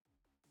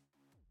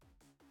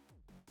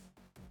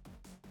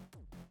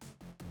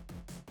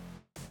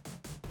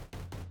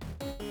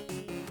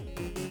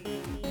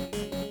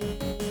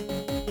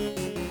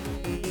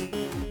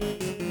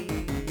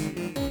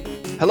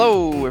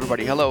Hello,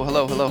 everybody. Hello,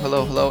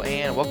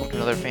 and welcome to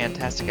another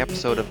fantastic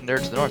episode of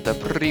Nerds of the North, the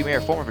premier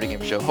former video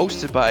game show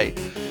hosted by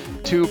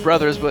two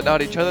brothers, but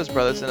not each other's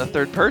brothers, in a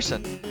third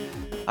person.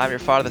 I'm your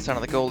father, the son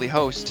of the goalie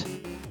host,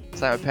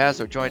 Simon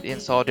Pazzo, joined in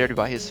solidarity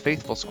by his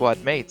faithful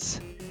squad mates,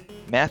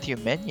 Matthew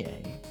Meunier,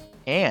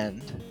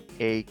 and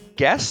a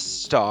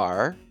guest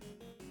star.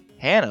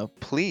 Hannah,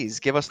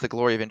 please give us the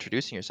glory of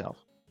introducing yourself.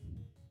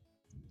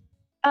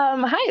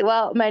 Hi,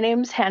 well, my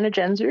name's Hannah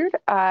Jensrud.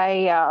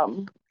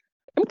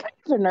 I'm kind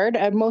of a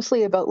nerd. I'm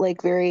mostly about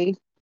like very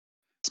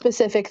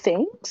specific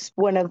things,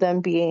 one of them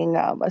being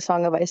A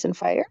Song of Ice and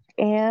Fire.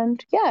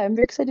 And yeah, I'm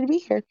very excited to be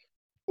here.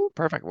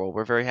 Perfect. Well,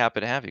 we're very happy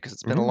to have you because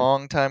it's been a Mhm.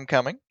 long time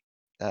coming.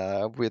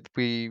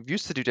 We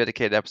used to do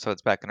dedicated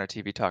episodes back in our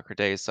TV Talker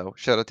days, so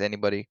shout out to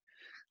anybody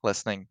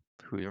listening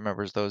who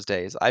remembers those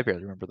days. I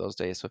barely remember those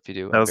days, so if you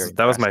do, That I'm was very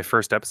that was my impressed.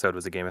 first episode.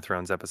 Was a Game of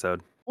Thrones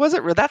episode. Was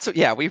it? That's what,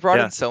 yeah. We brought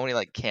in Yeah, so many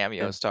like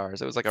cameo yeah.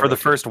 stars. It was like a For the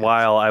rotating first cast.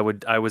 while,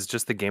 I was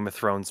just the Game of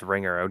Thrones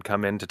ringer. I would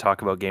come in to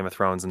talk about Game of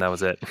Thrones, and that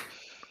was it.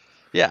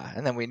 Yeah,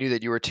 and then we knew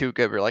that you were too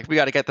good. We were like, we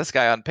got to get this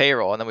guy on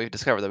payroll, and then we've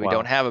discovered that we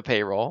don't Wow. have a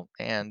payroll,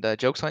 and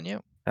jokes on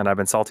you. And I've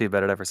been salty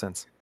about it ever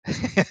since.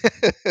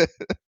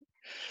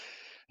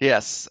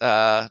 Yes.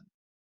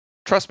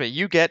 Trust me,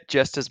 you get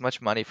just as much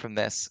money from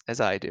this as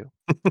I do.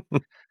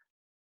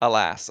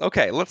 Alas.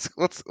 Okay, let's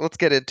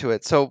get into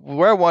it. So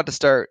where I want to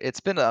start, it's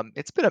been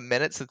a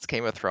minute since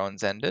Game of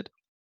Thrones ended.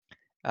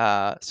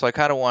 So I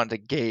kind of wanted to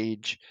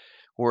gauge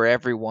where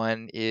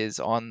everyone is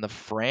on the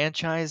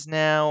franchise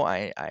now.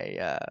 I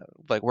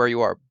like where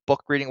you are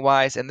book reading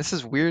wise, and this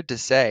is weird to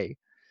say,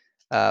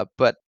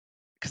 but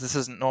because this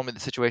isn't normally the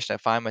situation I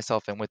find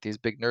myself in with these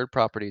big nerd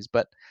properties,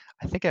 but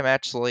I think I'm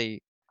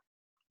actually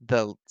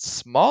the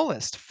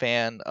smallest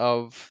fan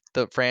of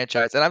the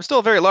franchise, and I'm still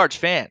a very large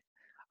fan.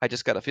 I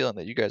just got a feeling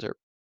that you guys are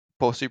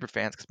both super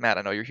fans because Matt,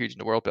 I know you're huge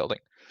into world building,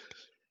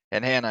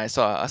 and Hannah, I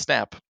saw a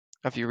snap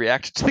of you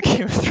reacted to the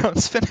Game of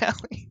Thrones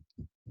finale.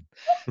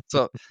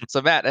 So,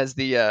 so Matt, as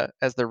the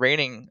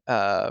reigning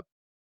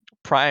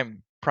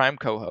prime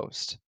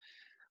co-host,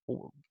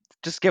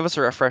 just give us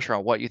a refresher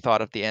on what you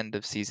thought of the end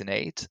of season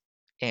 8,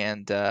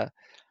 and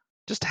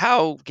just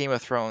how Game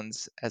of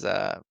Thrones as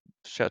a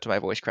shout out to my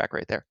voice crack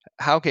right there.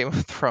 How Game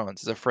of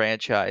Thrones as a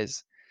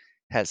franchise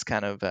has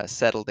kind of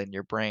settled in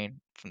your brain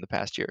from the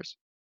past years.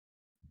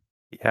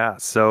 Yeah.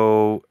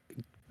 So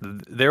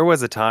there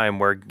was a time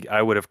where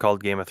I would have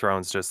called Game of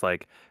Thrones just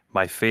like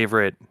my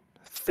favorite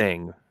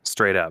thing,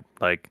 straight up.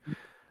 Like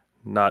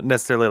not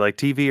necessarily like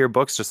TV or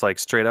books, just like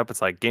straight up.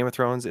 It's like Game of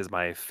Thrones is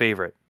my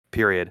favorite.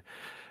 Period.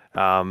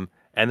 And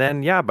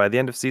then yeah, by the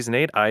end of season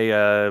 8,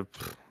 I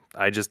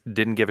just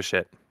didn't give a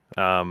shit.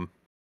 Um,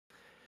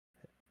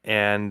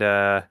 and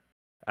I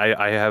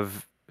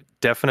have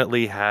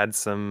definitely had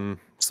some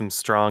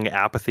strong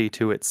apathy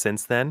to it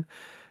since then.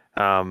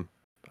 Um,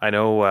 I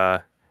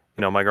know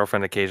my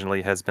girlfriend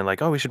occasionally has been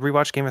like, "Oh, we should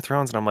rewatch Game of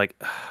Thrones," and I'm like,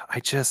 "Ugh, I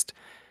just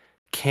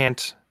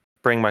can't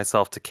bring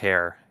myself to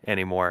care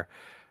anymore."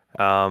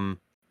 Um,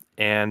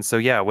 and so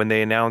yeah, when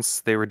they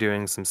announced they were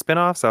doing some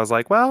spin-offs, I was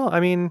like, "Well, I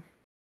mean,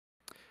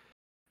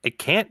 it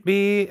can't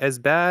be as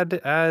bad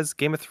as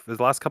the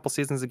last couple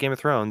seasons of Game of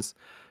Thrones."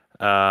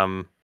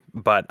 Um,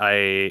 but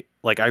I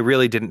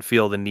really didn't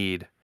feel the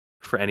need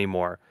for any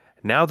more.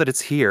 Now that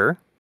it's here,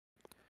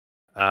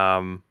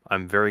 I'm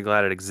very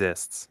glad it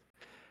exists.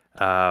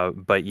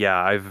 But yeah,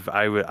 I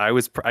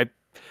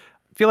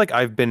feel like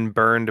I've been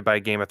burned by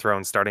Game of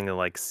Thrones starting in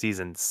like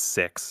season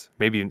 6,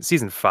 maybe even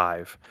season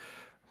 5,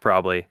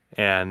 probably.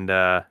 And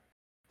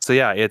so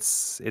yeah,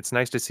 it's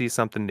nice to see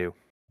something new.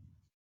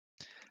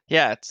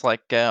 Yeah, it's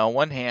like on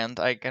one hand,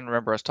 I can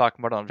remember us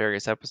talking about it on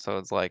various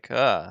episodes, like,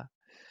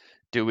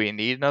 do we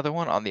need another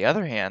one? On the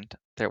other hand,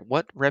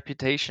 what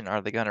reputation are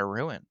they gonna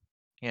ruin?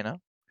 You know?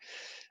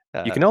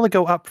 You Uh, can only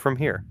go up from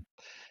here.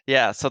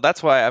 yeah, so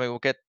that's why I mean we'll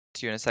get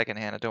to you in a second,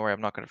 Hannah. Don't worry,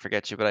 I'm not gonna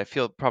forget you, but I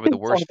feel probably the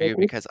It's all worst for you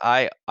good. because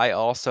I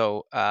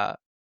also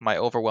my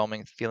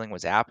overwhelming feeling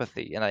was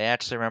apathy. And I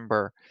actually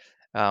remember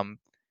um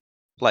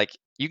like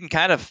you can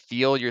kind of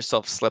feel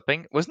yourself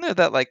slipping. Wasn't there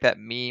that like that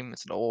meme?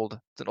 It's an old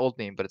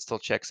meme, but it still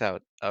checks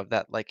out of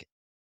that like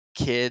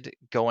kid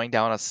going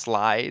down a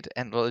slide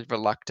and really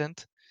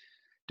reluctant.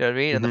 Do you know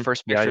what I mean? And the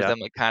first Yeah, picture of yeah. them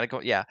like kind of go,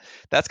 yeah,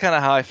 that's kind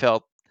of how I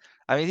felt.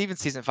 I mean, even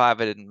season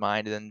 5 I didn't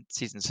mind, and then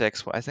season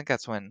 6, I think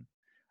that's when.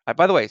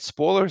 By the way,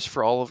 spoilers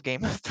for all of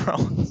Game of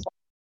Thrones,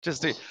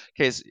 just in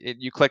case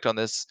you clicked on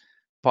this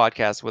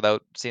podcast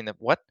without seeing the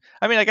what.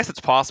 I mean, I guess it's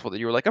possible that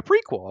you were like a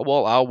prequel.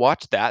 Well, I'll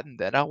watch that and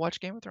then I'll watch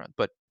Game of Thrones.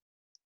 But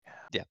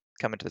yeah,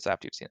 come into this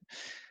after you've seen it.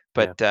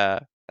 Yeah. But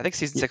I think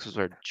season Yeah, 6 was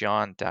where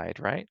John died,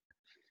 right?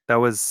 that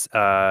was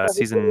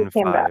Obviously, we season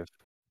came back. 5.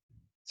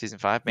 Season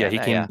 5, Yeah, man. he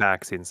Yeah, came yeah,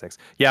 back season 6.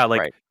 Yeah,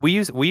 like right. we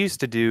used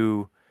to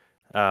do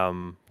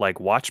like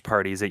watch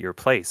parties at your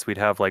place. We'd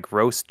have like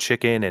roast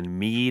chicken and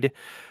mead.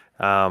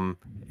 Um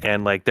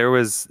and like there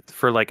was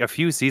for like a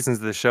few seasons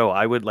of the show,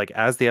 I would like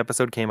as the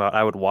episode came out,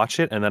 I would watch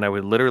it and then I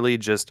would literally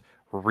just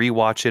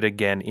rewatch it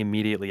again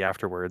immediately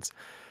afterwards.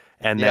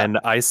 And Yeah, then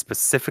I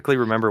specifically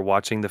remember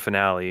watching the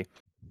finale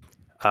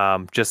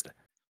just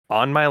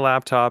on my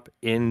laptop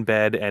in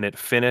bed, and it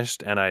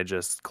finished, and I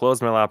just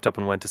closed my laptop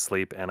and went to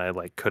sleep, and I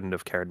like couldn't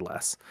have cared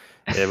less.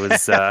 It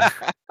was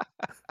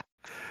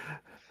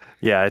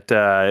yeah, it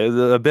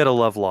was a bit of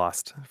love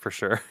lost for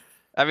sure.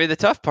 I mean, the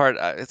tough part,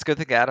 it's a good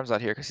thing Adam's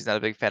not here because he's not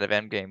a big fan of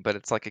Endgame, but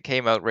it's like it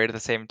came out right at the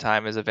same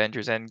time as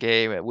Avengers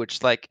Endgame,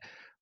 which like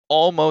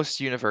almost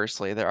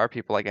universally, there are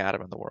people like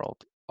Adam in the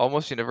world.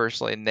 Almost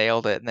universally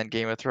nailed it, and then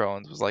Game of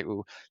Thrones was like,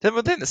 ooh. Then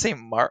within the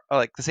same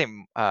like the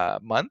same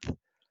month.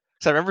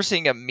 So I remember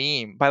seeing a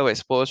meme. By the way,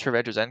 spoilers for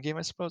Avengers Endgame,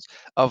 I suppose,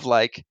 of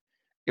like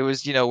it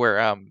was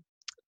where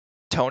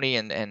Tony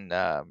and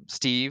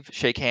Steve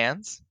shake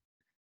hands,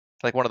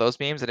 like one of those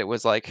memes, and it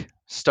was like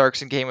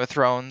Starks in Game of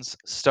Thrones,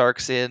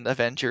 Starks in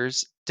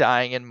Avengers,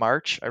 dying in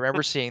March. I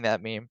remember seeing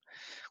that meme.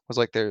 It was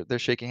like they're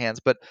shaking hands,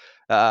 but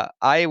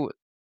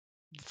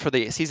for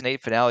the season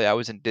 8 finale, I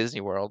was in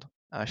Disney World.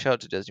 Shout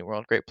out to Disney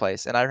World, great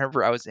place. And I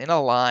remember I was in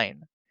a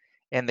line,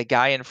 and the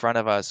guy in front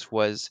of us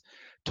was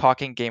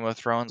talking Game of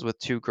Thrones with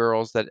two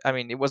girls that, I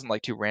mean, it wasn't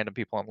like two random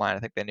people in line. I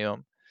think they knew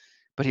him,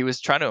 but he was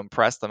trying to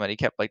impress them, and he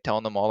kept like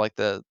telling them all like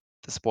the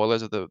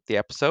spoilers of the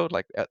episode.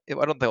 Like I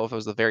don't know if it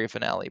was the very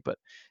finale, but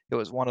it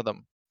was one of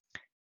them.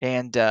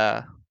 And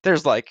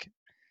there's like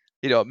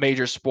a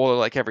major spoiler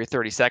like every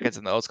 30 seconds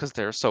in those because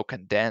they're so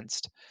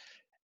condensed.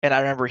 And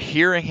I remember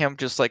hearing him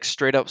just like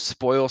straight up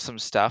spoil some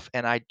stuff,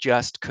 and I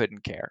just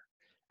couldn't care.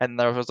 And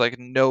there was like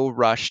no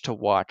rush to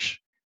watch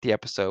the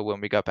episode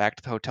when we got back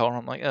to the hotel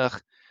room. I'm like,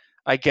 ugh,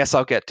 I guess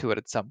I'll get to it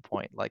at some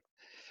point. Like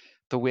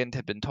the wind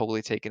had been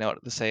totally taken out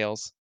of the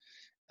sails.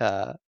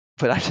 Uh,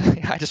 but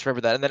I just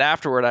remember that. And then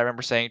afterward, I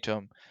remember saying to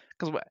him,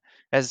 because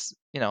as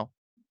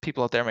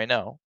people out there may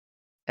know,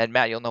 and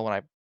Matt, you'll know when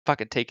I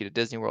fucking take you to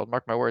Disney World,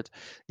 mark my words,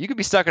 you could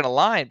be stuck in a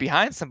line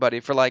behind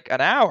somebody for like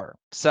an hour.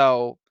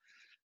 So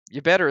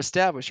you better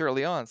establish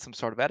early on some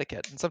sort of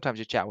etiquette. And sometimes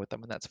you chat with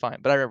them, and that's fine.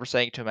 But I remember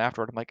saying to him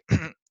afterward, I'm like,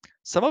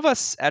 some of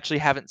us actually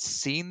haven't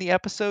seen the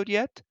episode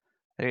yet.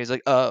 And he's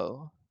like,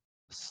 oh,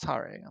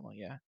 sorry. I'm like,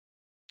 yeah,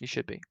 you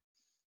should be.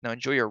 Now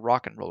enjoy your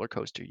rock and roller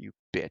coaster, you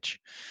bitch.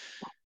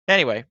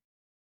 Anyway,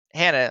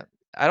 Hannah,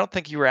 I don't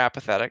think you were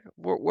apathetic.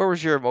 Where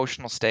was your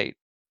emotional state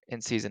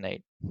in season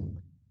 8?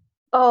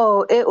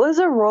 Oh, it was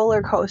a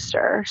roller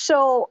coaster.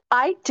 So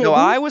I No, didn't.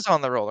 I was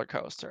on the roller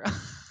coaster.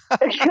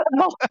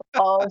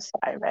 Oh,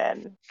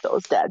 Simon,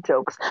 those dad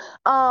jokes.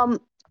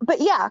 But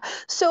yeah,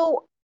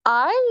 so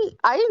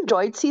I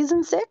enjoyed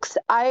season 6.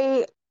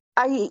 I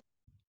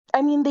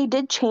mean, they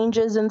did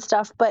changes and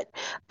stuff, but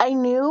I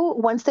knew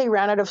once they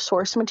ran out of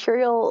source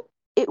material,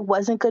 it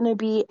wasn't going to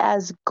be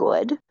as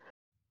good.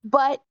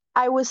 But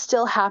I was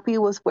still happy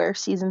with where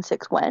season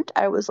 6 went.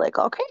 I was like,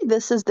 okay,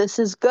 this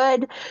is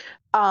good.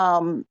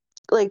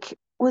 Like,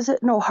 was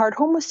it no Hard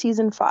Home was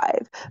season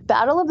 5.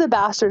 Battle of the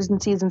Bastards in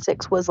season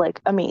 6 was like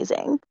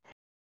amazing.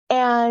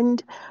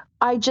 And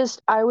I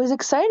was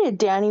excited.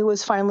 Dany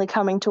was finally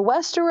coming to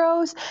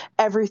Westeros.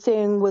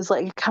 Everything was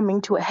like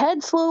coming to a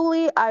head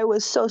slowly. I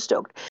was so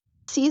stoked.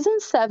 Season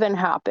 7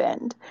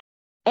 happened,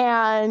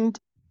 and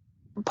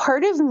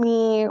part of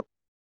me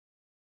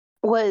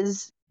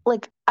was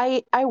like,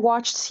 I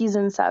watched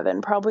season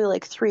 7 probably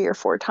like 3 or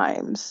 4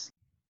 times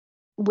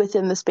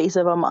within the space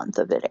of a month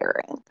of it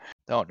airing.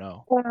 Oh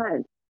no.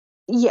 And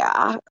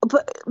yeah,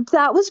 but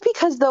that was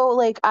because though,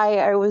 like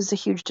I was a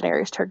huge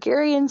Daenerys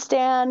Targaryen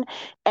stan,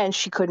 and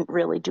she couldn't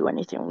really do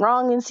anything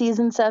wrong in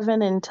season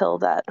 7 until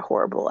that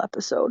horrible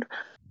episode,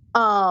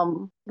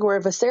 where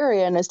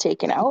Viserion is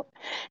taken out.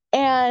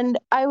 And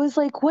I was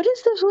like, what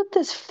is this with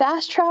this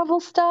fast travel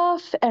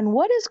stuff, and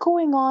what is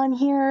going on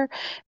here?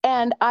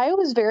 And I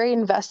was very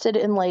invested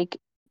in like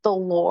the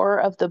lore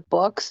of the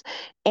books,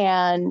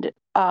 and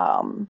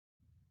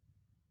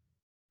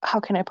how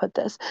can I put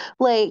this?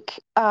 Like,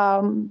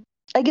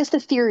 I guess the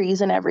theories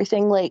and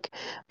everything. Like,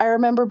 I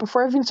remember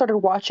before I even started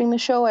watching the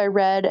show, I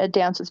read A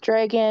Dance with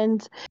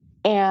Dragons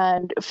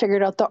and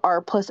figured out the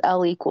R plus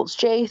L equals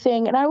J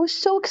thing. And I was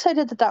so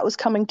excited that that was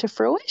coming to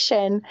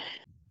fruition.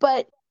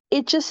 But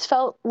it just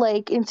felt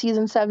like in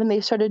season 7, they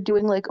started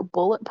doing like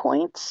bullet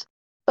points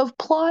of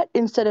plot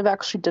instead of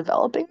actually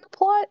developing the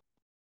plot.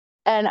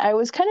 And I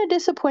was kind of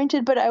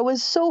disappointed, but I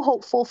was so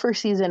hopeful for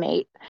season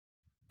 8.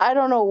 I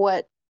don't know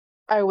what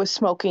I was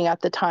smoking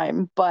at the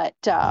time, but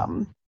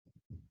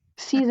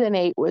season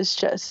 8 was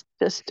just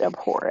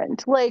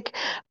abhorrent. Like,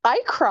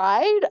 I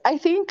cried, I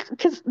think,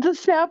 because the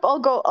snap,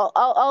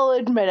 I'll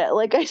admit it.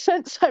 Like, I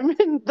sent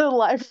Simon the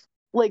live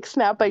like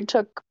snap I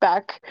took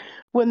back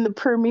when the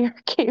premiere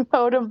came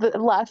out of the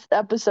last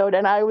episode,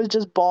 and I was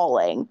just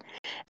bawling.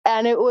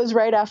 And it was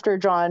right after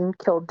Jon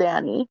killed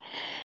Dany.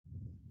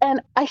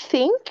 And I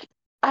think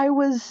I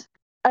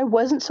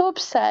wasn't so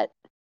upset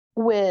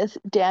with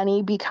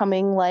Dany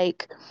becoming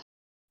like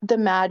the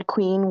Mad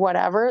Queen,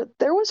 whatever.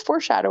 There was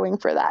foreshadowing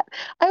for that.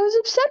 I was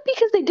upset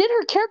because they did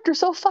her character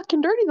so fucking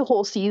dirty the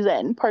whole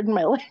season. Pardon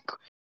my language.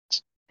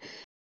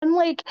 And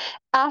like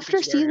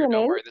after season 8,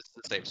 don't worry, this is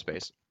a safe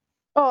space.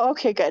 Oh,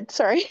 okay, good.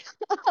 Sorry.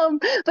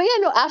 But yeah,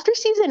 no. After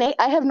season 8,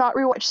 I have not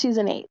rewatched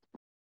season 8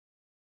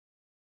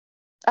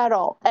 at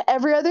all.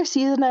 Every other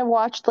season I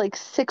watched like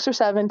 6 or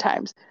 7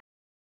 times.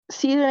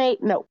 season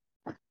 8, no.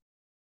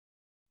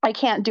 I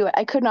can't do it.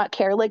 I could not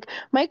care. Like,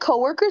 my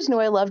coworkers knew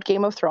I loved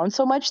Game of Thrones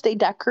so much, they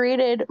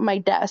decorated my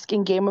desk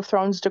in Game of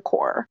Thrones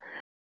decor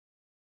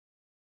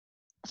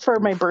for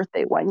my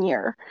birthday one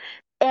year.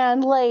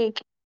 And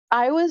like,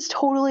 I was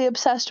totally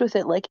obsessed with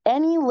it. Like,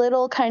 any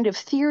little kind of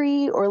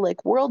theory or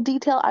like world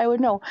detail, I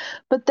would know.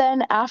 But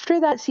then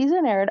after that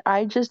season aired,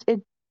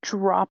 it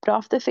dropped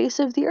off the face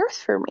of the earth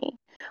for me.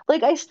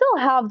 Like, I still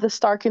have the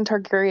Stark and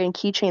Targaryen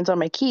keychains on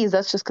my keys.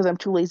 That's just because I'm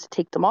too lazy to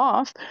take them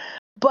off.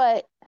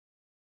 But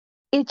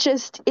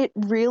it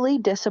really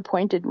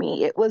disappointed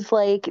me. It was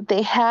like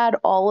they had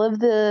all of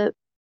the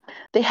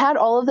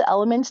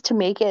elements to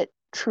make it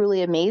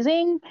truly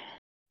amazing,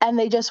 and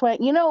they just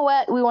went, you know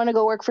what, we want to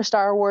go work for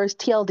Star Wars.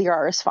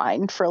 TLDR is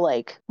fine for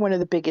like one of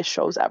the biggest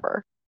shows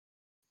ever.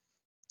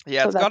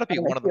 Yeah, So it's that's got to be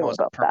how I one of the feel most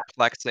about that.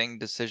 perplexing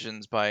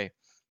decisions by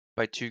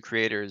two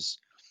creators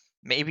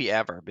maybe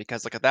ever,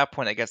 because like at that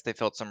point I guess they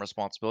felt some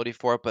responsibility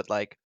for it, but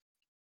like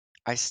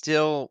I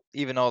still,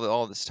 even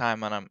all this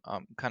time, and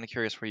I'm kind of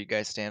curious where you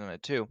guys stand on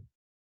it too.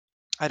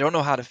 I don't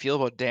know how to feel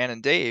about Dan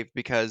and Dave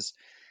because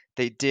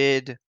they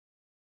did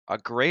a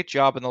great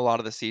job in a lot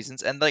of the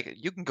seasons, and like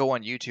you can go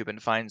on YouTube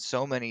and find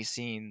so many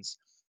scenes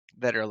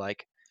that are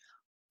like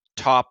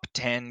top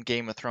 10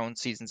 Game of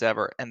Thrones seasons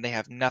ever, and they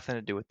have nothing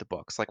to do with the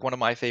books. Like one of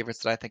my favorites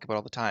that I think about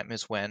all the time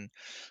is when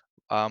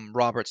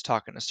Robert's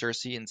talking to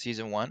Cersei in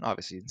season 1,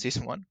 obviously in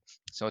season 1.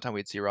 It's the only time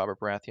we'd see Robert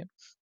Baratheon.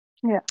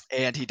 Yeah.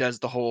 And he does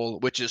the whole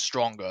which is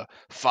stronger,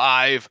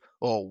 5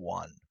 or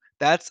 1.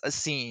 That's a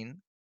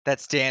scene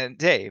that's Dan and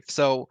Dave.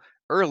 So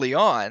early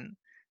on,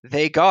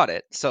 they got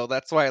it. So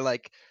that's why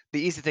like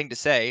the easy thing to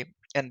say,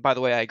 and by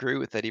the way, I agree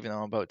with it, even though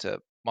I'm about to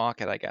mock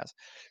it, I guess,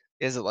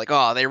 is it like,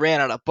 oh, they ran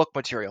out of book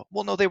material.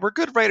 Well, no, they were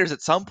good writers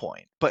at some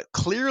point, but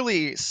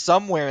clearly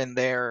somewhere in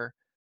there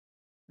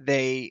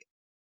they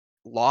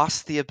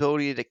lost the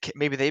ability to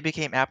maybe they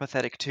became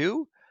apathetic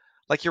too.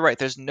 Like you're right,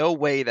 there's no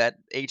way that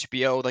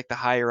HBO, like the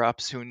higher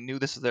ups who knew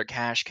this was their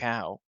cash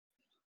cow,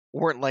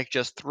 weren't like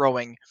just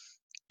throwing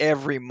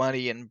every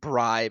money and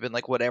bribe and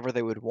like whatever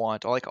they would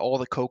want, or like all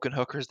the coke and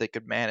hookers they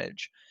could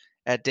manage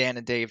at Dan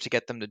and Dave to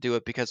get them to do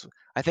it. Because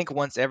I think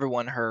once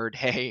everyone heard,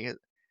 hey,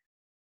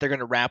 they're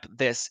gonna wrap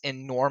this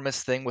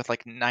enormous thing with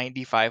like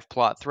 95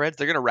 plot threads,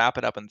 they're gonna wrap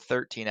it up in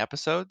 13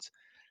 episodes.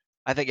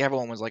 I think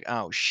everyone was like,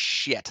 oh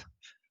shit.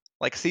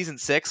 Like season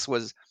 6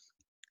 was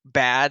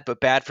bad, but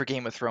bad for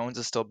Game of Thrones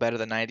is still better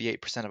than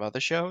 98% of other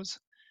shows.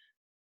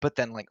 But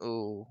then like,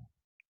 ooh,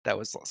 that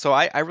was so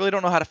I really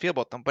don't know how to feel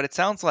about them. But it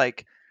sounds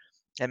like,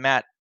 and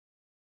Matt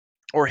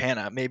or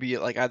Hannah, maybe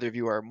like either of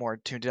you are more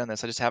tuned in on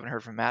this. I just haven't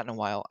heard from Matt in a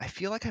while. I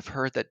feel like I've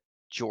heard that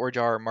George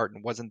R. R.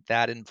 Martin wasn't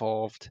that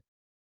involved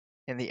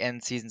in the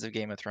end seasons of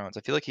Game of Thrones.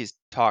 I feel like he's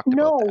talked about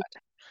No,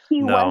 that. he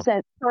No.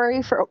 wasn't.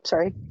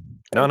 Sorry.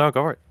 No,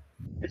 go for it.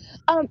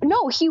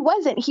 No, he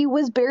wasn't. He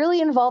was barely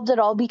involved at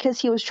all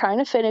because he was trying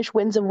to finish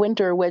Winds of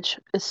Winter, which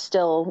is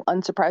still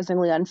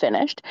unsurprisingly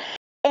unfinished.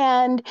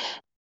 And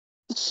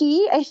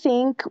he, I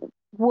think,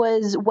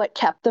 was what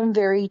kept them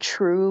very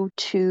true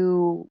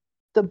to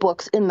the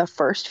books in the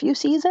first few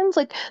seasons.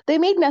 Like, they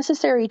made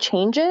necessary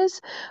changes,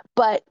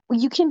 but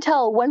you can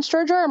tell once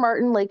George R. R.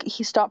 Martin, like,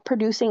 he stopped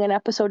producing an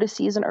episode a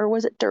season, or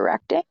was it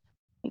directing?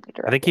 Maybe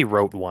I think he directing.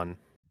 wrote one.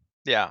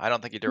 Yeah, I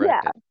don't think he Yeah.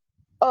 directed.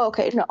 Oh,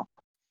 okay, no.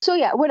 So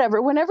yeah,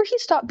 whatever. Whenever he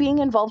stopped being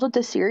involved with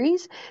the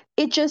series,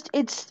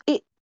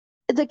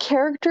 the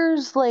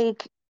characters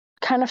like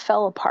kind of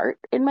fell apart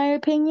in my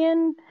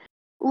opinion.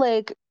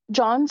 Like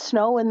Jon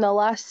Snow in the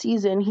last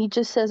season, he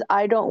just says,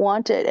 "I don't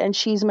want it," and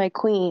she's my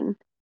queen.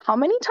 How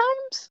many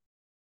times?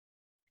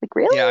 Like,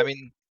 really? Yeah, I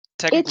mean, It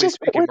technically just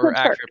it speaking, was we're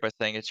absurd. accurate by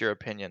saying it's your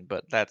opinion,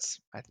 but that's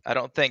I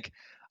don't think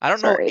I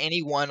don't know Sorry.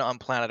 anyone on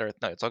planet Earth.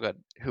 No, it's all good.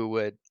 Who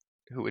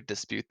would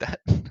dispute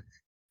that?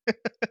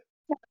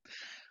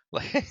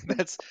 Like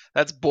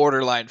that's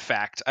borderline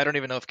fact. I don't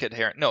even know if Kit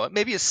Harington. No,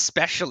 maybe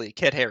especially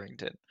Kit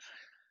Harington.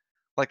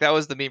 Like that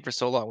was the meme for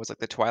so long. Was like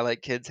the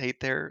Twilight kids hate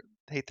their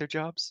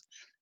jobs,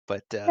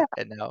 but Yeah.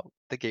 and now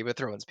the Game of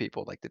Thrones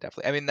people like to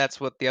definitely. I mean, that's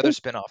what the other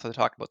spinoff they're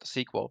talking about the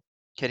sequel.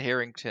 Kit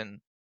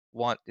Harington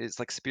is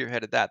like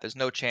spearheaded that. There's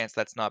no chance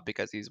that's not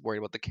because he's worried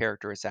about the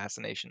character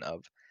assassination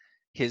of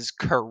his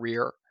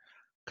career.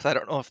 Because I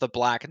don't know if the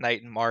Black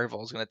Knight in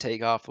Marvel is going to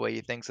take off the way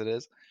he thinks it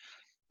is.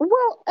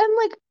 Well, and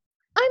like,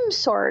 I'm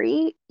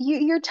sorry,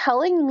 you're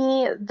telling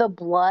me the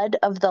blood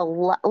of the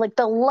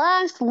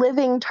last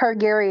living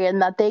Targaryen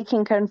that they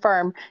can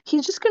confirm,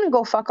 he's just gonna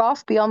go fuck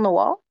off beyond the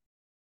wall,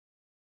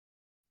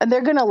 and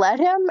they're gonna let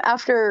him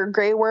after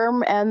Grey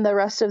Worm and the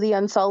rest of the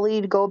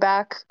Unsullied go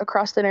back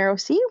across the Narrow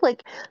Sea?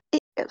 Like,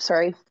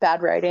 sorry,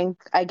 bad writing.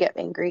 I get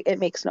angry. It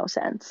makes no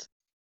sense.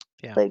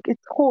 Yeah. Like,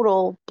 it's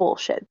total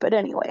bullshit. But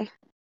anyway.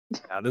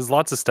 Yeah, there's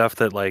lots of stuff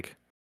that like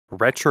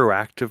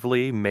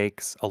retroactively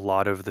makes a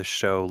lot of the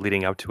show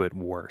leading up to it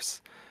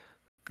worse,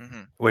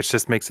 which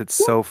just makes it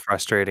so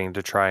frustrating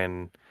to try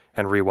and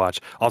rewatch.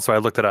 Also, I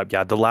looked it up.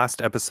 Yeah, the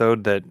last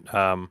episode that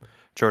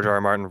George R. R.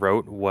 Martin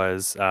wrote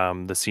was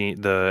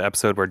the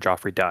episode where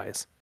Joffrey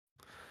dies.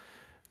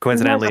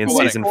 Coincidentally, in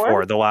Season season 4?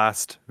 4, the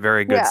last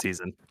very good Yeah.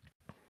 season.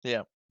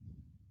 Yeah.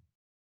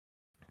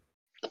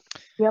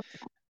 Yep.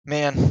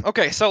 Man,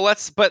 okay, so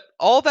but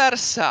all that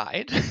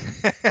aside,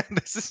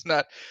 this is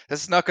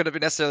not going to be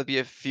necessarily be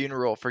a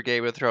funeral for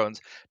Game of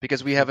Thrones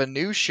because we have a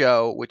new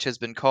show which has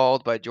been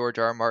called by George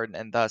R. R. Martin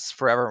and thus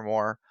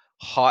forevermore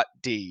Hot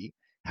D,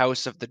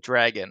 House of the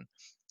Dragon.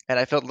 And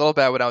I felt a little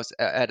bad when I was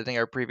editing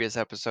our previous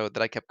episode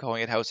that I kept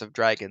calling it House of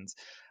Dragons.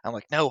 I'm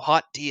like, no,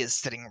 Hot D is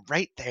sitting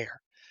right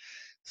there.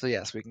 So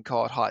yes, we can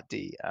call it Hot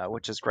D,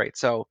 which is great.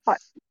 So Hot.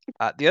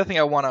 the other thing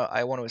I want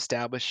to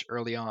establish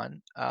early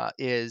on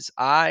is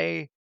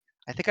I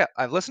think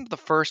I've listened to the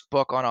first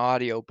book on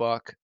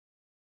audiobook,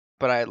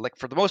 but I like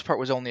for the most part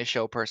was only a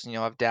show person. You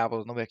know, I've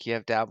dabbled in the wiki,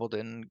 I've dabbled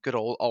in good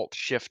old Alt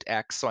Shift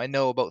X, so I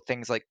know about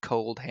things like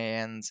Cold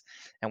Hands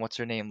and what's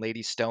her name,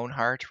 Lady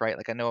Stoneheart, right?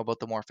 Like I know about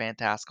the more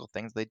fantastical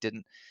things they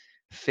didn't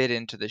fit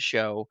into the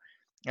show.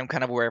 I'm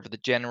kind of aware of the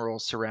general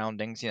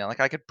surroundings. You know, like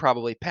I could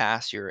probably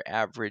pass your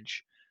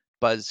average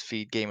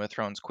BuzzFeed Game of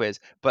Thrones quiz,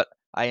 but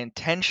I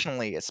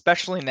intentionally,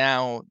 especially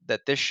now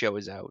that this show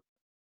is out,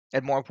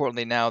 and more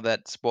importantly now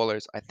that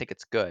spoilers, I think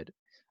it's good.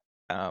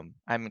 I'm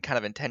kind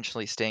of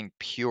intentionally staying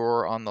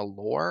pure on the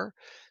lore.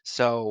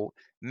 So,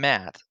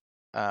 Matt,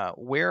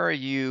 where are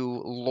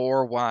you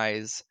lore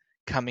wise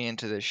coming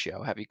into this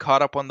show? Have you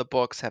caught up on the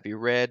books? Have you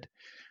read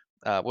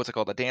what's it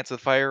called, The Dance with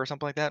Fire or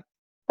something like that?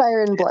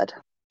 Fire and Blood.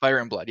 Fire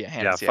and Blood, yeah, Yeah,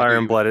 Hennessy. I knew Fire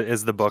and you would. Blood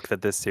is the book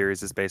that this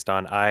series is based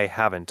on. I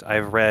haven't.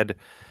 I've read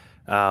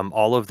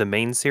all of the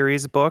main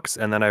series books,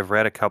 and then I've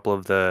read a couple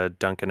of the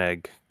Dunk and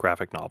Egg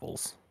graphic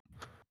novels.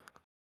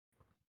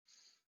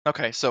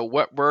 Okay, so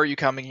where are you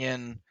coming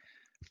in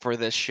for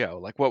this show?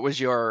 Like, what was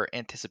your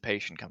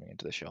anticipation coming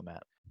into the show,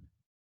 Matt?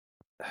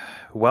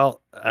 Well,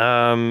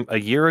 a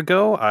year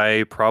ago,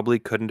 I probably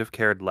couldn't have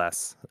cared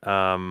less.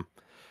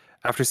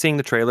 After seeing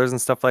the trailers and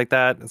stuff like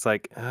that, it's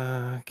like,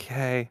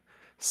 okay,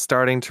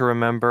 starting to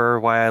remember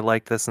why I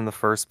liked this in the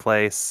first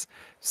place.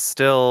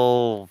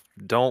 Still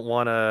don't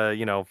want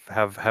to,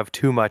 have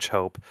too much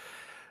hope.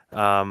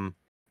 Um,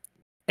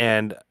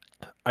 and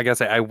I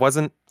guess I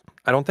wasn't.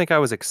 I don't think I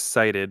was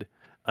excited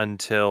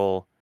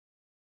until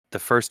the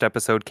first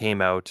episode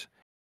came out,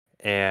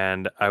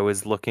 and I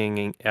was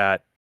looking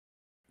at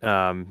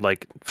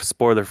like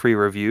spoiler-free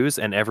reviews,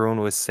 and everyone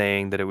was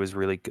saying that it was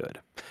really good.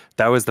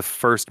 That was the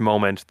first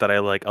moment that I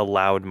like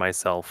allowed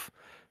myself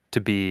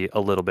to be a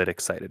little bit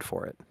excited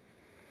for it.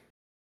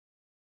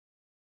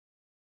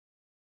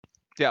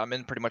 Yeah, I'm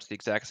in pretty much the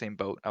exact same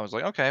boat. I was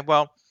like, okay,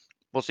 well,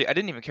 we'll see. I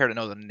didn't even care to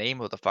know the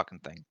name of the fucking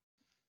thing.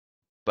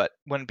 But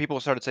when people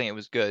started saying it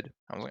was good,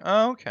 I was like,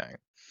 oh, okay.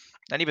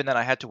 And even then,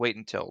 I had to wait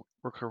until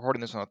we're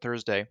recording this on a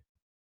Thursday.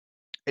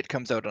 It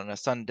comes out on a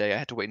Sunday. I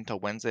had to wait until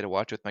Wednesday to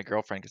watch it with my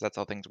girlfriend because that's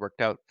how things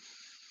worked out.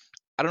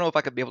 I don't know if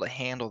I could be able to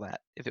handle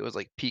that if it was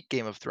like peak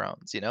Game of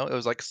Thrones, you know? It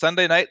was like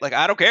Sunday night, like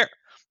I don't care.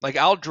 Like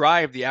I'll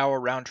drive the hour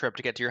round trip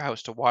to get to your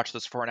house to watch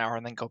this for an hour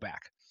and then go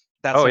back.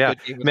 That's Oh how yeah,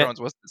 good Game of man,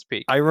 Thrones was at its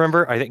peak. I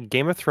remember. I think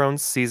Game of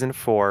Thrones season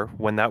 4,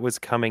 when that was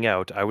coming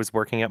out, I was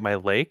working at my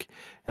lake,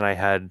 and I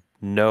had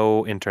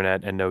no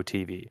internet and no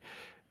TV.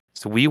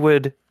 So we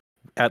would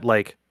at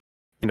like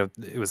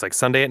it was like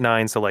Sunday at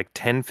 9, so like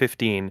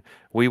 10:15,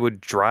 we would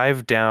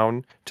drive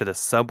down to the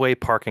Subway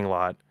parking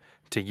lot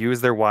to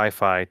use their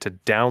Wi-Fi to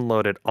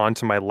download it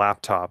onto my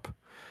laptop.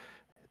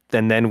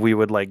 And then we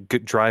would like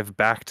drive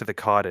back to the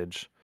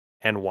cottage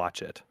and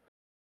watch it.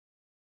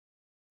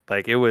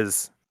 Like it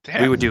was,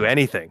 we would do Damn.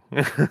 anything.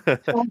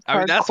 That's I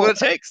mean, that's what it hardcore.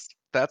 takes.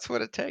 That's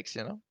what it takes,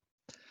 you know?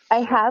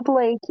 I had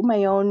like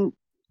my own.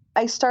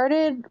 I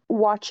started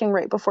watching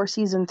right before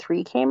season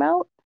 3 came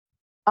out.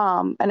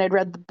 And I'd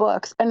read the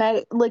books, and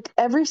I like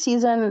every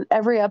season,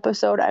 every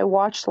episode I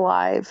watched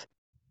live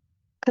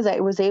because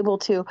I was able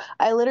to.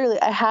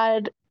 I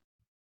had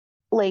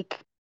like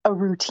a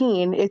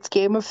routine. It's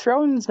Game of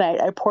Thrones night.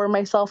 I pour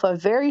myself a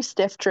very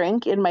stiff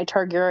drink in my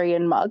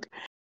Targaryen mug,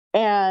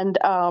 and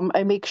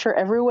I make sure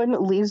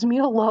everyone leaves me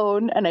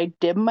alone, and I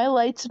dim my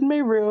lights in my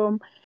room,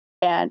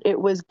 and it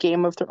was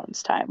Game of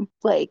Thrones time.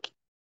 Like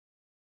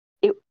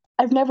it,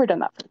 I've never done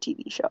that for a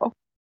TV show.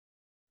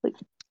 Like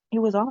it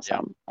was Yeah.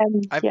 awesome,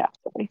 and I yeah,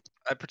 sorry.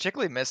 I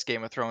particularly miss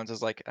Game of Thrones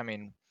as like, I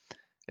mean,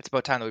 it's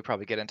about time that we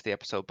probably get into the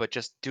episode, but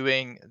just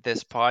doing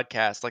this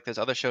podcast, like there's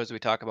other shows we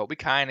talk about, we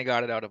kind of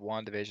got it out of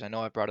WandaVision. I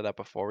know I brought it up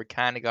before. We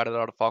kind of got it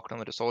out of Falcon and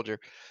Winter Soldier.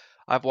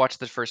 I've watched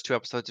the first 2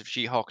 episodes of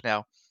She-Hulk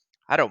now.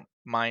 I don't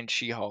mind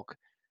She-Hulk,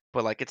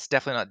 but like it's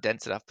definitely not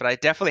dense enough. But I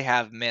definitely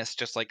have missed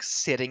just like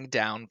sitting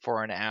down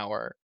for an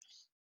hour.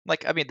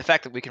 Like, I mean, the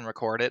fact that we can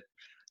record it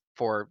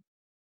for,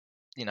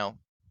 you know,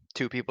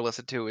 2 people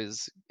listen to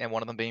is, and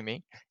one of them being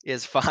me,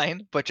 is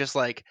fine. But just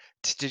like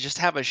to just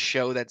have a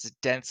show that's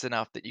dense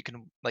enough that you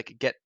can like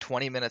get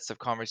 20 minutes of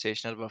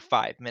conversation out of a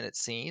 5 minute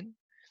scene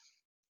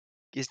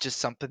is just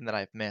something that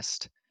I've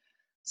missed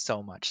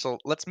so much. So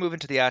let's move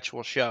into the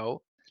actual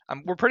show.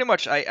 We're pretty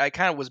much, I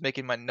kind of was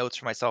making my notes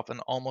for myself and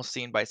almost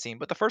scene by scene.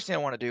 But the first thing I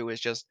want to do is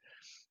just,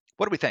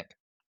 what do we think?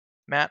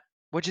 Matt,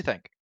 what'd you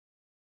think?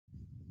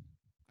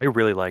 I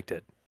really liked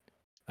it.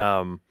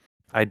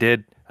 I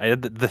did. I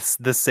had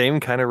the same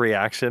kind of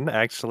reaction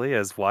actually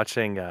as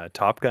watching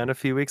Top Gun a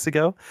few weeks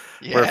ago,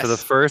 where for the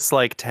Yes. first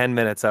like 10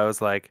 minutes I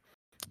was like,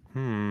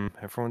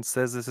 everyone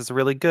says this is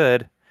really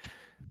good.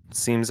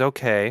 Seems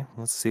okay.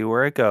 Let's see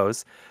where it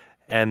goes.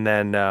 And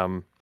then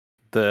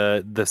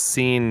the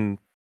scene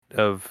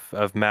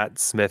of Matt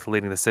Smith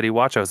leading the City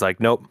Watch, I was like,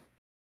 nope,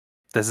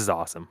 this is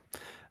awesome.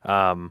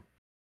 But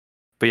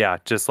yeah,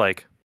 just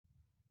like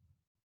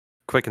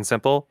quick and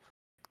simple.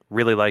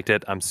 Really liked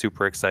it. I'm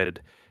super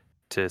excited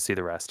to see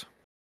the rest.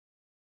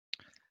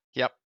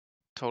 Yep.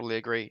 Totally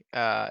agree.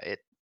 Yeah.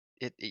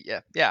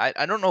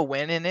 I don't know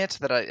when in it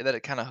that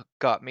it kind of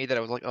got me that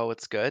I was like, oh,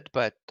 it's good,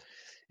 but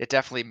it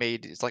definitely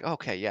made it's like,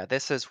 okay, yeah,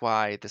 this is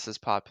why this is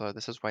popular.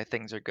 This is why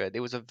things are good. It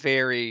was a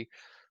very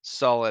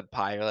solid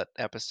pilot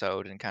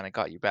episode and kind of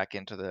got you back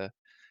into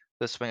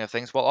the swing of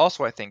things. While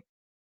also, I think,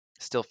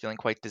 still feeling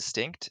quite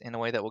distinct in a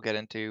way that we'll get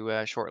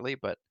into shortly.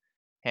 But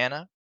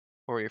Hannah,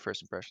 what were your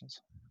first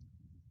impressions?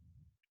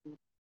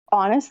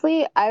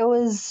 Honestly, I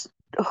was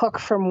hooked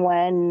from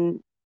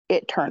when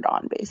it turned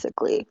on,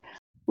 basically.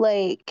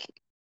 Like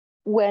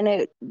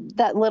when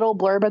that little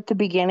blurb at the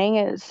beginning,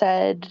 it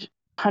said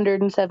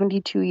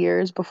 172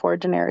 years before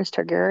Daenerys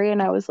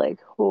Targaryen. I was like,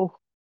 oh,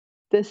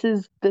 this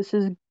is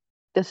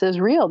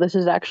real. This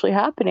is actually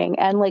happening,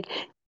 and like,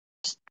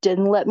 just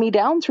didn't let me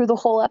down through the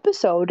whole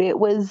episode. It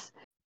was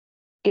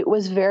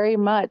very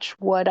much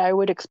what I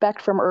would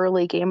expect from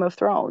early Game of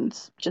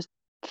Thrones. Just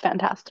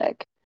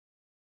fantastic.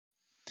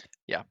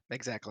 Yeah,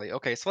 exactly.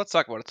 Okay, so let's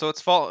talk about it. So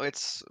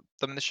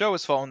the show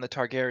is following the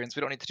Targaryens. We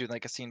don't need to do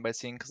like a scene by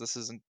scene because this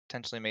isn't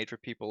intentionally made for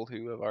people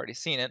who have already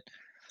seen it.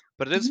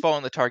 But it is Mhm.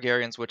 following the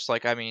Targaryens, which,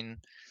 like, I mean,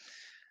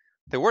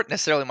 they weren't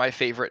necessarily my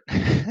favorite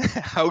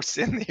house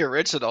in the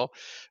original,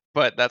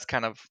 but that's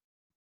kind of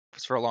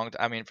for a long.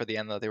 I mean, for the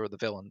end though, they were the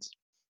villains.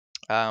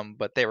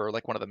 But they were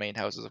like one of the main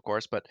houses, of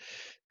course. But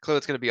clearly,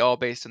 it's going to be all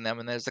based on them.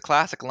 And there's the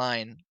classic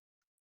line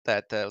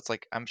that it's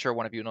like, I'm sure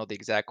one of you know the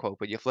exact quote,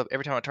 but you flip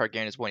every time a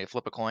Targaryen is born, you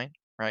flip a coin,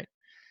 right?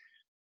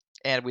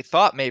 And we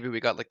thought maybe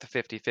we got like the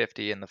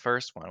 50-50 in the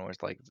first one, where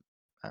it's like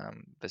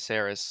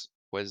Viserys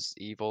was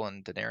evil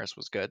and Daenerys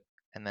was good,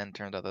 and then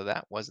turned out that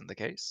that wasn't the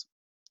case.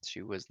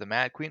 She was the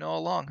Mad Queen all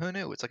along. Who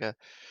knew? It's like a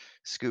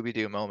Scooby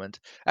Doo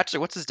moment. Actually,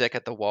 what's his dick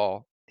at the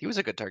wall? He was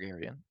a good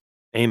Targaryen.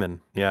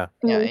 Aemon, yeah,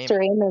 Yeah, Mr.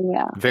 Aemon. Aemon,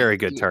 yeah. very He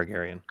good was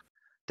Targaryen.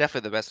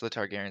 definitely the best of the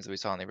Targaryens that we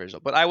saw in the original.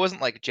 But I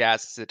wasn't like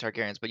jazzed to see the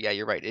Targaryens. But yeah,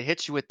 you're right. It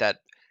hits you with that,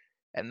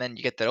 and then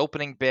you get that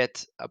opening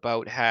bit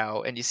about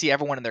how, and you see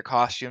everyone in their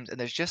costumes, and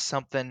there's just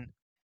something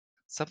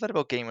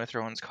about Game of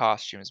Thrones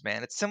costumes,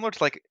 man. It's similar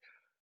to like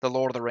the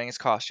Lord of the Rings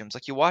costumes.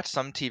 Like you watch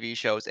some TV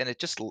shows and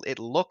it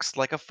looks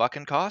like a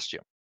fucking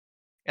costume.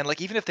 And like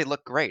even if they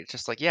look great, it's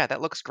just like, yeah,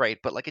 that looks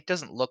great, but like it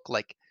doesn't look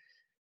like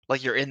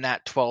you're in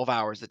that 12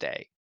 hours a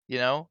day, you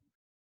know?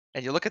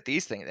 And you look at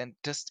these things and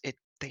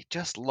they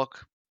just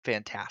look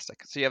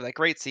fantastic. So you have that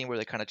great scene where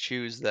they kind of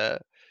choose the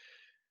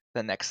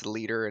next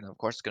leader, and of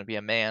course it's going to be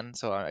a man,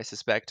 so I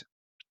suspect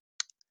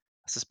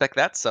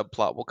that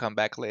subplot will come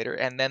back later,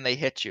 and then they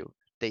hit you.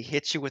 They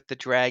hit you with the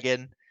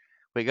dragon.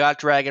 We got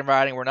dragon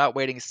riding. We're not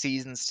waiting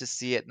seasons to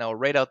see it. No,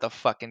 right out the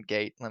fucking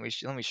gate. Let me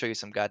show you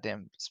some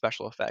goddamn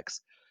special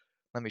effects.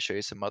 Let me show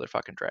you some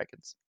motherfucking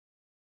dragons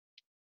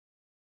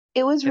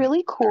It was in really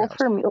their cool house.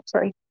 for me. Oh,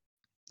 sorry.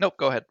 Nope,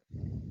 go ahead.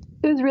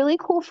 It was really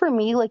cool for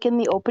me, like in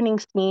the opening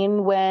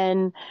scene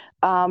when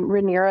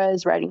Rhaenyra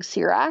is riding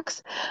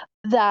Syrax,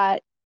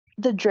 that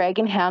the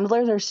dragon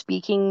handlers are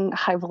speaking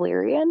High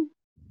Valyrian.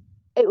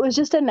 It was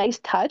just a nice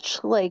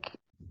touch, like,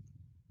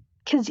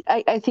 because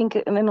I think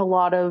in a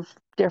lot of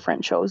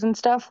different shows and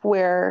stuff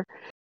where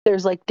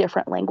there's like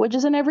different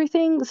languages and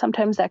everything,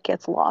 sometimes that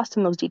gets lost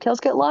and those details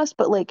get lost.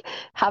 But like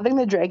having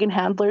the dragon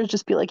handlers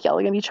just be like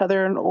yelling at each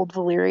other in Old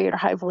Valyrian or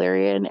High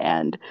Valyrian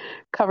and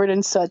covered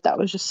in soot, that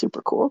was just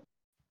super cool.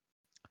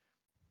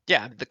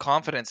 Yeah, the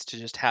confidence to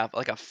just have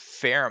like a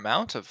fair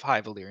amount of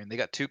High Valyrian. They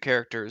got two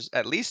characters,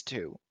 at least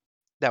two,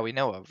 that we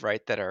know of,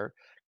 right, that are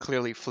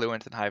clearly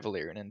fluent in High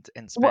Valyrian and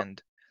Well,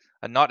 spend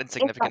a not if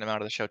insignificant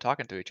amount of the show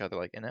talking to each other,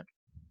 like in it.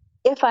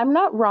 if I'm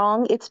not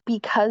wrong, it's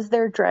because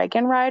they're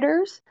dragon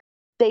riders.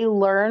 They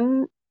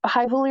learn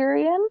High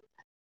Valyrian.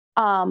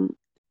 Um,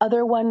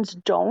 Other ones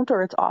don't,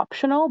 or it's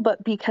optional.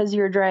 But because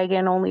your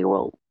dragon only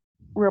will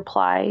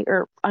reply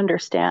or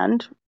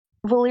understand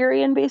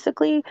Valyrian,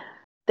 basically,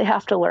 they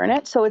have to learn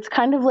it. So it's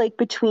kind of like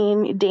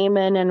between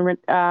Daemon and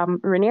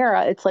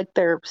Rhaenyra. It's like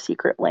their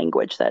secret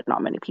language that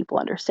not many people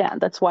understand.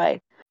 That's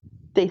why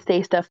they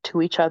say stuff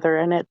to each other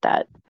in it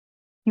that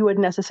you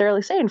wouldn't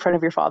necessarily say in front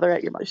of your father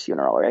at your mother's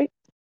funeral, right?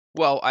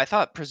 Well, I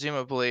thought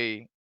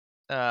presumably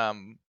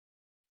um,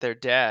 their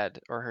dad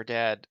or her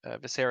dad,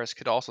 Viserys,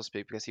 could also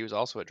speak because he was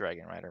also a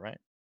dragon rider, right?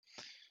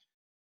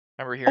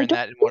 I remember I hearing don't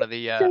that in one think of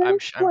the. there I'm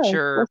was.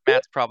 sure Was he?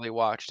 Matt's probably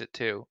watched it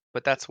too,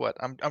 but that's what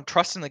I'm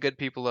trusting the good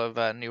people of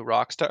New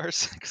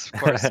Rockstars, because of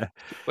course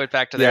went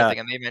back to their Yeah, thing,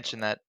 and they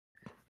mentioned that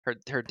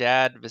her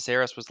dad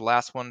Viserys was the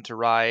last one to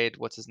ride.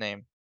 What's his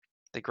name?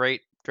 The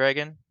Great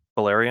Dragon,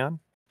 Valerian,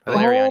 I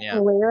think. Valerian. Oh, Yeah,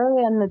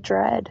 Valyria and the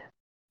Dread.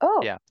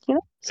 Oh, Yeah. see,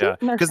 Yeah,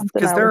 there's something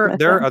because I was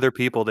there are missing. other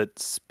people that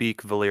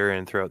speak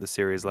Valyrian throughout the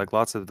series. Like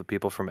lots of the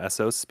people from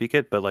Essos speak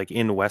it, but like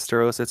in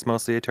Westeros, it's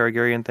mostly a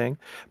Targaryen thing.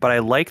 But I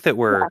like that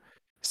we're Yeah.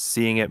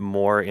 seeing it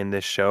more in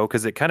this show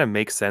because it kind of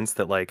makes sense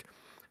that like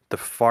the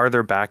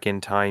farther back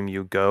in time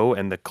you go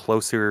and the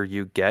closer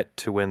you get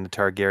to when the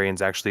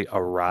Targaryens actually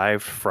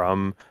arrived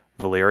from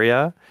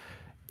Valyria,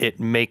 it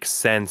makes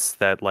sense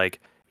that like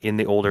in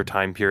the older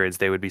time periods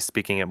they would be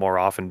speaking it more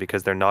often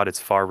because they're not as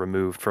far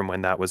removed from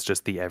when that was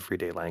just the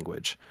everyday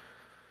language.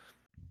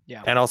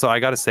 Yeah. And also, I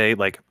gotta say,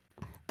 like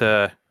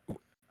the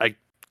I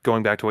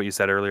going back to what you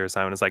said earlier,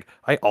 Simon, is like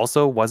I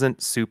also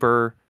wasn't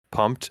super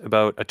pumped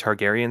about a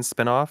Targaryen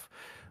spinoff.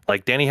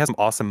 Like Dany has some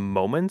awesome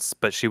moments,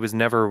 but she was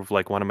never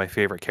like one of my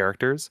favorite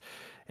characters.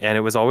 And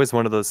it was always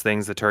one of those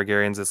things, the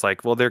Targaryens, it's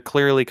like, well, they're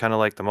clearly kind of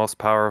like the most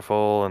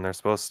powerful and they're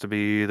supposed to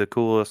be the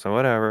coolest and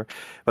whatever.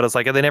 But it's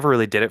like they never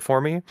really did it for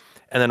me.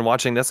 And then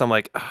watching this, I'm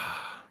like,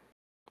 ah,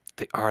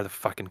 they are the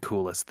fucking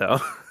coolest though.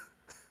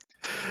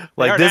 They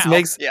Like are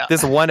now. Yeah.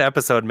 this one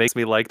episode makes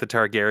me like the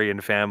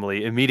Targaryen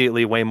family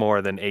immediately way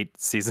more than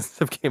 8 seasons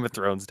of Game of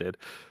Thrones did.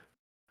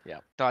 Yeah,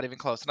 not even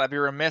close. And I'd be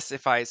remiss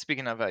if I,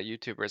 speaking of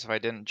YouTubers, if I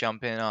didn't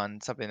jump in on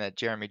something that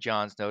Jeremy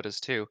Johns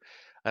noticed too.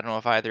 I don't know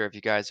if either of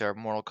you guys are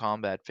Mortal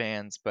Kombat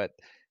fans, but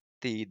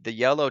the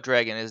yellow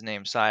dragon is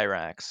named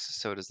Cyrax.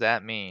 So does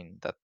that mean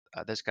that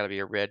there's got to be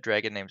a red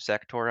dragon named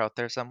Sector out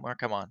there somewhere?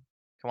 Come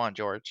on,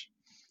 George,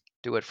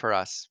 do it for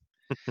us.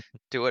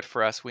 Do it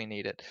for us. We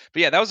need it.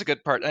 But yeah, that was a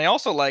good part. And I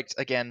also liked,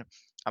 again,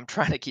 I'm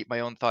trying to keep my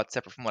own thoughts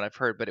separate from what I've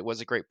heard, but it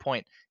was a great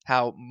point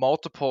how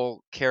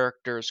multiple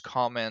characters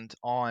comment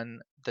on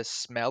the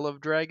smell of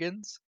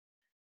dragons,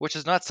 which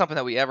is not something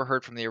that we ever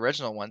heard from the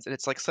original ones. And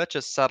it's like such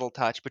a subtle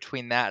touch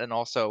between that and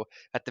also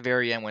at the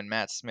very end when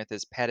Matt Smith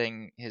is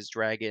petting his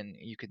dragon,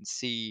 you can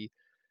see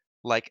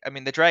like I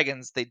mean the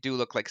dragons they do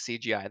look like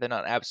CGI. They're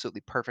not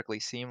absolutely perfectly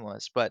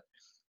seamless, but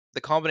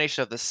the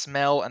combination of the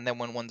smell and then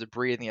when one's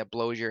breathing, it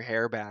blows your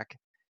hair back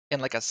in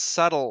like a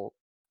subtle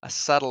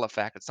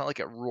effect. It's not like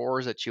it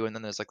roars at you and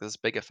then there's like this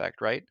big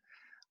effect, right?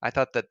 I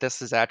thought that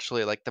this is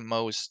actually like the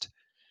most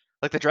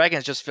like the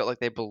dragons just felt like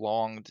they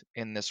belonged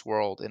in this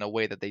world in a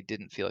way that they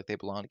didn't feel like they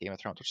belonged to Game of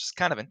Thrones, which is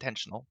kind of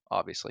intentional,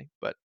 obviously.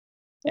 But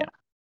Yeah. yeah,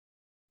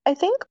 I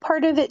think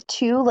part of it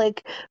too,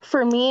 like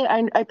for me,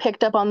 I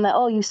picked up on the,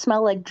 oh, you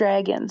smell like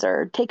dragons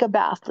or take a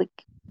bath, like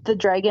the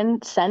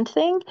dragon scent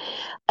thing.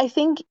 I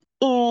think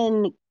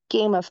in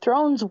Game of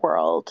Thrones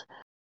world,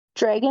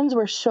 dragons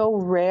were so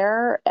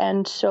rare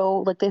and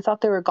so like they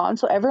thought they were gone.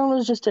 So everyone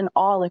was just in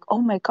awe, like, oh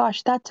my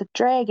gosh, that's a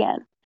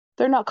dragon.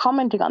 They're not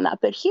commenting on that.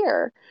 But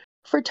here,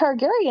 for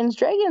Targaryens,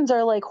 dragons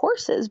are like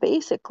horses,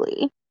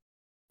 basically.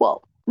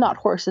 Well, not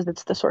horses,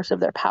 it's the source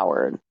of their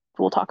power. And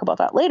we'll talk about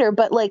that later.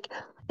 But like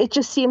it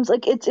just seems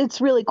like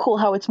it's really cool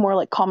how it's more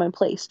like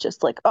commonplace,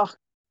 just like, oh,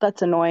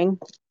 that's annoying.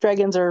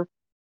 Dragons are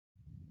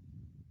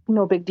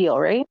no big deal,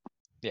 right?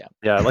 yeah.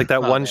 Yeah, like that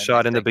Oh one man,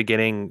 shot nice in the thing.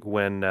 beginning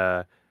when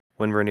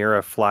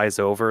Rhaenyra flies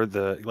over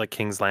the like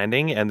King's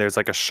Landing and there's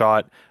like a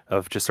shot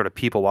of just sort of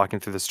people walking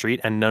through the street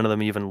and none of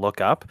them even look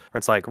up. Or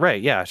it's like,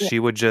 right, yeah, Yeah. she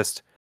would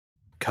just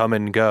come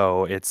and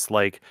go. It's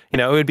like,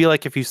 it would be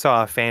like if you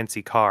saw a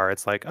fancy car,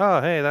 it's like,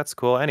 oh, hey, that's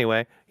cool.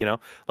 Anyway,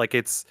 like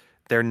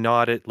they're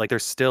not like they're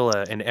still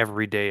an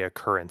everyday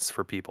occurrence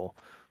for people.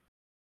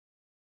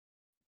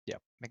 Yeah,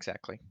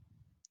 exactly.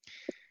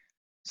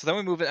 So then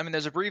we move it. I mean,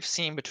 there's a brief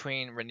scene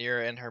between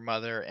Rhaenyra and her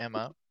mother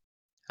Emma,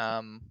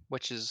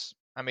 which is,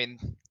 I mean,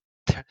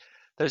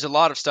 there's a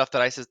lot of stuff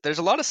that there's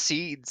a lot of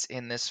seeds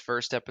in this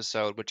first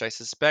episode, which I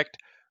suspect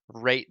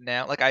right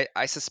now, like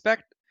I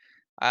suspect,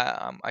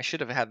 I should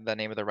have had the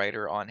name of the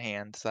writer on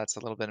hand, so that's a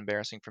little bit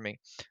embarrassing for me.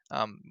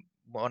 Um,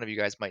 one of you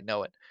guys might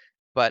know it,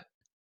 but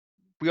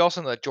we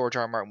also know that George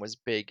R. R. Martin was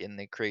big in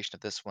the creation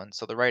of this one,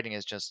 so the writing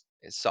is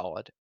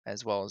solid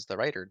as well as the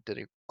writer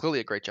did clearly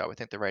a great job. I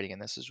think the writing in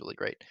this is really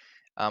great.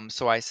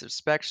 So I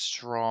suspect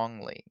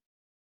strongly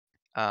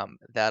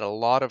that a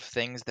lot of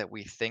things that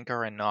we think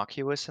are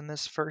innocuous in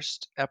this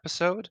first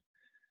episode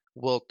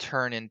will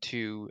turn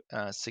into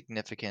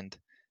significant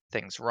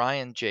things.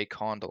 Ryan J.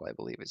 Condal, I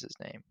believe, is his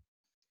name.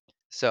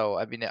 So,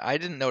 I mean, I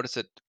didn't notice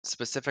it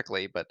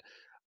specifically, but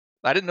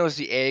I didn't notice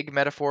the egg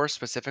metaphor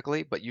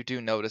specifically, but you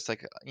do notice,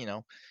 like,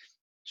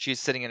 she's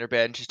sitting in her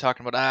bed and she's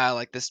talking about,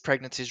 like this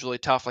pregnancy is really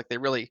tough. Like, they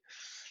really,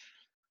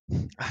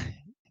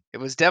 it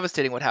was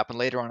devastating what happened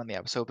later on in the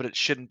episode, but it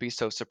shouldn't be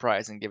so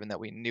surprising given that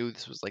we knew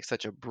this was like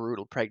such a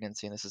brutal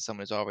pregnancy and this is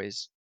someone who's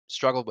always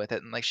struggled with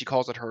it. And like she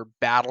calls it her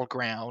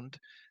battleground.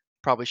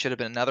 Probably should have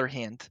been another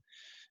hint.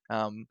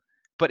 Um,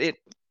 but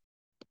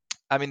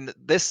I mean,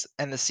 this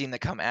and the scene that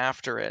come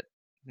after it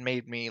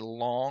made me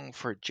long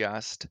for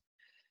just,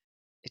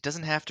 it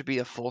doesn't have to be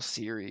a full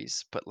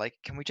series, but like,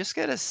 can we just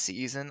get a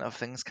season of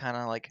things kind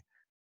of like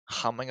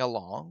humming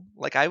along?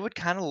 Like, I would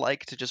kind of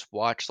like to just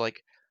watch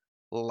like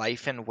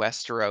life in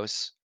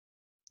Westeros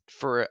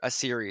for a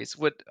series.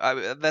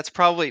 That's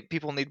probably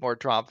people need more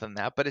drama than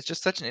that, but it's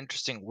just such an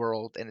interesting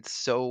world and it's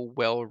so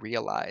well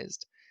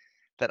realized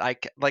that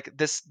like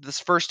this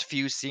first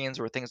few scenes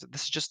where things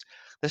this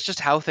is just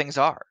how things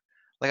are.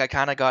 Like I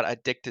kind of got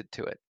addicted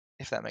to it,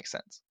 if that makes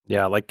sense.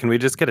 Yeah, like can we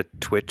just get a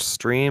Twitch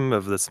stream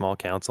of the small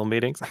council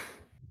meetings?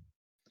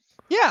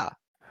 Yeah,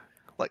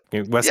 like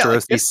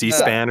Westeros just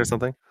C-SPAN or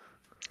something?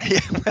 yeah,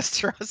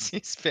 Westeros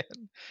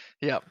C-SPAN.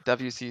 Yeah,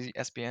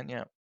 WCSPN.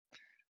 Yeah.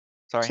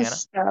 Sorry, Hannah.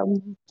 Just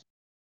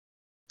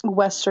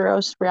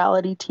Westeros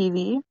reality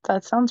TV.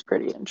 That sounds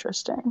pretty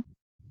interesting.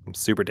 I'm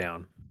super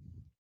down.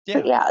 Yeah.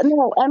 But yeah,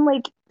 no, and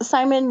like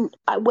Simon,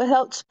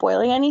 without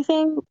spoiling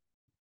anything,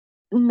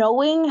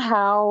 knowing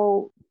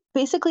how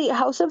basically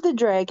House of the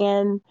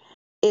Dragon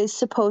is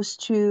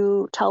supposed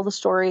to tell the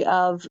story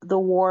of the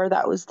war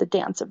that was the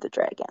Dance of the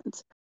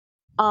Dragons.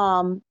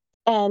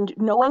 And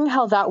knowing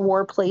how that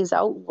war plays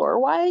out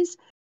lore-wise,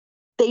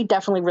 they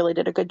definitely really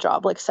did a good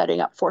job like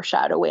setting up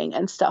foreshadowing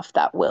and stuff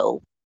that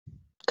will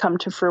come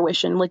to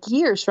fruition like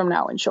years from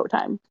now in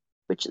Showtime,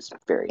 which is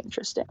very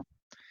interesting.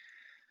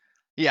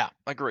 Yeah,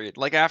 agreed.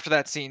 Like after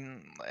that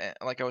scene,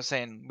 like I was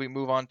saying, we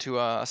move on to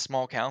a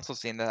small council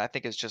scene that I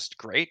think is just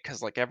great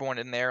because like everyone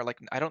in there, like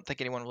I don't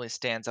think anyone really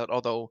stands out.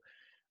 Although,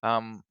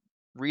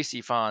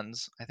 Reese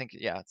Fons, I think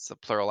yeah, it's a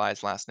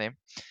pluralized last name.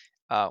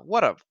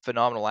 What a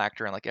phenomenal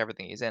actor and like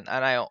everything he's in,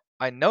 and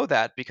I know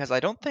that because I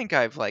don't think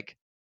I've like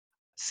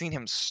seen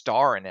him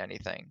star in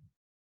anything.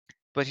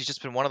 But he's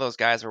just been one of those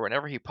guys where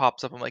whenever he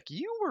pops up, I'm like,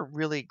 you were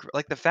really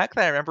like the fact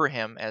that I remember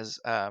him as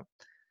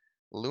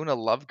Luna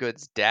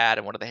Lovegood's dad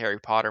in one of the Harry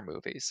Potter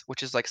movies,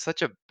 which is like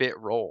such a bit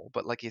role,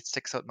 but like it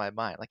sticks out in my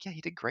mind. Like, yeah,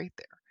 he did great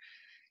there.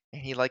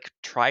 And he like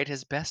tried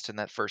his best in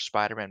that first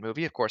Spider-Man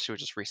movie. Of course, he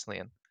was just recently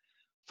in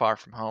Far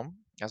From Home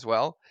as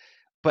well.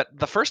 But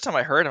the first time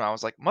I heard him, I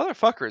was like,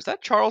 motherfucker, is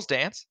that Charles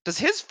Dance? Does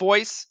his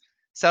voice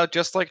sound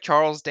just like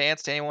Charles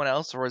Dance to anyone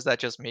else, or is that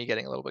just me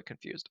getting a little bit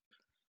confused?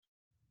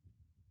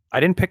 I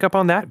didn't pick up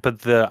on that, but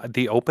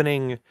the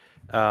opening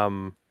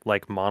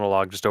like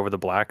monologue just over the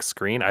black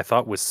screen I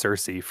thought was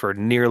Cersei for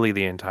nearly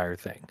the entire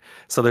thing.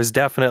 So there's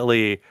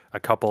definitely a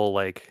couple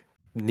like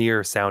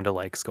near sound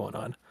alikes going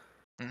on.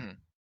 Hmm.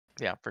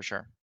 Yeah, for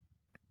sure.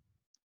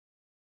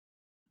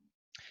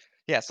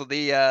 Yeah, so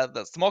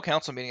the small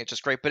council meeting is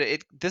just great, but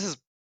this is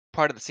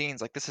part of the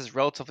scenes. Like this is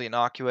relatively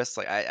innocuous.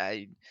 Like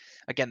I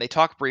again, they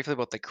talk briefly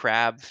about the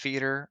crab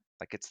feeder.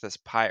 Like it's this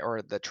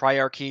or the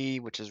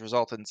triarchy, which has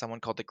resulted in someone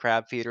called the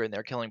crab feeder, and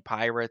they're killing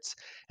pirates.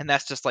 And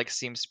that's just like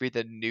seems to be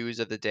the news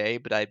of the day.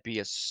 But I'd be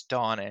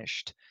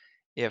astonished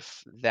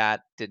if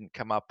that didn't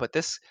come up. But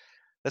this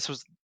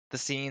was the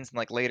scenes, and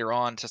like later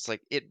on, just like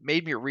it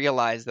made me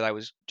realize that I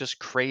was just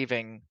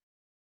craving.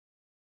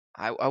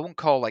 I won't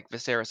call like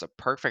Viserys a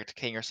perfect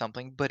king or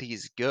something, but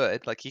he's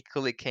good. Like he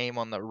clearly came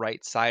on the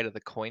right side of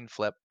the coin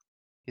flip.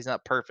 He's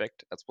not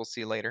perfect, as we'll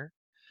see later.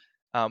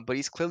 But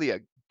he's clearly a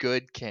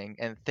good king,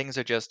 and things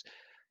are just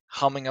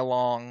humming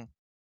along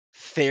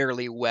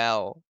fairly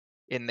well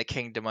in the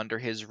kingdom under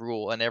his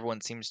rule, and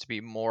everyone seems to be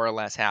more or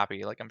less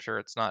happy. Like I'm sure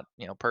it's not,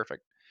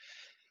 perfect,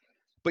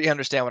 but you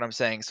understand what I'm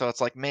saying. So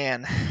it's like,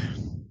 man,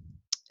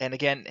 and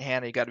again,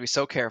 Hannah, you got to be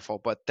so careful,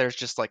 but there's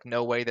just like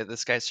no way that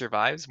this guy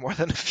survives more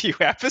than a few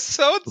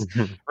episodes,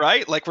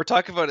 right? Like we're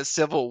talking about a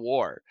civil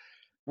war.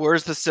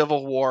 Where's the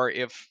civil war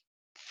if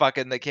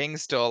fucking the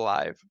king's still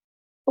alive,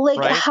 Like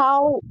right?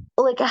 how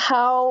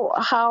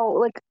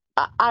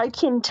I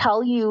can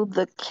tell you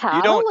the You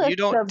catalyst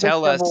don't of the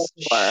tell Civil us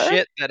War.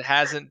 shit that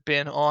hasn't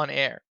been on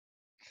air.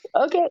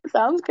 Okay,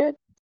 sounds good.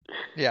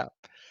 Yeah.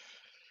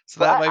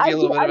 So Well, that might be a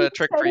little bit of I'm a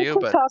trick for excited you, to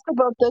but talk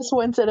about this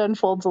once it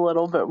unfolds a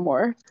little bit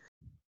more.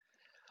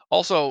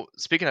 also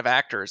speaking of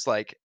actors,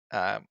 like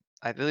I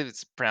believe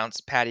it's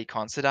pronounced Paddy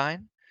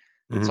Considine.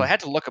 So I Mhm. had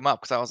to look him up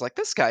because I was like,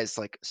 this guy's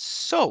like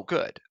so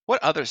good.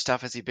 What other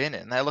stuff has he been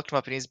in? And I looked him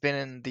up, and he's been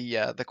in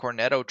the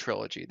Cornetto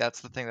trilogy. That's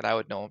the thing that I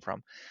would know him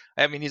from.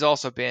 I mean, he's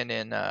also been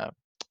in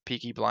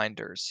Peaky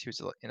Blinders. He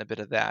was in a bit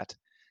of that.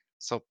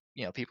 So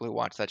people who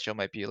watch that show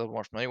might be a little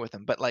more familiar with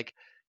him. But like,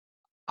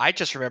 I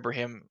just remember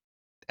him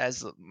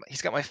as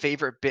he's got my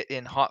favorite bit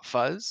in Hot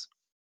Fuzz,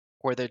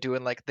 where they're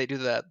doing like they do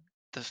the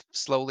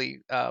slowly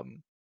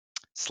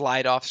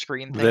slide off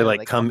screen thing, They and then like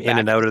they come come in back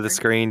and to out the of the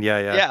screen. screen. Yeah,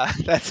 yeah. Yeah,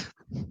 that's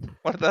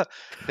one of the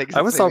things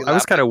I that's was made me I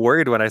was laugh. kind Like, of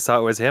worried when I saw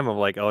it was him. I'm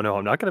like, oh no,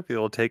 I'm not gonna be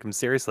able to take him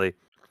seriously.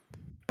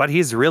 But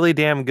he's really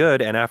damn good.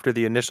 And after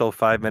the initial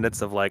 5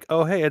 minutes of like,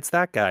 oh hey, it's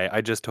that guy,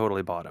 I just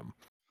totally bought him.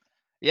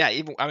 yeah,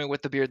 even I mean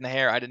with the beard and the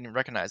hair, I didn't even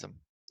recognize him.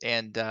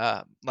 And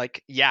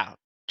like yeah,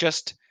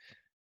 just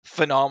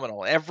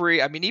phenomenal.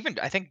 I mean even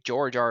I think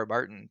George R. R.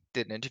 Martin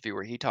did an interview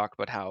where he talked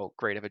about how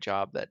great of a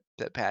job that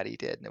Patty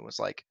did, and it was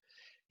like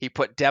he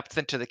put depth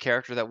into the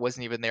character that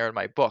wasn't even there in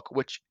my book,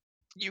 which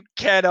you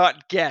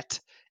cannot get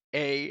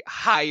a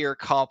higher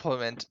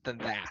compliment than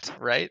that,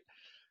 right?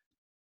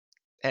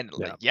 And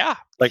Yeah. yeah,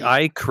 Like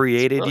I he's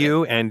created brilliant.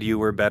 you and you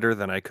were better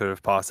than I could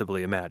have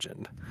possibly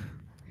imagined.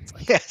 It's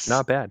like Yes,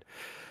 not bad.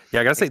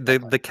 Yeah, I gotta say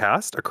exactly. the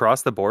cast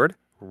across the board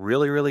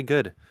really really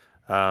good.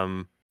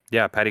 Um,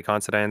 yeah, Patty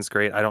Considine's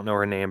great. I don't know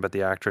her name, but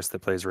the actress that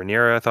plays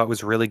Rhaenyra I thought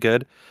was really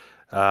good.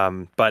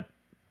 But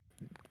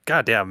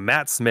goddamn,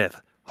 Matt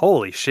Smith,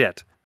 holy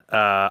shit!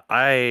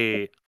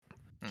 I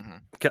Hmm.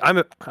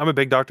 I'm a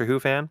big Doctor Who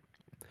fan,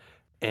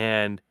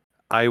 and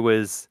I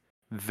was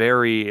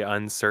very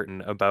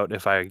uncertain about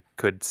if I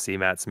could see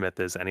Matt Smith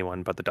as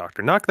anyone but the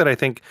Doctor. Not that I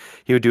think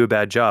he would do a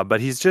bad job,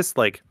 but he's just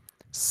like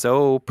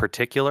so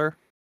particular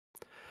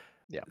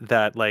Yeah.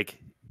 that like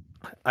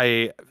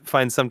I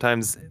find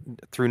sometimes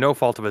through no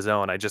fault of his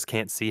own, I just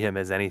can't see him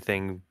as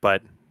anything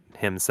but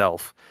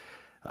himself.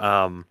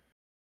 Um,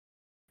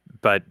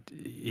 but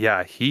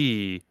yeah,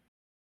 he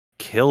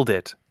killed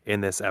it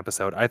in this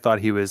episode. I thought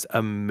he was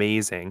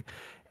amazing.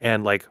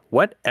 And like,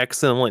 what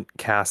excellent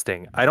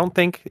casting. I don't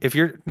think if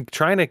you're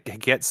trying to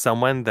get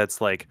someone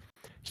that's like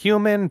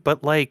human,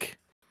 but like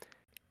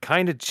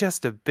kind of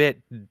just a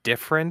bit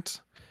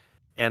different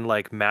and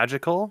like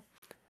magical,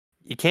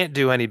 you can't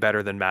do any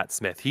better than Matt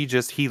Smith. He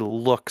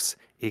looks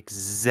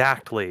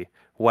exactly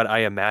what I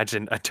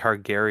imagine a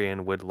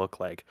Targaryen would look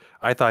like.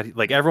 I thought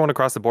like everyone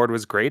across the board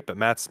was great, but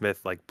Matt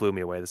Smith like blew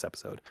me away this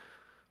episode.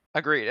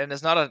 Agreed. And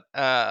it's not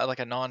a like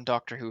a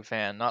non-Doctor Who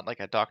fan, not like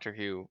a Doctor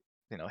Who,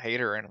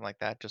 hater or anything like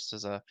that, just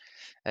as a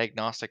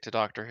agnostic to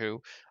Doctor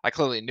Who. I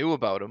clearly knew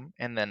about him,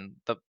 and then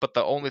the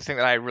only thing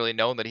that I had really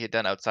known that he had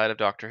done outside of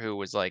Doctor Who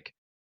was like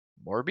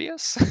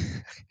Morbius,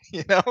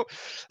 you know?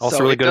 Also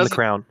So really it good in The doesn't.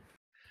 Crown.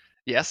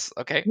 Yes,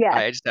 okay. Yes,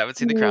 I just haven't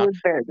he seen The Crown. was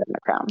very good in The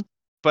Crown.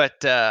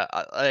 But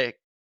like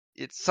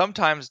it's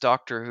sometimes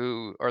Doctor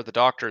Who or the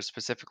Doctor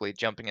specifically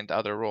jumping into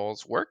other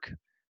roles work,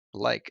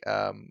 like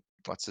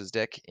what's his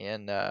dick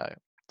in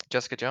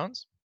Jessica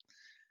Jones,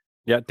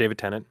 Yeah, David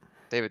Tennant.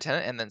 David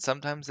Tennant, and then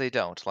sometimes they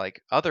don't,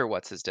 like other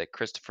what's his dick,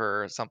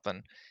 Christopher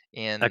something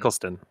in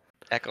Eccleston.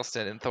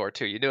 Eccleston in Thor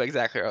 2. You knew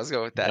exactly where I was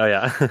going with that. Oh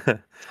yeah. So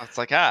it's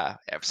like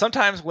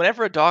sometimes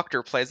whenever a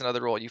doctor plays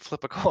another role, you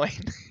flip a coin.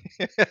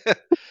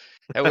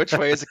 And which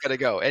way is it gonna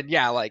go? And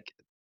yeah, like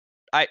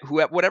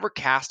whatever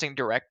casting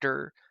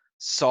director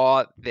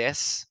saw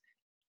this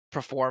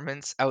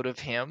performance out of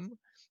him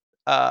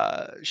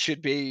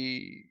should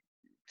be,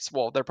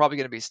 well, they're probably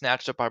going to be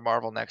snatched up by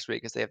Marvel next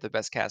week because they have the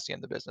best casting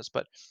in the business.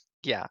 But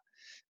yeah,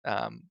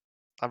 um,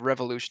 a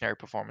revolutionary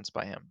performance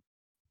by him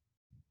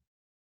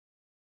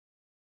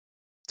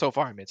so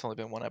far. I mean, it's only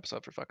been one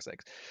episode for fuck's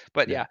sakes.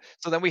 But Yeah. yeah,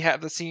 so then we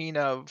have the scene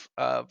of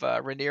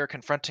Rhaenyra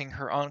confronting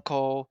her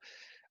uncle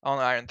on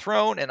the Iron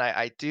Throne, and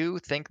I do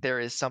think there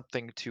is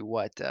something to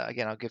what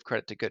again, I'll give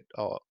credit to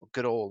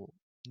good old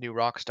new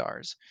rock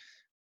stars.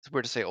 It's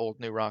weird to say old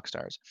new rock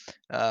stars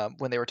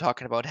when they were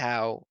talking about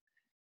how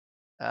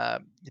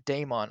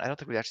Daemon, I don't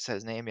think we actually said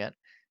his name yet,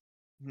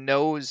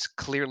 knows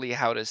clearly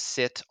how to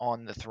sit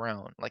on the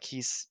throne. Like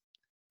he's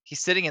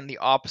sitting in the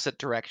opposite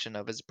direction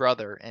of his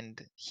brother,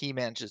 and he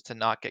manages to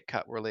not get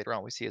cut. Where later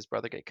on we see his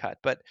brother get cut.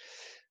 But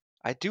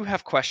I do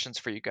have questions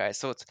for you guys.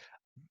 So it's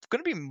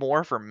going to be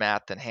more for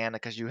Matt than Hannah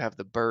because you have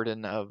the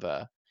burden of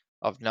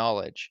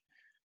knowledge.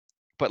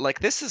 But like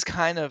this is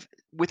kind of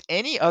with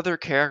any other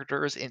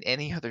characters in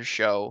any other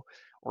show,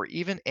 or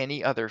even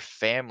any other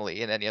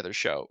family in any other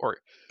show, or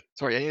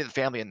sorry, any of the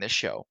family in this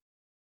show,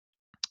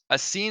 a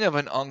scene of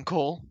an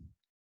uncle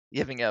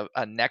giving a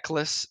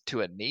necklace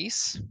to a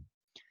niece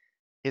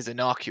is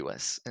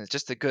innocuous, and it's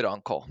just a good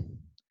uncle.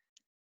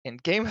 In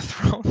Game of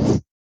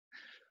Thrones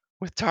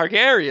with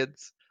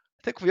Targaryens,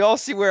 I think we all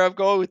see where I'm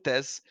going with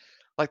this.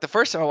 Like the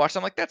first time I watched it,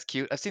 I'm like, that's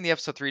cute. I've seen the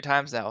episode 3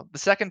 times now. The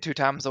second 2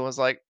 times I was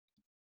like,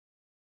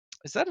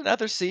 is that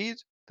another seed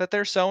that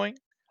they're sowing?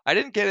 I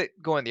didn't get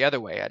it going the other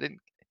way.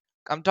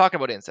 I'm talking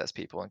about incest,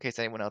 people, in case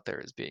anyone out there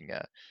is being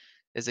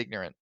is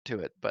ignorant to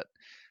it. But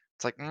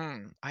it's like,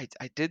 I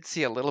did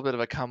see a little bit of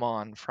a come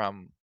on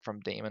from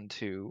Daemon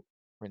to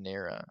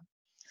Rhaenyra,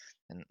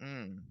 and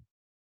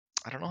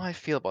I don't know how I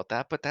feel about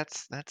that, but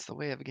that's the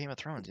way of Game of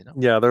Thrones, you know.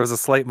 Yeah, there was a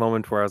slight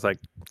moment where I was like,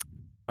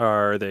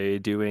 are they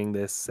doing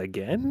this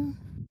again?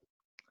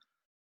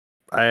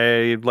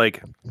 I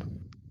like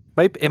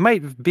it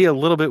might be a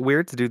little bit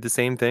weird to do the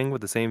same thing with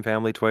the same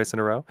family twice in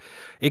a row.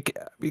 You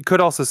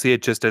could also see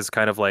it just as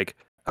kind of like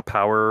a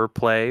power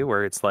play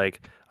where it's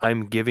like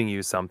I'm giving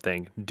you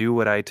something, do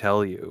what I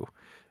tell you,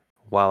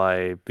 while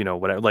I,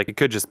 whatever. Like it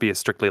could just be a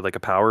strictly like a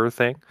power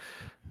thing.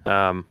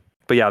 But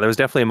yeah, there was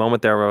definitely a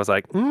moment there where I was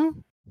like,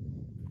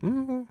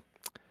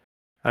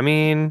 I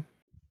mean,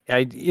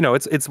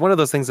 it's one of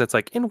those things that's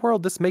like in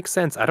world this makes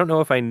sense. I don't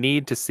know if I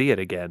need to see it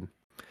again.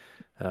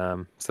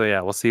 So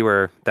yeah, we'll see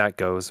where that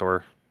goes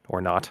or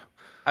not.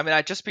 I mean,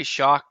 I'd just be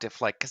shocked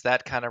if like, because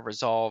that kind of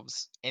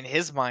resolves, in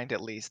his mind at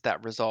least,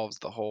 that resolves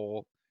the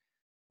whole,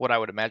 what I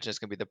would imagine is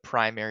going to be the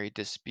primary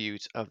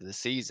dispute of the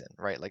season,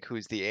 right? Like,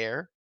 who's the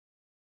heir?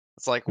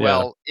 It's like, Yeah.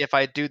 well, if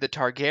I do the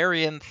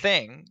Targaryen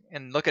thing,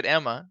 and look at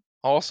Emma,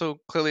 also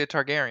clearly a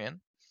Targaryen.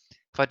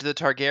 If I do the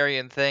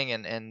Targaryen thing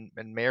and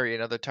marry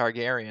another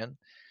Targaryen,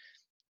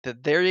 then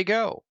there you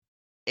go.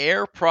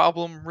 Heir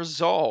problem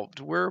resolved.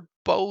 We're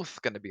both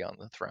going to be on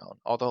the throne,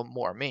 although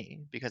more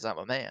me because I'm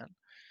a man.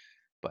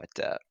 But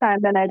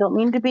Simon, I don't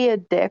mean to be a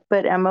dick,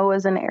 but Emma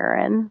was an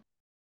Aaron.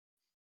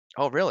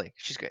 oh, really?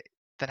 She's great.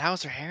 Then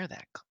how's her hair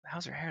that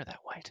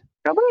white?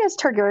 Probably has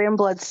Targaryen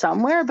blood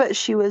somewhere, but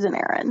she was an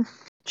Aaron.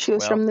 She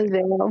was Well, from the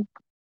Vale.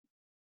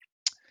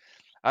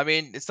 I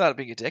mean, it's not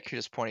being a dick. You're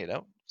just pointing it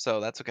out, so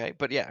that's okay.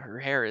 But yeah, her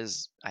hair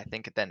is, I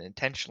think, then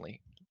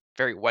intentionally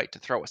very white to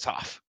throw us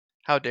off.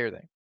 How dare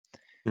they?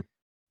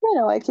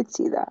 I could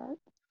see that.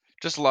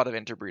 Just a lot of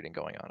interbreeding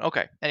going on.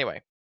 Okay,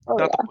 anyway, Oh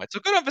not the yeah. point. So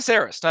good on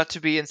Viserys not to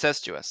be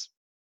incestuous.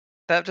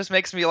 That just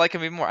makes me like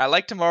him even more. I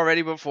liked him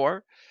already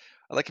before.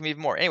 I like him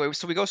even more. Anyway,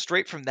 so we go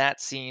straight from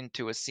that scene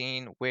to a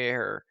scene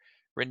where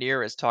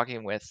Rhaenyra is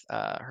talking with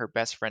her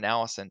best friend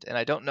Alicent, and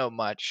I don't know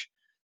much,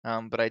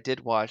 but I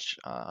did watch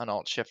an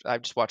Alt Shift.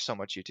 I've just watched so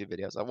much YouTube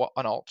videos.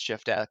 An Alt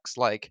Shift X,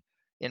 like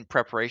in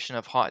preparation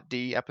of Hot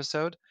D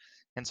episode,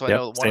 and so I Yep,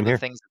 know one same of the here.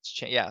 things that's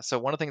changed. Yeah, so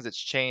one of the things that's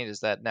changed is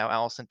that now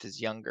Alicent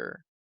is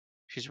younger.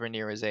 She's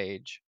Rhaenyra's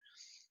age.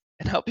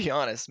 And I'll be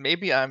honest,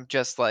 maybe I'm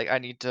just like, I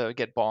need to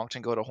get bonked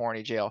and go to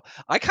horny jail.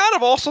 I kind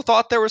of also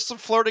thought there was some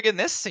flirting in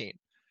this scene.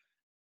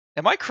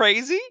 Am I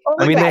crazy? Oh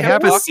I Like mean, they they yeah, kept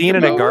have a talking scene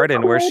in a about.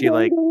 garden where she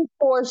like,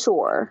 for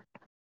sure.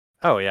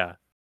 oh yeah,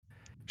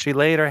 she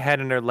laid her head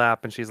in her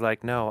lap and she's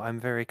like, no, I'm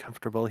very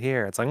comfortable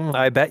here. It's like,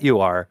 I bet you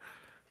are.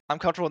 I'm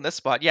comfortable in this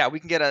spot. Yeah, we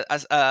can get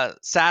a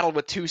saddle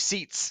with 2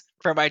 seats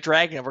for my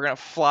dragon, and we're gonna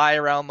fly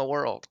around the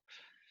world.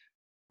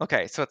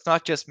 Okay, so it's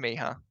not just me,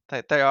 huh?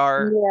 They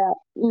are. Yeah.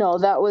 No,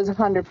 that was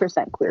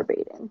 100% queer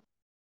baiting.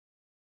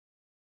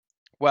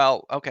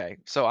 Well, okay.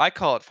 So I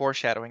call it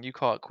foreshadowing. You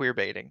call it queer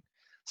baiting.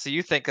 So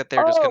you think that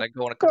they're just Oh, gonna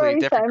go in a completely sorry,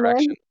 different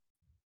direction?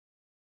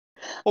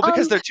 Simon. Well,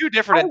 because they're 2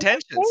 different I will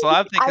intentions. So say,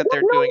 I think I that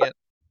they're don't doing know. it.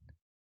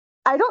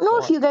 I don't know Go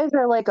if on. you guys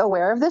are like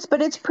aware of this,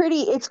 but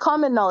it's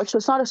common knowledge, so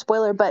it's not a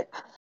spoiler. But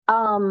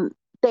um,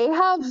 they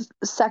have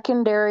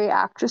secondary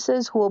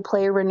actresses who will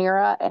play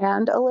Rhaenyra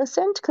and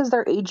Alicent because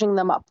they're aging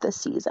them up this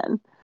season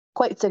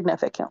quite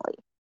significantly.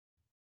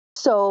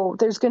 So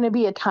there's going to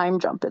be a time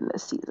jump in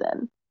this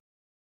season.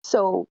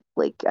 So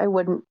like, I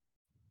wouldn't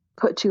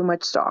put too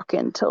much stock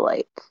into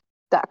like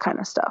that kind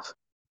of stuff.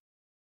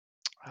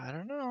 I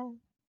don't know.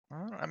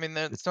 I mean,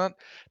 it's not.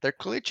 They're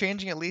clearly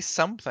changing at least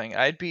something.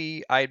 I'd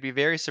be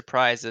very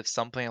surprised if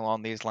something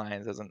along these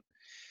lines doesn't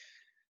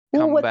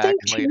Well, come what back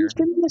they've later. changed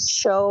in this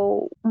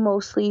show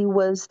mostly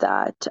was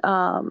that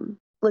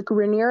like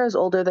Rhaenyra is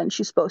older than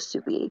she's supposed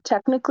to be.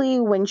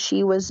 Technically, when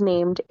she was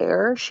named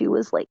heir, she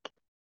was like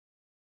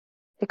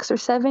 6 or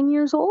 7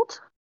 years old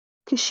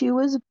because she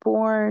was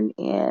born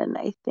in,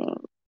 I think,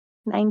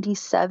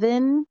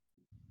 97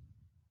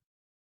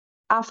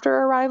 after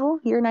arrival,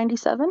 year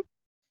 97.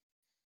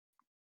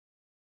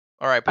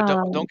 All right, but don't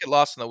Um, don't get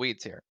lost in the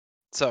weeds here.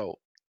 So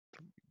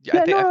yeah,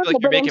 yeah, I no, feel no, like no,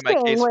 you're but I'm making my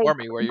saying case like for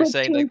me, where you're the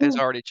saying like there's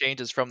changes. already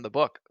changes from the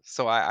book.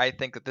 So I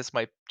think that this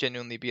might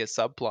genuinely be a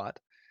subplot.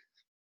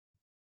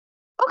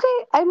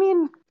 Okay, I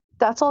mean,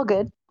 that's all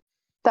good.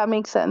 That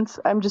makes sense.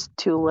 I'm just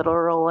too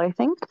literal, I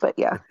think, but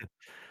yeah.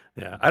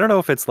 Yeah, I don't know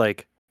if it's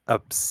like a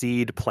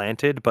seed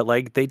planted, but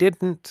like they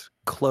didn't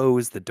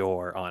close the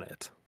door on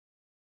it.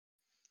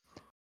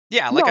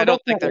 Yeah, like No, I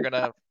don't think they're definitely.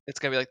 gonna. It's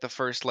gonna be like the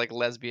first like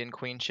lesbian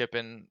queenship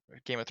in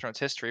Game of Thrones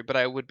history. But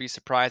I would be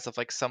surprised if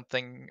like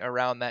something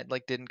around that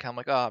like didn't come.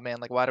 Like, oh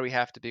man, like why do we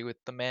have to be with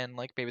the men?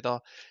 Like maybe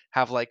they'll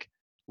have like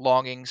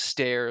longing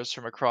stares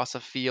from across a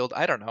field.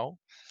 I don't know,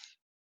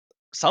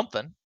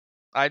 something.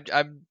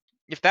 I'm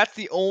if that's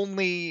the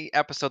only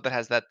episode that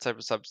has that type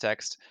of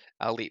subtext,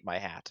 I'll eat my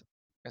hat.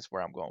 Is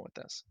where I'm going with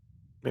this.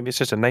 Maybe it's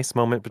just a nice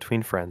moment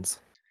between friends.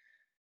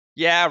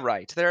 Yeah,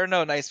 right. There are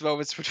no nice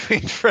moments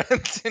between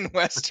friends in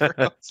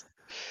Westeros.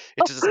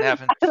 It just doesn't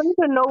happen. I don't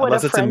even know what a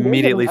Unless it's friend is in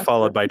immediately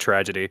followed Westeros. by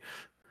tragedy.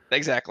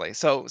 Exactly.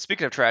 So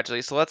speaking of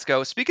tragedy, so let's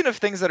go. Speaking of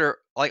things that are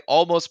like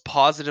almost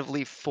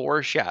positively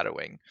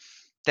foreshadowing,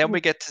 then we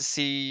get to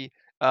see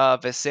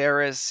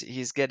Viserys.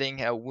 He's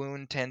getting a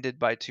wound tended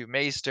by 2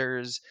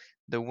 maesters.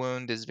 The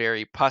wound is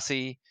very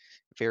pussy,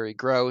 very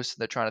gross.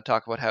 They're trying to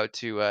talk about how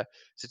to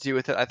deal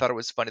with it. I thought it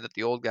was funny that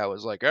the old guy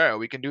was like, "Oh,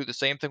 we can do the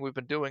same thing we've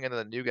been doing," and then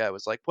the new guy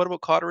was like, "What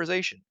about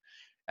cauterization?"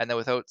 And then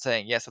without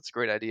saying, "Yes, that's a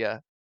great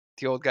idea,"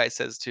 the old guy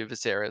says to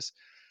Viserys,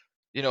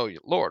 "You know,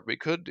 Lord, we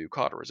could do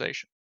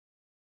cauterization."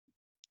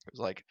 It was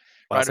like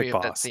reminded me Classic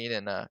of that boss. scene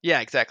in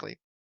yeah, exactly.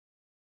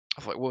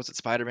 Of like what was it,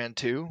 Spider-Man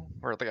 2?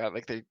 Where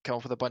they come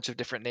up with a bunch of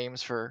different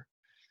names for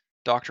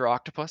Doctor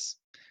Octopus.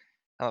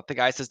 And the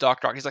guy says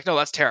Doctor Octopus. He's like, no,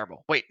 that's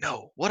terrible. Wait,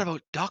 no. What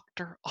about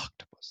Doctor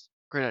Octopus?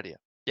 Great idea.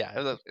 Yeah,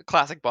 it was a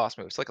classic boss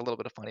move. It's like a little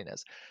bit of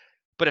funniness.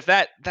 But if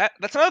that's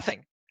another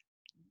thing.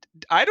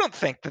 I don't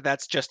think that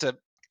that's just a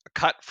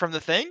cut from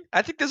the thing.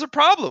 I think there's a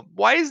problem.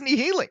 Why isn't he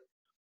healing?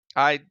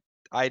 I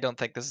I don't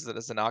think this is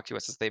as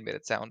innocuous as they made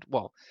it sound.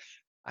 Well,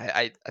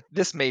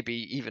 this may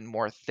be even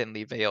more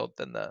thinly veiled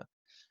than the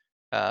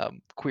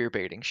queer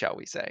baiting, shall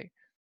we say.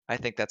 I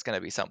think that's going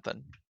to be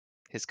something.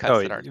 His Oh,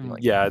 cuts that aren't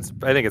healing. yeah,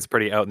 I think it's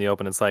pretty out in the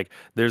open. It's like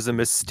there's a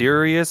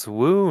mysterious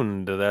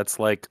wound that's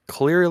like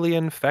clearly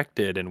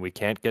infected and we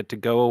can't get to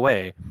go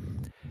away.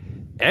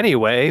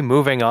 Anyway,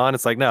 moving on,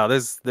 it's like no,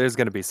 there's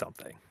going to be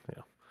something.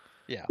 Yeah.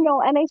 Yeah.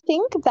 No, and I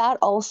think that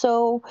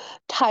also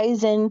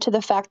ties into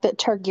the fact that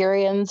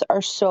Targaryens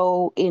are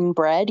so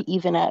inbred,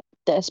 even at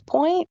this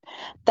point,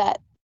 that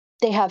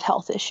they have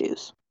health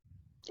issues.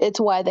 It's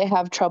why they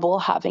have trouble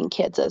having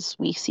kids, as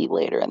we see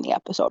later in the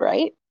episode,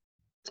 right?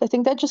 So I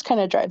think that just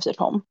kind of drives it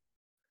home.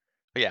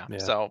 But yeah. Yeah.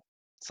 So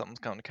something's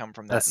going to come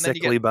from A that. And then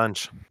you get sickly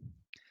bunch.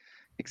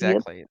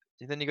 exactly.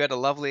 And then you got a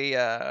lovely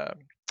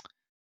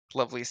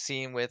lovely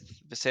scene with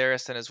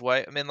Viserys and his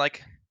wife. I mean,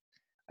 like,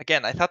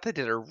 again, I thought they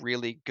did a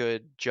really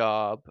good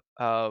job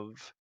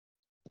of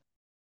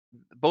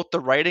both the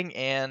writing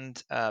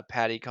and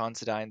Paddy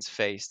Considine's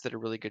face did a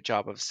really good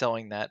job of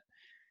selling that.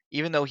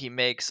 Even though he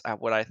makes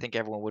what I think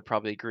everyone would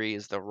probably agree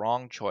is the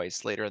wrong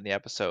choice later in the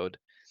episode,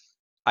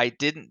 I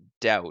didn't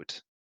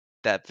doubt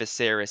that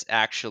Viserys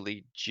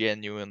actually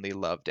genuinely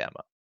loved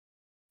Emma.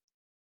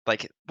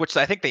 Like, which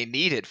I think they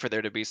needed for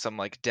there to be some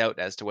like doubt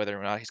as to whether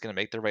or not he's going to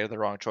make the right or the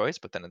wrong choice.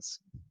 But then it's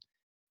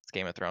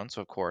Game of Thrones,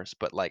 so of course.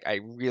 But like, I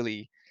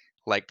really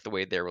liked the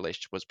way their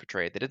relationship was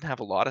portrayed. They didn't have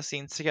a lot of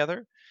scenes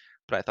together,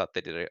 but I thought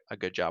they did a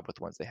good job with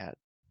the ones they had.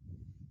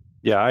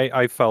 Yeah,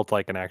 I felt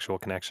like an actual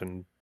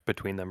connection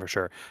between them for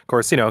sure. Of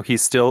course,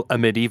 he's still a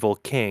medieval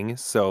king,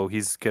 so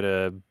he's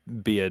gonna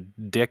be a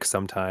dick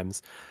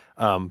sometimes.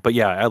 But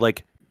yeah, I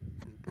like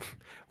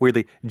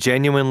weirdly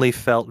genuinely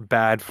felt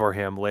bad for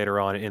him later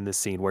on in the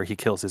scene where he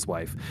kills his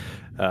wife.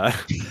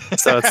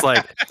 So it's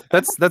like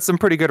that's some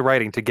pretty good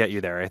writing to get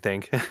you there, I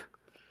think.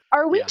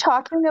 Are we Yeah.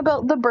 talking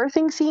about the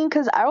birthing scene?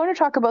 Because I want to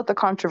talk about the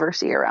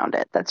controversy around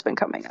it that's been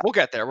coming up. We'll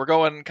get there. We're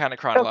going kind of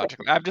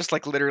chronologically. I'm just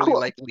like literally Cool.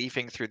 like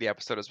leafing through the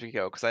episode as we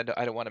go because I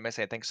don't want to miss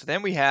anything. So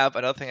then we have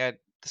another thing I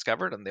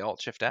discovered on the Alt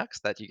Shift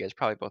X that you guys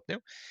probably both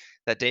knew,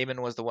 that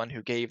Daemon was the one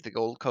who gave the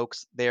gold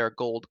cloaks their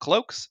gold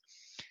cloaks.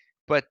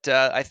 But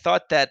I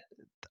thought that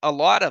a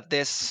lot of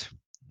this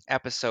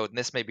episode, and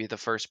this may be the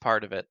first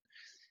part of it,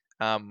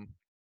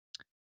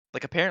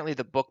 like apparently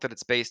the book that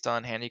it's based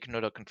on, Hannah, you can no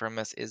doubt confirm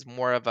this, is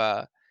more of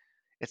a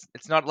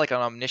it's not like an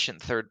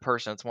omniscient third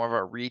person. It's more of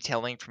a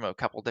retelling from a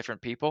couple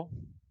different people.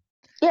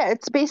 Yeah,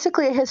 it's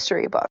basically a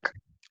history book.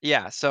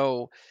 Yeah,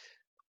 so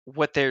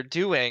what they're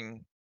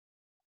doing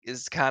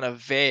is kind of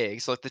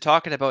vague. So like they're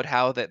talking about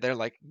how that they're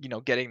like,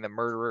 getting the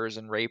murderers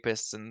and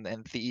rapists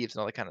and thieves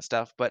and all that kind of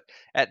stuff. But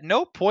at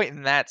no point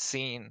in that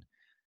scene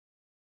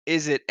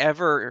is it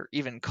ever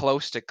even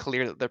close to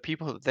clear that the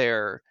people that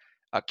they're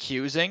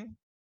accusing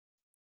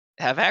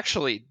have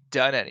actually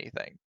done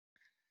anything.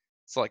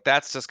 So like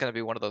that's just going to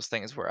be one of those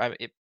things where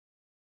it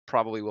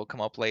probably will come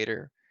up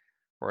later,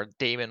 or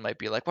Damon might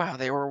be like, "Wow,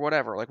 they were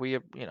whatever." Like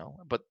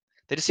but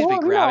they just seem to be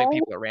Well, grabbing no,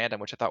 people at random,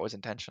 which I thought was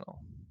intentional.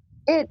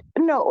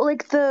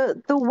 like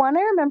the one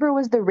I remember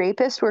was the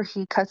rapist where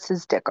he cuts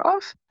his dick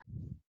off,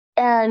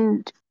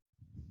 and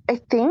I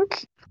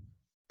think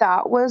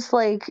that was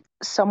like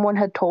someone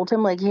had told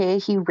him like, hey,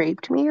 he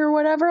raped me or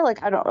whatever.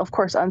 Like, I don't know, of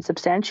course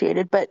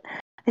unsubstantiated, but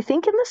I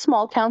think in the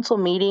small council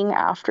meeting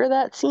after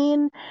that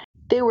scene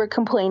they were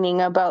complaining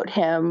about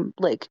him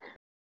like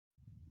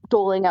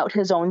doling out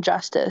his own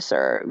justice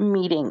or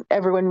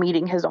everyone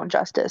meeting his own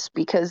justice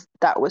because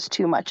that was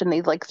too much, and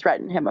they like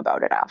threatened him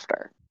about it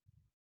after.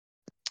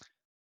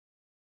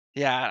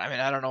 Yeah, I mean,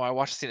 I don't know. I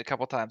watched the scene a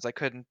couple times. I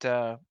couldn't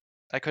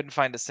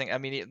find a thing. I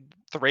mean,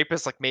 the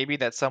rapist, like maybe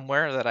that's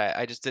somewhere that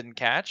I just didn't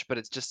catch, but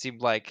it just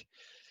seemed like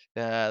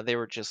they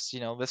were just,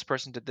 this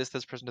person did this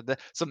person did that.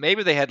 So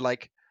maybe they had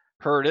like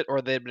heard it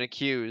or they'd been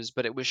accused,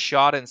 but it was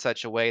shot in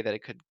such a way that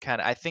it could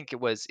I think it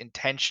was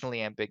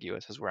intentionally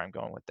ambiguous is where I'm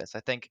going with this. I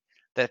think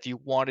that if you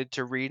wanted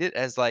to read it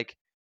as like,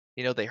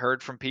 they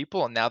heard from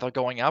people and now they're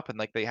going up and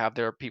like they have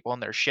their people on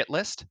their shit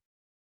list,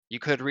 you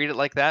could read it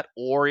like that.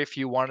 Or if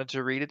you wanted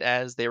to read it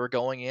as they were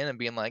going in and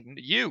being like,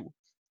 you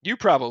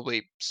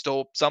probably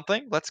stole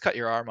something. Let's cut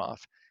your arm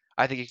off.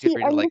 I think you could See,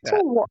 read it like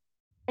that.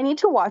 I need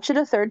to watch it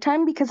a third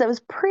time because I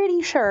was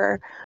pretty sure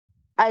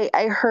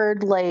I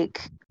heard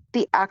like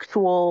the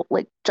actual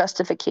like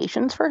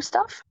justifications for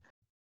stuff.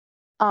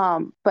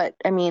 But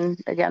I mean,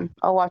 again,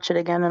 I'll watch it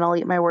again and I'll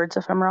eat my words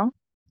if I'm wrong.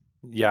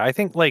 Yeah, I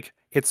think like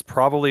it's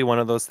probably one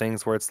of those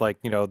things where it's like,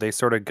 they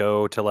sort of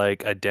go to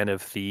like a den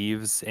of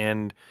thieves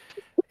and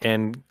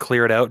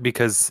clear it out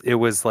because it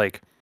was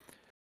like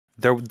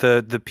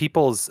the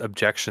people's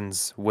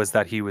objections was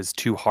that he was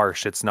too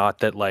harsh. It's not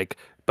that like,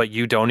 but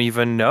you don't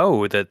even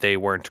know that they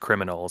weren't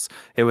criminals.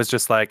 It was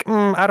just like,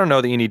 I don't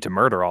know that you need to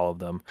murder all of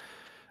them.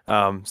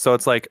 So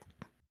it's like,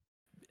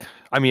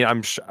 I mean,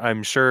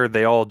 I'm sure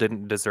they all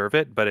didn't deserve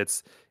it, but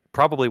it's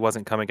probably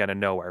wasn't coming out of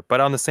nowhere.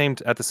 But at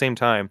the same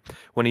time,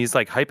 when he's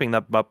like hyping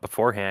them up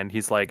beforehand,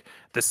 he's like,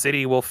 the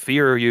city will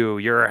fear you,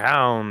 you're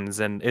hounds,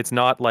 and it's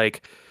not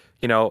like,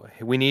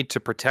 we need to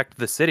protect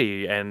the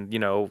city and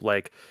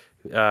like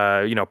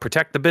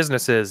protect the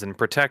businesses and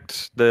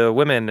protect the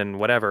women and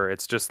whatever.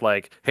 It's just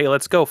like, hey,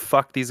 let's go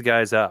fuck these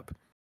guys up.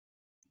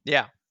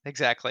 Yeah,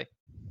 exactly.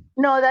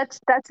 No,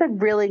 that's a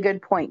really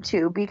good point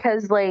too,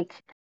 because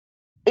like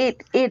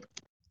it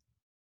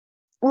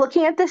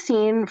looking at the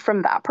scene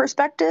from that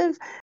perspective,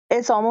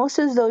 it's almost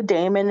as though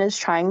Damon is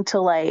trying to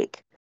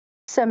like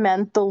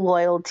cement the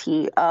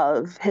loyalty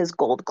of his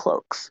gold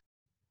cloaks.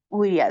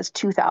 He has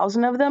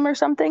 2,000 of them or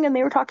something, and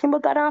they were talking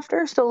about that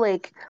after. So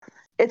like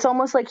it's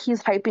almost like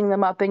he's hyping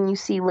them up, and you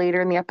see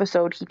later in the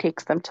episode he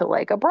takes them to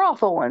like a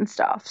brothel and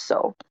stuff.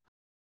 So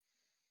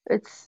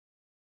it's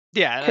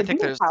Yeah, and I could be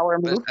think a power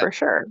there's move that. for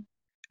sure.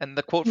 And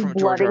the quote He's from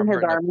George R. R. blooding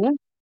his Martin army.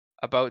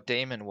 about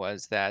Damon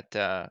was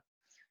that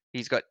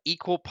he's got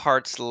equal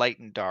parts light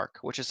and dark,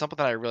 which is something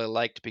that I really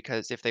liked,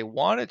 because if they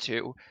wanted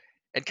to,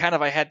 and kind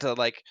of I had to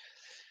like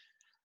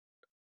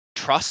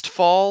trust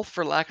fall,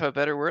 for lack of a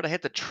better word. I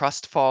had to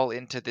trust fall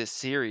into this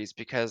series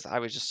because I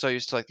was just so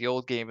used to like the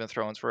old Game of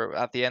Thrones where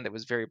at the end it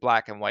was very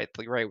black and white,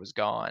 the gray was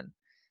gone.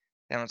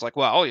 And it's like,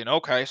 well,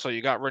 okay, so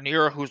you got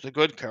Rhaenyra, who's the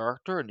good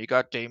character, and you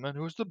got Daemon,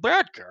 who's the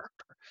bad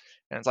character.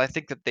 And I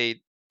think that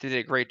they did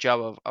a great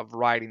job of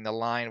riding the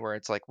line where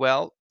it's like,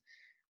 well,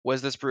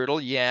 was this brutal?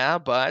 Yeah,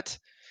 but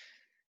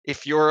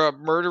if you're a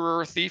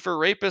murderer, thief, or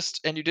rapist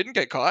and you didn't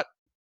get caught,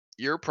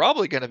 you're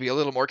probably going to be a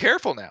little more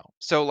careful now.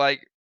 So,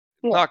 like,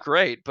 Yeah. not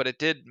great, but it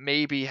did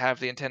maybe have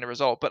the intended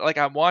result. But like,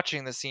 I'm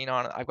watching the scene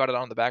I've got it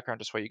on in the background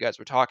just while you guys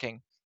were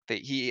talking. That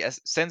he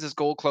sends his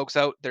gold cloaks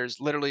out. There's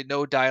literally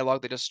no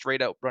dialogue. They just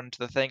straight out run to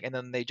the thing, and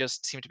then they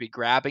just seem to be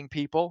grabbing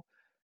people.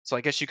 So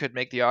I guess you could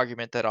make the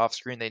argument that off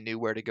screen they knew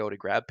where to go to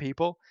grab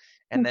people.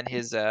 And then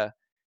his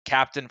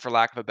captain, for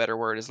lack of a better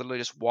word, is literally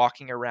just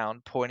walking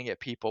around pointing at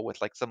people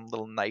with like some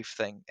little knife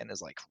thing, and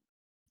is like,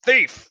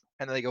 thief,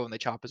 and then they go and they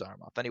chop his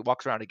arm off. Then he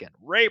walks around again,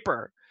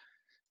 raper,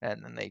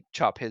 and then they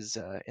chop his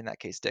in that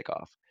case dick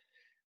off.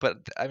 But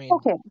I mean,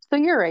 Okay, so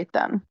you're right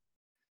then.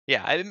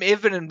 yeah, it may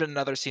have been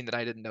another scene that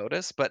I didn't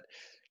notice, but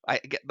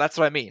that's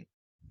what I mean.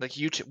 Like,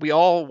 we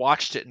all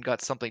watched it and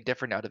got something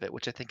different out of it,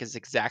 which I think is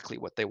exactly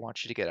what they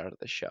want you to get out of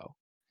the show.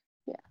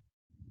 Yeah.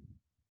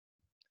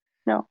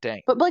 No.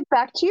 Dang. But like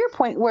back to your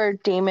point where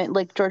Daemon,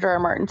 like George R. R.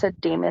 Martin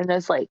said, Daemon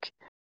is like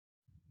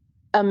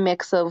a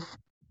mix of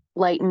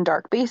light and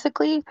dark,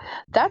 basically.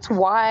 That's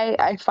why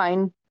I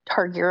find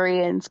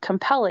Targaryens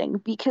compelling,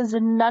 because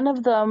none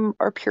of them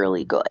are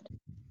purely good.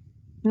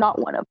 Not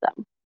one of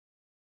them.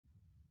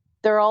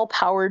 They're all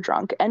power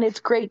drunk, and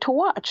it's great to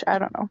watch. I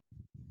don't know.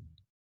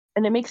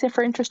 And it makes it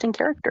for interesting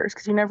characters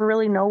because you never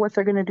really know what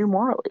they're going to do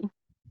morally.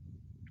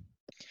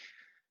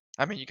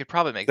 I mean, you could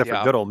probably make Except the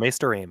for good old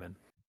Maester Aemon.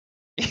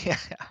 Yeah,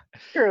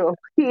 True.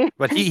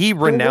 But he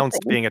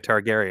renounced being a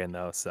Targaryen,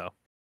 though, so.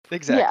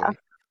 exactly. Yeah.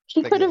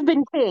 He could have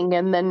been king,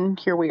 and then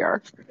here we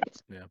are.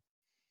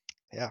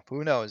 Yeah,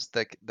 who knows?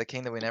 The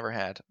king that we never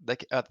had.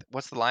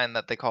 What's the line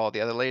that they call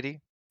the other lady?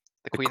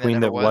 The queen that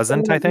never was?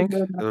 Wasn't, I think.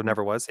 Who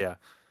never was, yeah.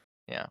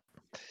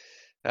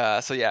 Yeah.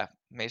 So yeah,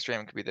 Maester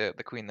Aemon could be the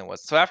queen that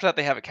was. So after that,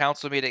 they have a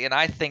council meeting, and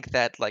I think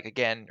that, like,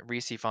 again,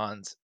 Rhys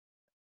Ifans,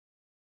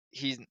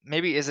 he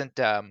maybe isn't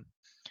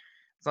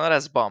it's not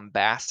as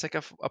bombastic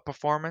a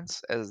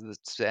performance as the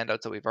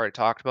standouts that we've already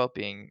talked about,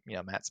 being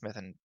Matt Smith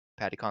and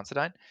Paddy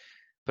Considine,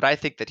 but I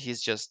think that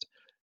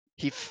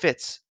he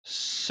fits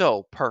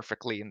so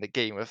perfectly in the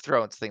Game of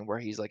Thrones thing, where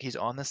he's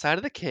on the side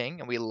of the king,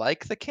 and we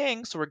like the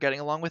king, so we're getting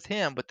along with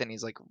him, but then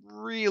he's like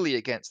really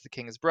against the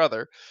king's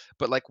brother,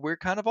 but like we're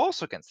kind of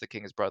also against the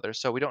king's brother,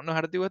 so we don't know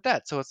how to deal with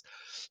that. So it's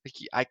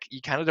like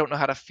you kind of don't know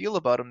how to feel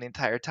about him the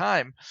entire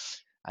time.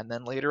 And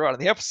then later on in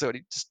the episode,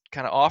 he just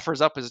kind of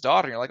offers up his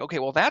daughter, and you're like, okay,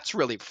 well, that's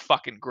really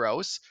fucking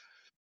gross.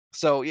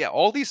 So yeah,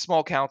 all these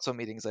small council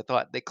meetings, I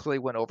thought they clearly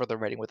went over the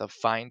writing with a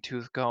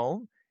fine-tooth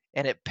comb,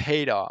 and it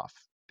paid off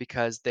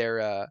because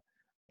they're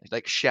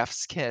like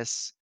chef's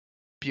kiss,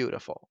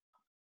 beautiful.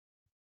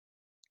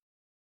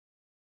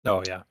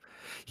 Oh yeah,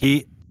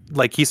 he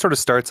sort of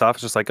starts off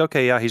just like,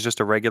 okay, yeah, he's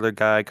just a regular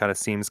guy, kind of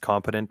seems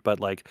competent,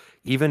 but like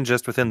even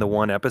just within the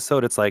one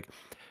episode, it's like,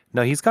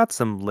 no, he's got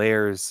some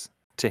layers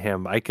to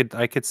him. I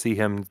could see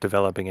him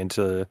developing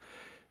into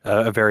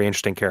a very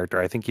interesting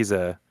character. I think he's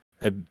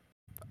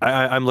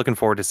I'm looking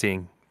forward to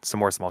seeing some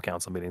more small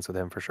council meetings with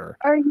him for sure.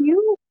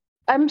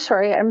 I'm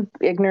sorry, I'm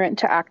ignorant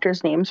to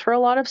actors' names for a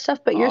lot of stuff,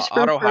 but you're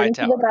Otto referring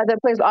to the guy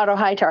that plays Otto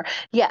Hightower.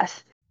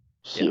 Yes,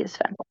 he is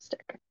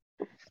fantastic.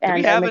 Do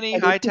we have any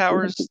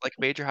Hightowers, like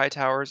major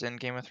Hightowers in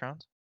Game of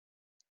Thrones?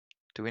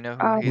 Do we know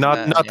who he's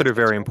not that are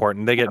very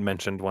important. They get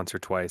mentioned once or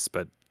twice,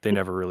 but they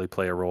never really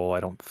play a role, I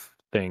don't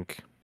think.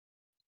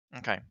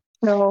 Okay.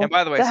 No. And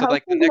by the way, so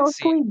like the next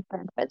scene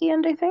by the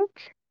end, I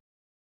think.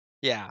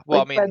 Yeah. Well,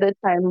 like, I mean, by the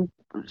time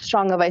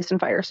Song of Ice and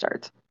Fire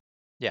starts.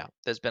 Yeah,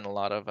 there's been a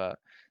lot of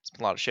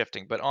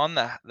shifting, but on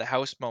the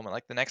house moment,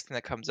 like the next thing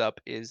that comes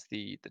up is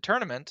the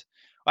tournament.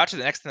 Well, actually,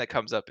 the next thing that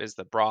comes up is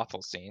the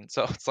brothel scene.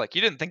 So it's like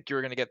you didn't think you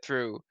were going to get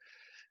through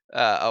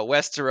a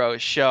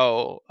Westeros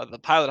show, the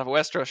pilot of a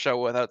Westeros show,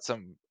 without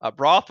a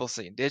brothel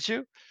scene, did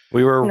you?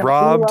 We were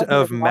robbed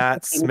of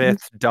Matt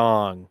Smith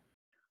dong.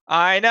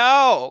 I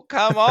know.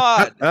 Come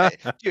on.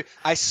 Dude,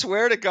 I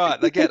swear to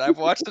God. Again, I've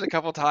watched it a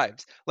couple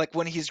times. Like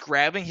when he's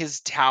grabbing his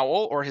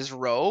towel or his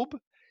robe,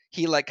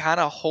 he like kind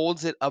of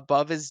holds it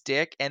above his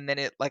dick, and then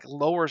it like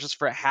lowers just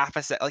for a half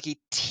a second. Like he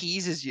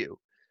teases you.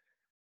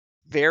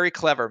 Very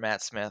clever,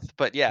 Matt Smith.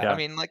 But yeah, I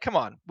mean, like, come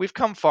on. We've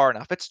come far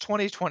enough. It's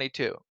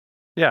 2022.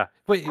 Yeah.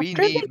 We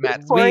need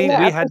Matt Smith.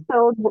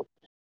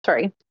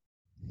 Sorry.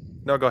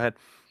 No, go ahead.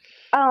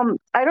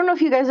 I don't know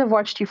if you guys have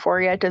watched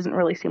Euphoria. It doesn't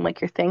really seem like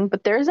your thing,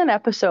 but there's an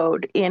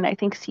episode in, I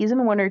think,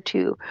 season 1 or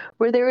 2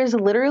 where there is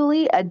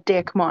literally a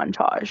dick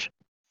montage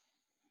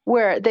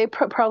where they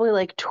put probably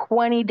like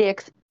 20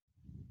 dicks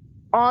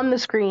on the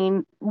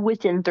screen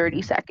within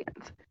 30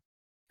 seconds.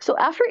 So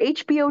after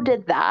HBO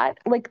did that,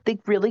 like, they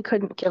really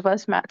couldn't give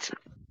us Matt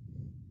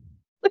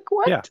Like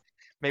what? Yeah.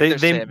 Maybe They they're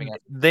they saving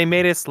it. they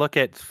made us look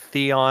at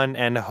Theon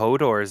and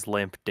Hodor's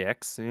limp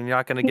dicks. You're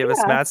not going to give us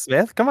Yeah. Matt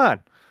Smith? Come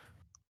on.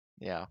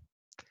 Yeah.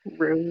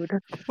 Rude.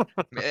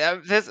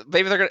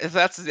 Maybe they're gonna. If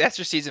that's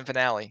your season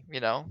finale,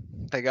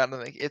 they got.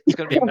 It's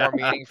gonna be more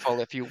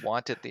meaningful if you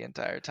want it the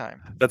entire time.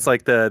 That's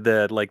like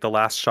the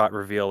last shot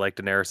reveal, like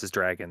Daenerys'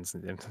 dragons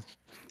and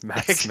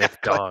Matt Smith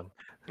Exactly. dong.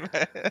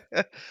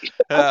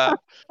 Well,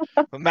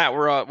 Matt,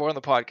 we're on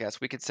the podcast.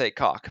 We could say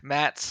cock.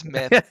 Matt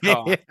Smith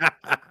cock.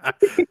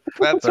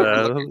 That's what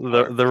we're looking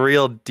for. the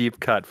real deep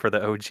cut for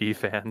the OG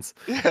fans.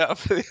 Yeah,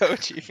 for the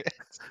OG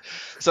fans.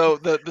 So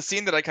the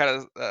scene that I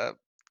kind of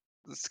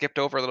skipped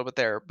over a little bit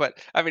there, but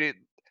I mean,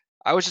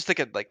 I was just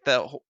thinking like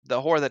the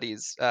whore that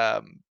he's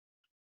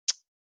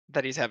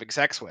having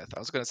sex with. I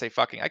was gonna say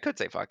fucking. I could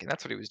say fucking.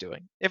 That's what he was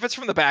doing. If it's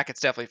from the back, it's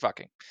definitely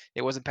fucking.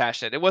 It wasn't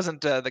passionate. It wasn't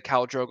the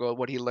Khal Drogo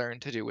what he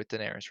learned to do with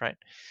Daenerys, right?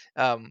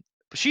 But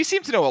she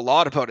seemed to know a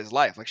lot about his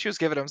life. Like she was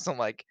giving him some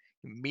like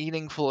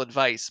meaningful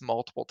advice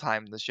multiple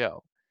times in the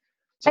show.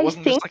 So it I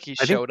wasn't think just like he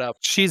I think showed up.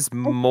 she's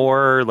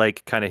more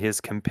like kind of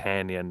his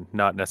companion,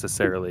 not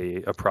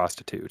necessarily a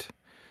prostitute.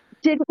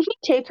 didn't he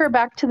take her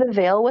back to the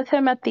Vale with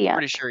him at the end?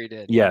 Pretty sure he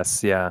did.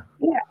 Yes, yeah.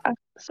 Yeah.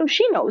 So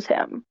she knows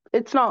him.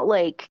 It's not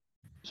like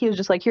he was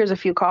just like, here's a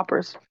few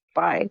coppers.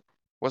 Bye.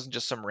 Wasn't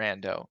just some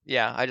rando.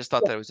 Yeah, I just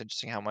thought that it was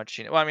interesting how much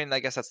she. Well, I mean, I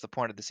guess that's the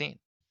point of the scene.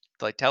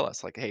 To like tell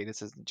us, like, hey,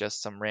 this isn't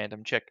just some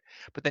random chick.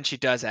 But then she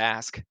does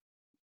ask,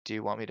 "Do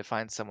you want me to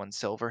find someone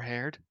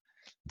silver-haired?"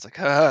 It's like,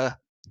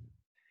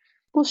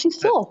 Well, she's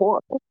still a whore.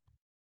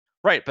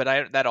 right.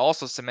 But that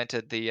also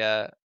cemented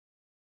the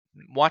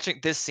watching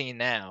this scene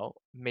now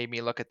made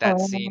me look at that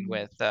scene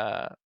with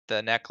the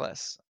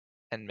necklace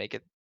and make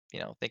it,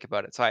 think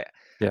about it. So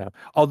Yeah.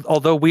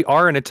 Although we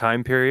are in a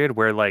time period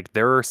where like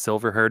there are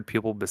silver-haired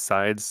people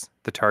besides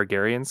the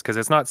Targaryens, because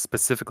it's not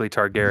specifically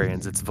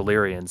Targaryens, it's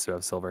Valyrians who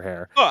have silver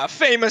hair.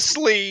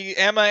 famously,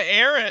 Emma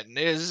Aaron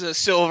is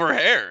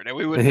silver-haired, and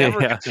we would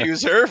never Yeah.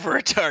 confuse her for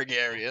a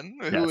Targaryen.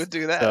 Who Yes. would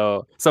do that?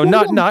 So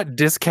not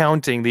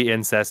discounting the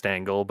incest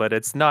angle, but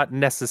it's not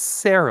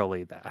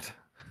necessarily that.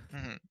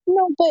 Mhm.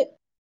 No, but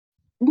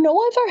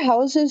no other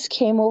houses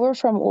came over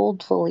from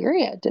old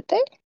Valyria, did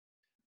they?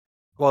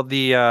 Well,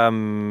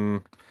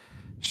 the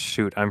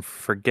shoot, I'm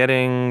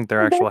forgetting their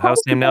They're actual house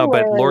called name now,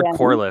 but Lord Valyrian.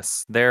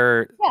 Corlys,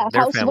 their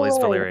House family's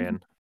Valyrian.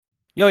 Valyrian.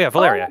 Oh yeah,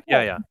 Valeria. Oh,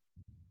 okay. Yeah.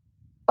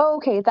 Oh,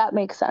 okay, that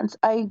makes sense.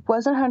 I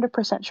wasn't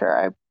 100%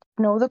 sure. I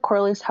know the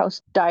Corlys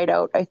house died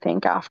out, I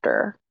think,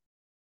 after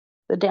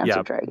the Dance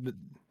of Dragons.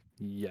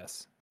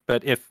 Yes.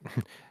 But if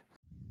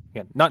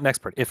again, not an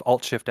expert, if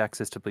Alt Shift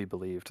X is to be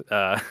believed,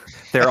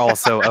 they're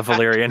also a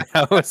Valyrian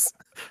house.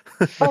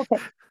 Okay.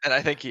 And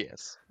I think he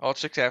is. All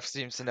Chick F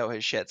seems to know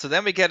his shit. So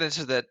then we get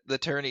into the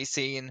tourney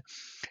scene,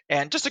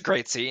 and just a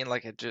great scene.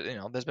 Like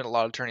there's been a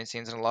lot of tourney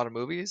scenes in a lot of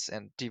movies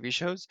and TV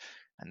shows,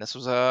 and this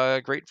was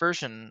a great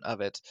version of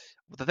it.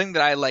 The thing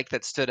that I like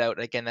that stood out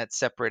again that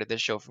separated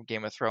this show from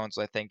Game of Thrones,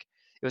 I think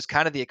it was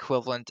kind of the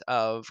equivalent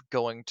of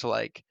going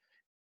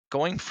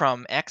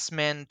from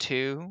X-Men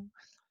 2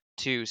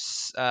 to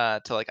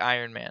like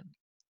Iron Man,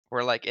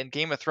 where like in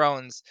Game of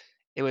Thrones,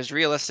 it was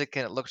realistic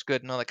and it looked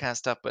good and all that kind of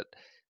stuff. But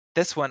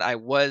this one, I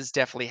was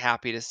definitely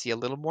happy to see a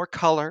little more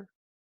color,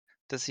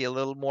 to see a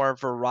little more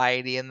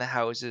variety in the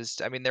houses.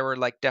 I mean, there were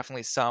like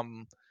definitely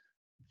some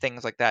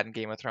things like that in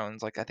Game of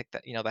Thrones. Like I think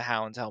that the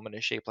Hound's helmet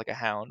is shaped like a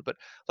hound, but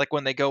like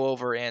when they go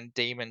over and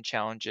Daemon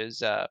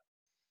challenges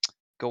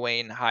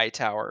Gawain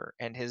Hightower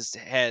and his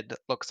head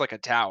looks like a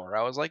tower.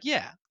 I was like,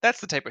 yeah, that's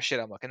the type of shit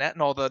I'm looking at.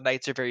 And all the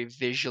knights are very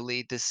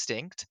visually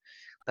distinct.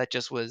 That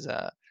just was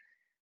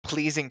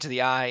pleasing to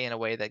the eye in a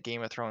way that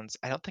Game of Thrones,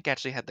 I don't think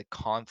actually had the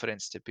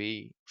confidence to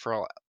be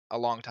for a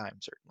long time,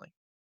 certainly.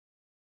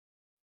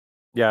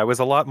 Yeah, it was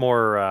a lot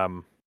more.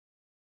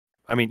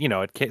 I mean,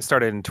 it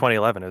started in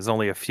 2011. It was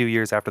only a few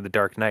years after the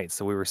Dark Knight,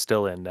 so we were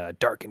still in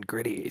dark and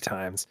gritty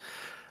times.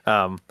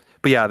 But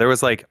yeah, there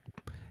was like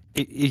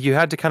you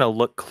had to kind of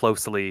look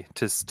closely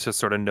to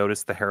sort of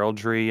notice the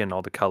heraldry and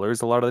all the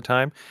colors a lot of the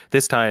time.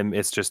 This time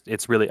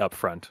it's really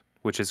upfront,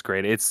 which is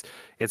great. It's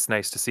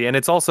nice to see. And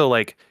it's also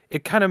like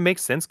it kind of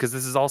makes sense because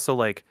this is also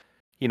like,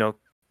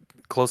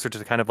 closer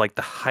to kind of like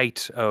the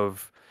height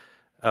of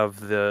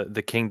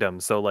the kingdom.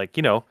 So like,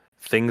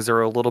 things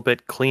are a little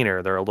bit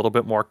cleaner, they're a little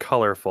bit more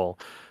colorful.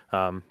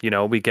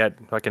 We get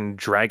fucking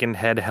dragon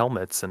head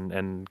helmets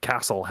and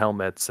castle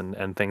helmets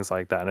and things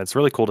like that. And it's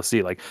really cool to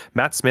see. Like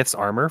Matt Smith's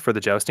armor for the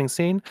jousting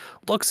scene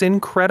looks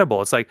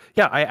incredible. It's like,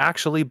 yeah, I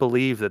actually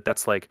believe that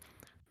that's like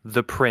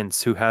the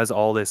prince who has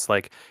all this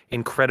like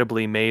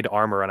incredibly made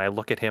armor. And I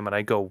look at him and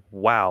I go,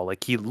 wow,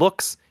 like he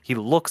looks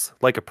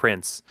like a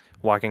prince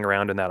walking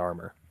around in that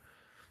armor.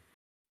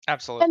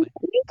 Absolutely. And it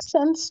makes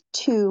sense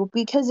too,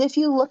 because if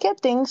you look at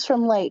things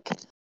from like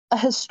a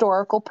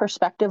historical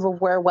perspective of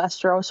where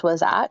Westeros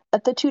was at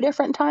the two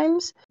different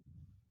times,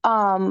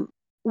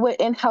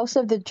 in House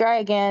of the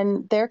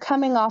Dragon, they're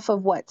coming off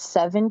of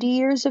 70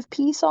 years of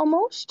peace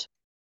almost.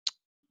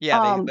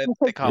 Yeah, they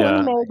because call it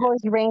King that.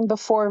 Maegor's reign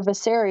before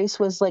Viserys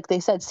was, like they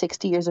said,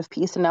 60 years of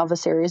peace, and now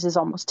Viserys is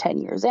almost 10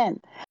 years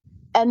in.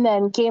 And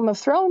then Game of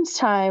Thrones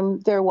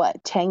time, they're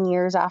 10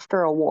 years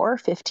after a war,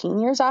 15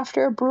 years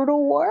after a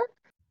brutal war.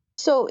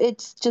 So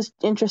it's just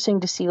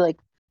interesting to see like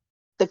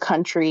the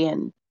country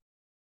in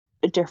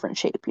a different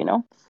shape, you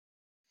know?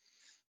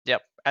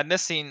 Yep. And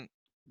this scene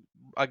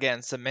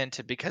again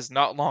cemented, because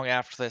not long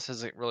after this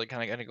is it really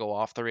kind of going to go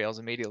off the rails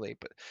immediately,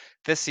 but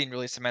this scene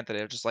really cemented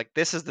it. Just like,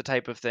 this is the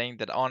type of thing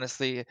that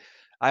honestly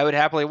I would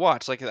happily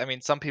watch. Like, I mean,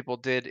 some people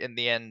did in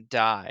the end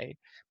die,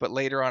 but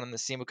later on in the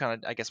scene we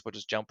kind of, I guess we'll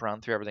just jump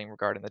around through everything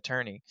regarding the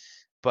tourney.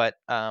 But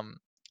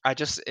I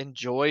just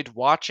enjoyed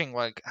watching,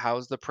 like,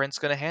 how's the prince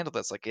going to handle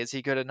this? Like, is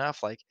he good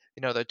enough? Like,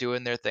 you know, they're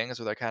doing their things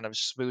where they're kind of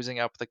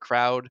smoozing up the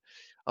crowd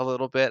a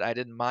little bit. I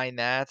didn't mind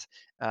that.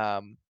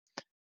 um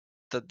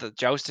the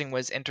jousting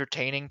was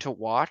entertaining to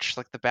watch,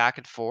 like the back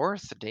and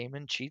forth.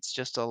 Damon cheats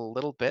just a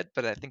little bit,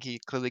 but I think he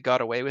clearly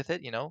got away with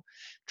it, you know,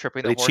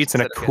 tripping But the he horse cheats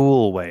in a instead of getting.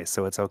 cool way,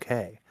 so it's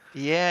okay.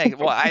 Yeah,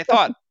 well,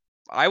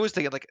 I was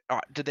thinking like,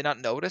 did they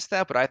not notice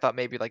that? But I thought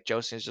maybe like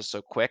jousting is just so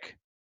quick,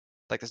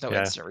 like there's no Yeah.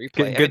 instant replay.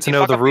 Good, I mean, good to you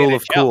know fuck the up the rule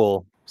of NHL.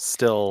 cool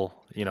still,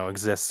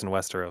 exists in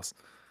Westeros.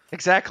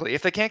 Exactly.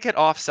 If they can't get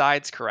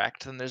offsides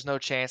correct, then there's no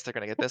chance they're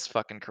gonna get this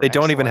fucking They correct.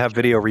 don't So even I'm have sure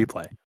video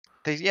replay.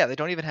 they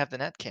don't even have the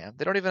net cam.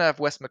 They don't even have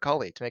Wes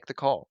McCauley to make the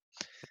call.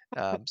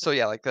 So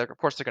yeah, like of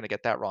course they're gonna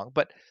get that wrong.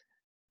 But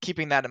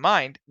keeping that in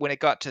mind, when it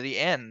got to the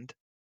end,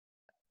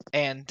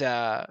 and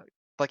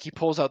like he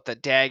pulls out the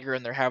dagger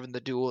and they're having the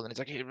duel, and he's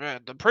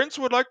like, the prince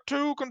would like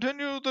to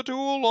continue the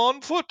duel on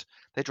foot.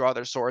 They draw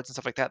their swords and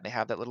stuff like that, and they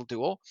have that little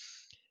duel,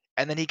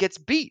 and then he gets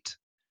beat.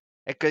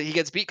 He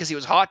gets beat because he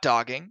was hot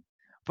dogging,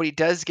 but he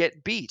does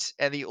get beat.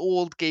 And the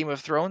old Game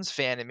of Thrones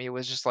fan in me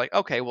was just like,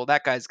 okay, well,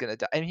 that guy's gonna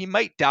die, and he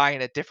might die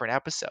in a different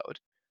episode.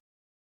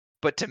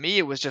 But to me,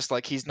 it was just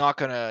like, he's not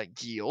gonna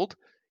yield.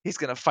 He's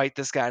gonna fight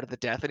this guy to the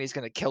death, and he's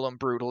gonna kill him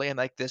brutally, and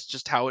like, this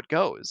just how it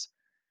goes.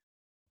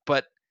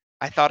 But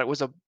I thought it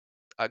was a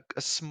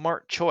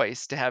smart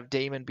choice to have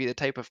Damon be the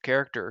type of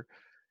character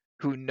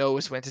who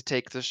knows when to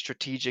take the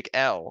strategic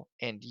L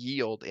and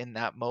yield in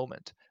that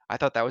moment. I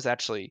thought that was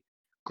actually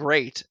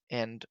great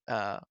and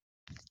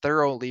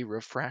thoroughly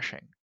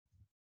refreshing.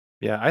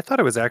 Yeah, I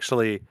thought it was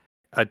actually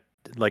a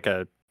like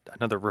a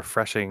another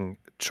refreshing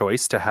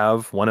choice to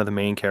have one of the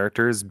main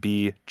characters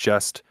be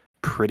just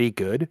pretty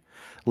good.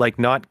 Like,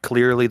 not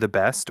clearly the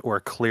best or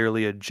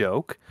clearly a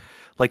joke.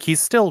 Like, he's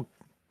still,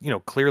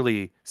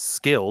 clearly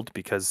skilled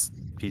because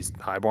he's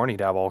highborn.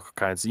 He'd have all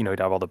kinds, he'd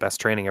have all the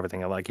best training,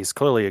 everything. Like, he's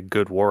clearly a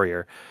good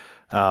warrior.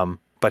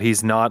 But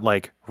he's not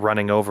like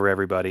running over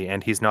everybody,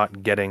 and he's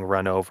not getting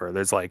run over.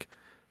 There's like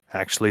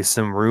actually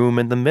some room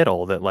in the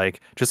middle that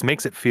like just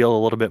makes it feel a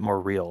little bit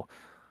more real.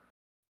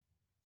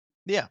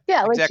 Yeah,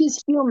 Yeah, like exactly.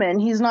 he's human.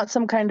 He's not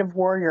some kind of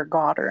warrior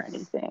god or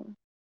anything.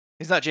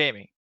 He's not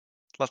Jamie.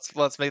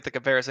 Let's make the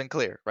comparison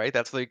clear, right?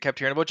 That's what we kept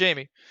hearing about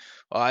Jamie.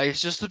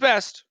 He's just the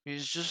best.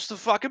 He's just the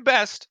fucking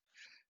best.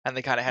 And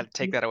they kind of had to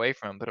take that away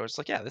from him. But it was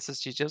like, yeah, Yeah.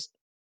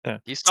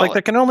 he's It's like solid.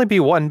 there can only be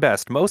one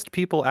best. Most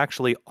people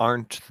actually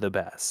aren't the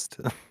best.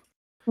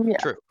 Yeah.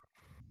 True.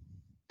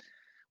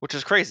 Which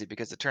is crazy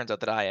because it turns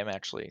out that I am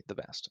actually the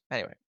best.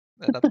 Anyway,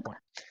 not the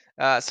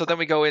point. So then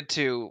we go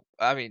into,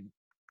 I mean,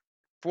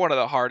 one of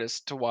the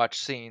hardest to watch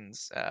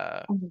scenes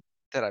Mhm.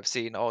 that I've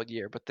seen all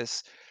year, but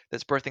this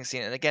birthing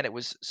scene, and again, it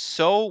was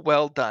so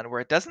well done, where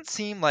it doesn't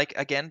seem like,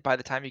 again, by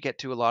the time you get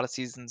to a lot of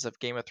seasons of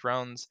Game of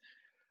Thrones,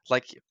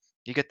 like,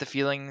 you get the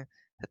feeling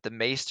that the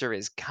Maester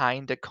is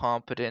kind of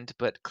competent,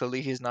 but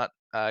clearly he's not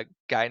a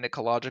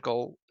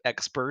gynecological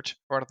expert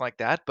or anything like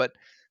that. But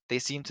they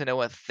seem to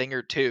know a thing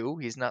or two.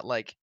 He's not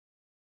like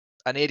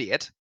an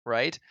idiot,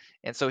 right?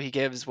 And so he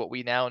gives what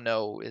we now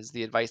know is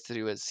the advice to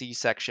do a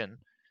C-section.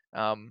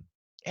 Um,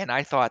 and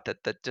I thought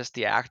that just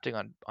the acting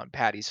on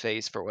Patty's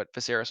face for what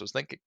Viserys was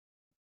thinking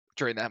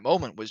during that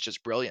moment was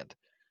just brilliant,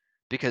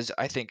 because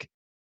I think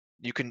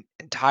you can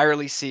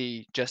entirely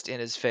see just in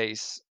his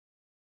face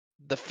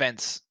the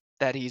fence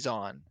that he's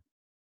on,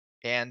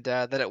 and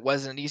that it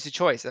wasn't an easy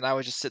choice. And I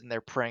was just sitting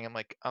there praying. I'm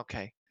like,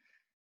 okay,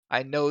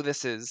 I know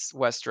this is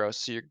Westeros,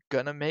 so you're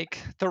gonna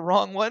make the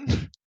wrong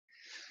one.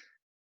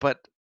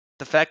 But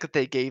the fact that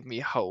they gave me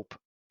hope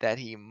that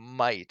he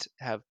might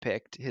have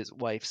picked his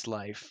wife's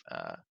life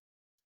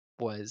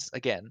was,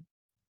 again,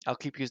 I'll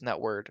keep using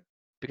that word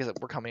because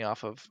we're coming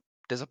off of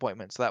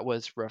disappointment. So that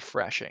was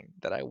refreshing,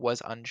 that I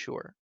was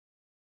unsure.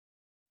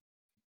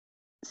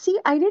 See,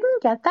 I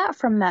didn't get that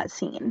from that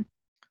scene.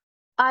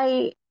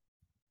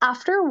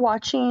 After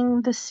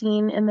watching the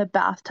scene in the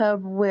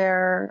bathtub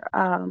where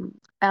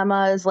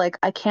Emma is like,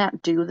 I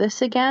can't do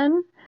this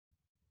again,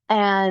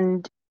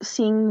 and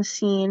seeing the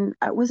scene,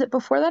 was it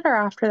before that or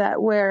after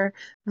that, where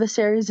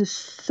Viserys is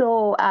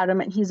so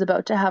adamant he's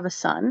about to have a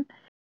son,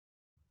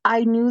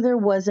 I knew there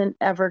wasn't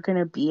ever going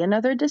to be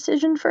another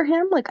decision for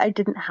him. Like, I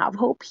didn't have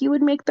hope he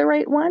would make the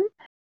right one.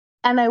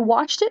 And I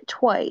watched it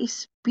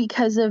twice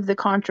because of the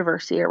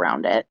controversy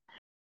around it.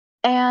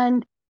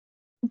 And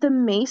the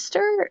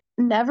Maester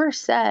never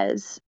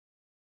says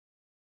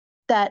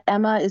that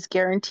Emma is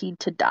guaranteed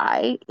to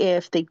die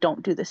if they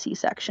don't do the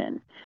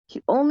C-section.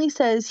 He only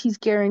says she's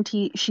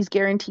guaranteed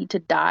to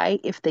die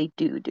if they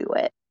do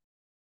it.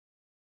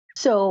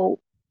 So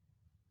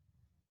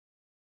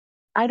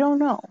I don't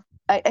know.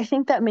 I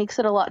think that makes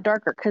it a lot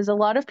darker because a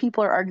lot of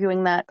people are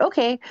arguing that,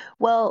 okay,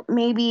 well,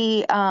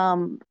 maybe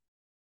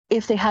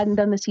if they hadn't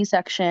done the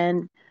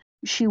C-section,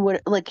 she would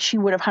have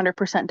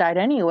 100% died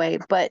anyway.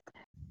 But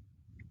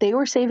they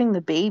were saving the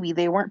baby.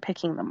 They weren't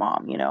picking the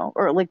mom,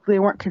 or like they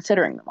weren't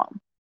considering the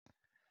mom.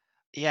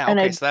 Yeah, And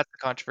okay, so that's the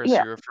controversy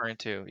yeah, you're referring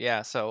to.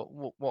 Yeah,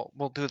 so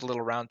we'll do the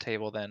little round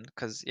table then,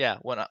 because yeah,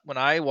 when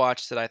I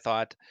watched it, I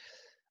thought,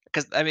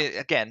 because I mean,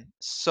 again,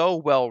 so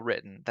well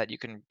written that you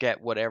can get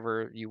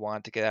whatever you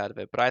want to get out of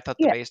it. But I thought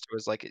the yeah, maester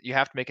was like, you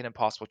have to make an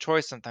impossible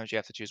choice. Sometimes you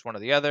have to choose one or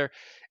the other,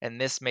 and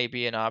this may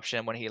be an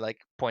option when he like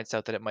points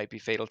out that it might be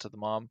fatal to the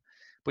mom.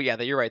 But yeah,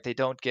 you're right. They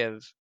don't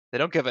give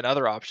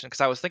another option,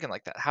 because I was thinking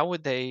like that. How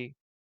would they?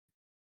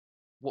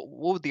 What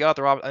would the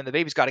other option? And the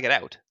baby's got to get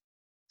out.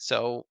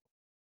 So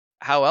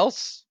how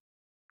else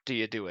do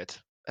you do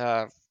it?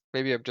 Uh,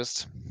 Maybe I'm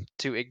just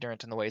too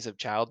ignorant in the ways of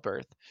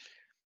childbirth.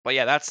 But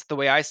yeah, that's the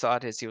way I saw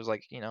it. Is he was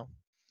like,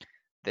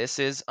 this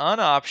is an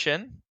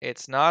option.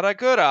 It's not a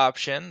good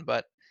option,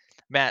 but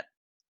Matt,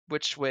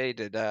 which way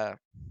did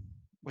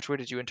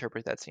you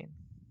interpret that scene?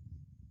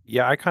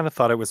 Yeah, I kind of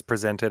thought it was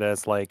presented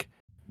as like,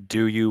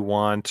 do you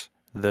want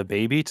the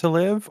baby to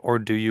live or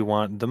do you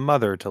want the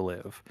mother to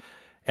live?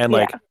 And yeah.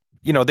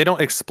 like, they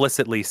don't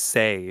explicitly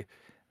say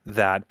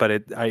that,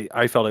 but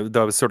I felt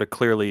that was sort of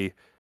clearly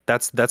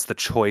that's the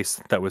choice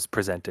that was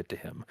presented to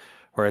him,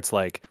 where it's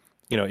like,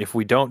 if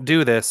we don't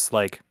do this,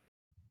 like,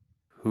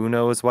 who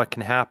knows what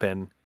can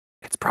happen?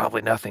 It's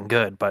probably nothing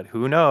good, but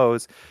who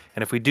knows?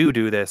 And if we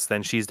do this,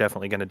 then she's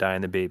definitely going to die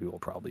and the baby will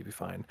probably be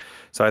fine.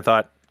 So I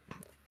thought,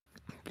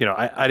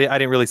 I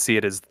didn't really see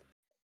it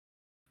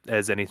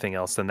as anything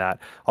else than that.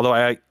 Although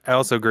I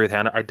also agree with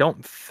Hannah.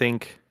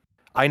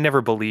 I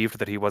never believed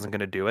that he wasn't going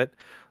to do it.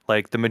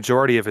 Like the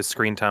majority of his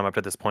screen time up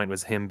to this point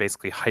was him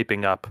basically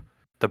hyping up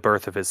the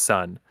birth of his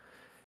son.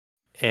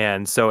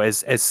 And so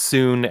as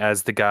soon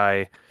as the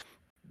guy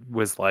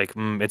was like,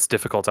 it's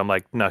difficult, I'm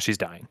like, no, she's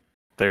dying.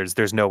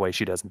 There's no way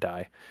she doesn't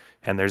die.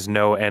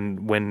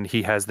 And when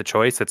he has the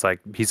choice, it's like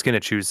he's gonna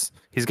choose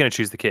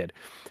the kid.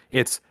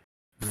 It's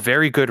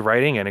very good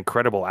writing and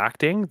incredible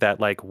acting that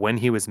like when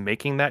he was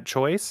making that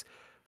choice,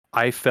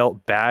 I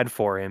felt bad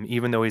for him,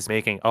 even though he's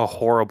making a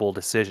horrible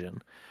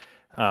decision.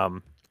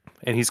 Um,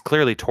 and he's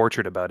clearly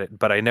tortured about it,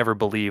 but I never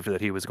believed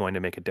that he was going to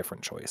make a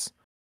different choice.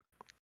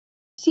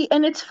 See,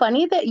 and it's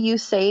funny that you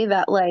say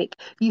that like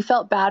you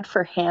felt bad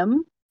for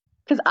him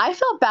because I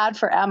felt bad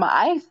for Emma.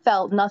 I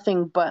felt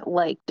nothing but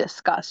like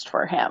disgust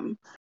for him.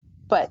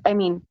 But I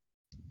mean,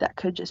 that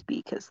could just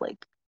be because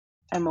like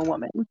I'm a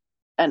woman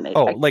and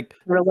Oh, I like,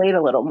 relate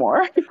a little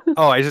more.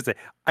 I should say,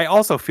 I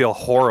also feel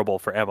horrible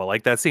for Emma.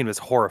 Like that scene was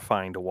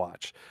horrifying to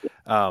watch.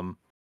 Um,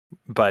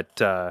 but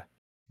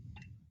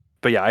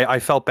yeah, I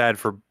felt bad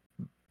for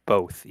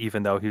both,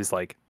 even though he was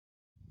like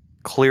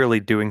clearly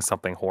doing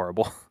something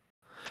horrible.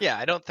 Yeah,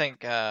 I don't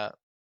think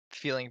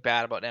feeling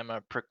bad about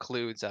Emma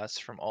precludes us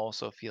from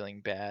also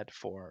feeling bad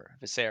for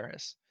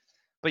Viserys.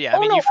 But yeah, I Oh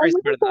mean, no, you I phrased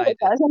it wouldn't better say than I it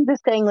did. does. I'm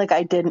just saying like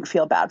I didn't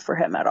feel bad for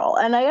him at all.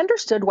 And I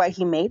understood why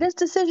he made his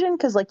decision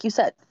because like you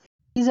said,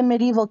 he's a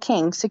medieval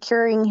king.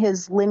 Securing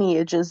his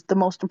lineage is the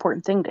most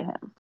important thing to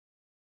him.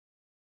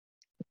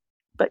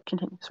 But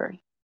continue,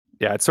 sorry.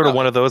 Yeah, it's sort of Oh,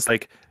 one yeah. of those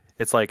like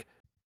it's like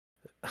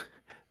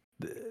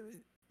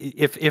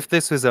if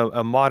this was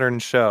a modern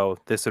show,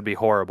 this would be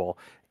horrible.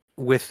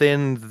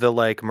 Within the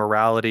like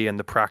morality and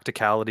the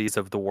practicalities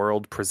of the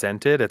world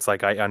presented, it's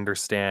like I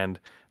understand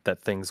that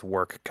things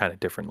work kind of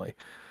differently.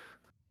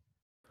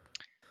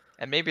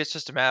 And maybe it's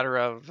just a matter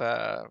of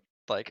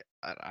like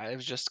I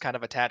was just kind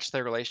of attached to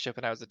their relationship,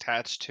 and I was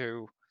attached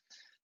to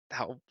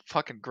how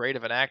fucking great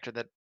of an actor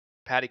that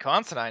Paddy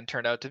Considine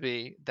turned out to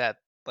be. That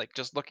like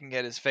just looking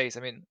at his face, I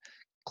mean,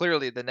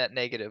 clearly the net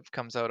negative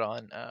comes out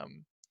on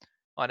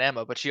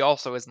Emma, but she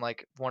also isn't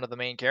like one of the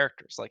main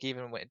characters. Like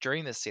even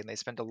during this scene, they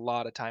spend a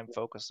lot of time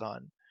focused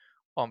on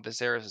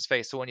Viserys'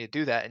 face. So when you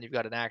do that and you've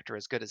got an actor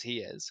as good as he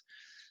is,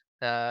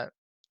 uh,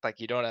 like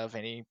you don't have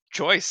any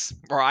choice,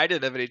 or I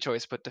didn't have any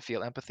choice but to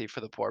feel empathy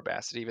for the poor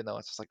bastard, even though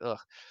it's just like, ugh,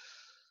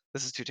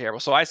 this is too terrible.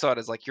 So I saw it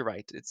as like, you're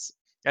right.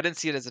 I didn't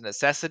see it as a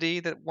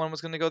necessity that one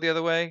was going to go the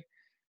other way,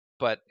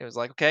 but it was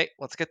like, okay,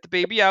 let's get the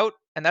baby out,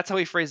 and that's how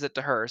he phrased it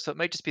to her. So it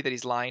might just be that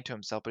he's lying to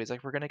himself, but he's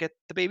like, we're going to get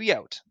the baby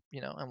out,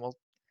 and we'll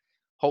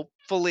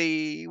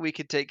hopefully we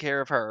could take care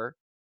of her,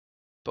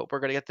 but we're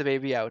going to get the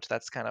baby out.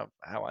 That's kind of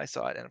how I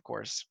saw it, and of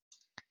course,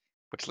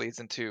 which leads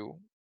into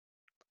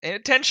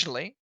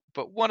intentionally,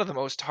 but one of the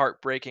most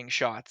heartbreaking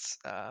shots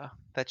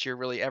that you're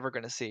really ever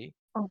going to see.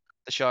 Oh,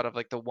 The shot of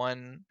like the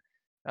one,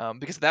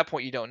 because at that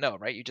point you don't know,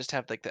 right? You just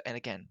have like and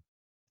again,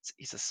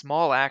 he's a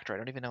small actor. I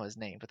don't even know his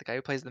name, but the guy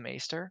who plays the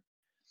Maester,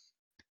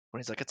 when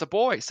he's like, "It's a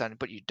boy, son,"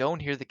 but you don't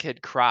hear the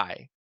kid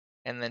cry,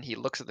 and then he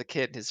looks at the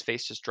kid, and his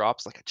face just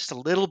drops like just a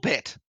little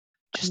bit,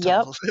 just a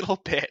yep.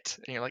 little bit,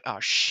 and you're like, "Oh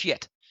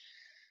shit!"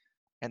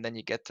 And then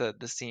you get to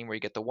the scene where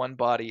you get the one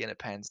body and it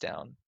pans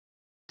down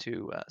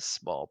to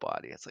small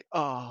body. It's like,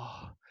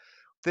 oh,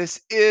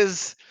 this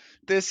is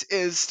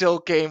still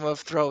Game of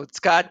Thrones.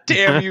 God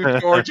damn you,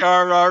 George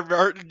R.R.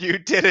 Martin, you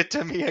did it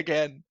to me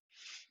again.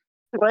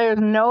 There's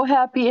no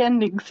happy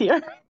endings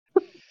here.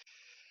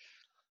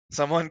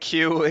 Someone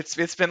cue.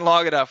 It's been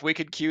long enough. We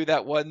could cue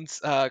that one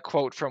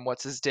quote from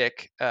what's his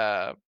dick,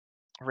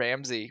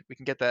 Ramsay. We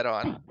can get that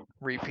on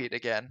repeat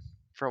again.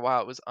 For a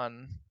while, it was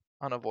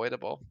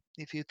unavoidable.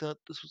 If you thought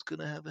this was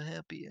gonna have a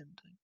happy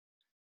ending,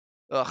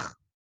 ugh,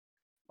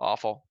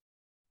 awful.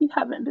 You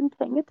haven't been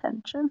paying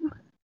attention.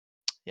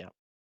 Yeah.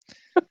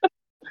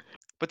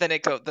 But then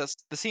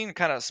the scene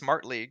kind of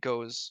smartly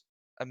goes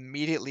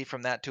immediately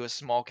from that to a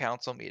small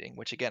council meeting,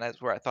 which again is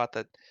where I thought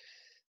that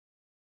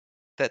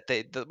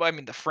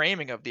the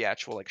framing of the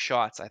actual like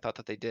shots, I thought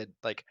that they did,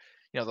 like,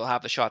 they'll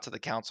have the shots of the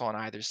council on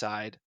either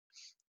side,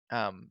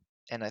 and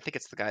I think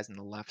it's the guys on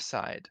the left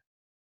side.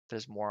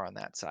 There's more on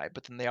that side,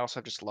 but then they also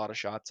have just a lot of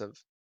shots of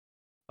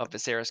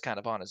Viserys kind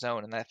of on his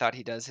own, and I thought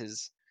he does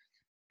his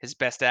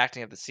best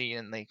acting of the scene,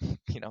 and they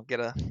get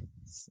a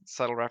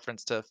subtle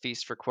reference to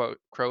Feast for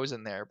Crows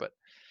in there, but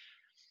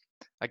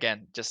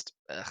again, just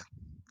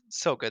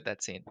so good,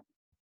 that scene.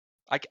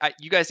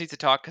 You guys need to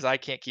talk because I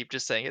can't keep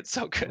just saying it's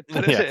so good,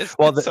 but it is.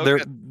 Well, It's so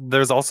good.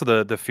 there's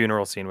also the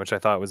funeral scene, which I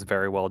thought was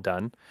very well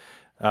done.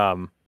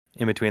 In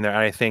between there, and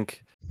I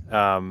think,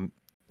 and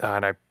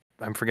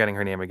I'm forgetting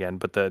her name again,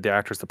 but the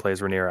actress that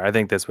plays Rhaenyra, I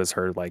think this was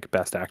her like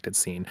best acted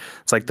scene.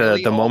 It's like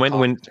the moment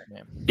when,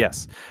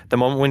 yes, the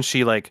moment when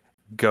she like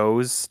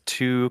goes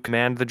to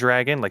command the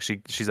dragon, like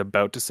she's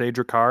about to say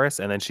Dracarys,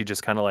 and then she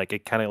just kind of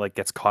like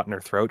gets caught in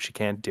her throat. She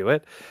can't do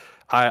it.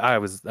 I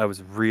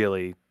was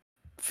really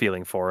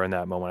feeling for her in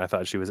that moment. I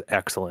thought she was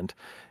excellent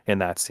in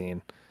that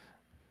scene.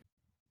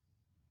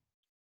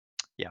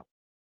 Yeah,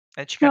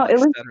 and she kind of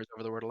stutters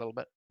over the word a little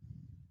bit.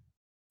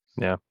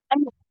 Yeah,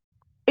 and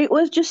it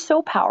was just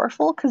so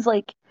powerful because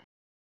like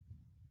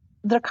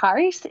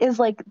Dracarys is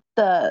like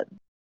the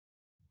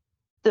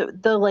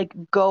like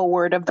go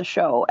word of the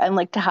show, and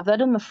like to have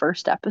that in the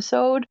first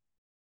episode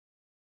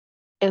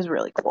is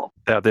really cool.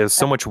 Yeah, there's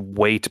so much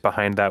weight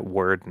behind that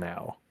word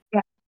now.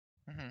 Yeah.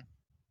 Mm-hmm.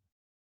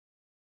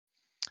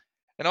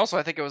 And also,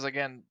 I think it was,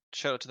 again,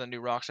 shout out to the new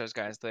Rockstars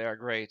guys. They are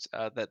great.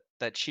 That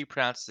she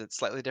pronounces it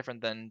slightly different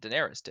than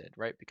Daenerys did,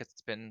 right? Because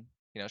it's been,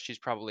 she's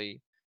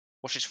probably,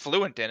 she's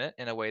fluent in it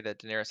in a way that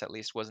Daenerys at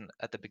least wasn't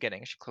at the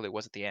beginning. She clearly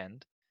was at the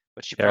end,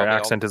 but she probably her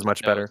accent is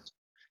much better.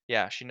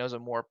 Yeah, she knows a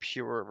more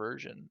pure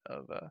version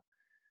of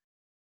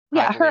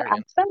yeah, her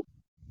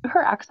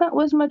accent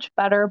was much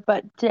better,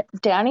 but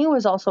Dany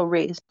was also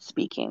raised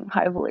speaking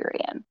High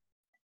Valyrian.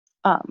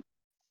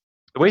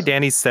 The way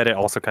Dany said it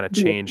also kind of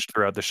changed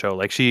throughout the show.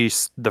 Like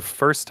the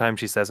first time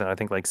she says it, I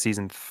think like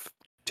season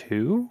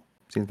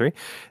 3,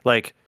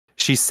 like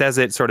she says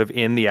it sort of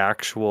in the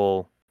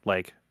actual,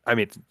 like, I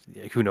mean,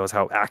 who knows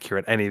how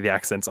accurate any of the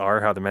accents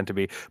are, how they're meant to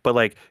be, but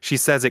like she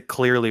says it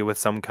clearly with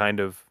some kind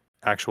of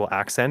actual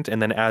accent,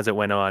 and then as it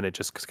went on, it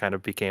just kind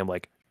of became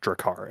like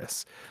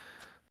Dracarys.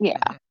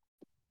 Yeah,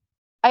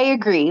 I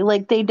agree.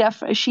 Like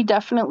she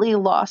definitely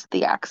lost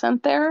the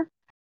accent there.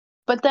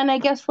 But then I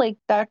guess like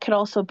that could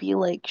also be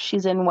like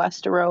she's in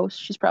Westeros.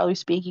 She's probably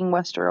speaking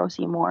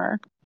Westerosi more.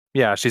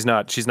 Yeah, she's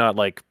not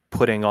like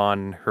putting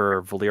on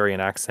her Valyrian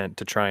accent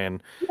to try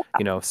and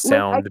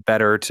sound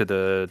better to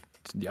the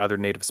other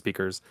native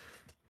speakers.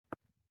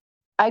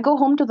 I go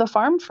home to the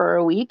farm for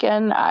a week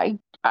and I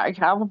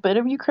have a bit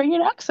of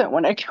Ukrainian accent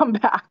when I come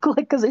back, like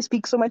because I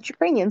speak so much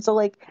Ukrainian. So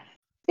like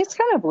it's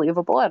kind of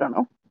believable. I don't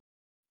know.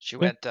 She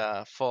went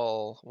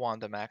full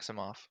Wanda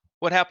Maximoff.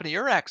 What happened to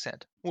your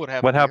accent? What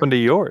happened to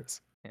yours?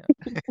 Yeah.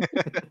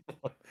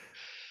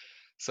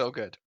 So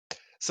good.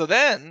 So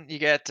then you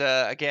get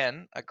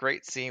again a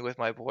great scene with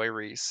my boy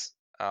Rhys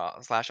 /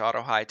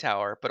 Otto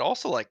Hightower, but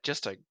also like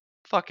just a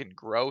fucking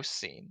gross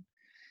scene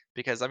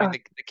because I mean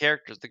the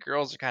characters, the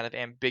girls are kind of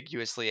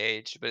ambiguously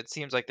aged, but it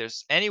seems like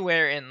there's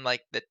anywhere in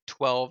like the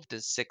 12 to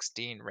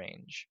 16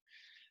 range.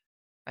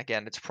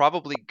 Again, it's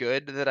probably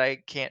good that I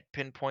can't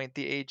pinpoint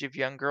the age of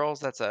young girls.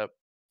 That's a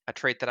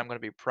trait that I'm going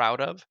to be proud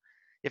of.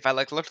 If I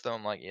looked at them,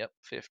 I'm like, yep,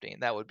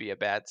 15. That would be a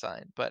bad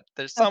sign. But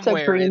there's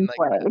somewhere in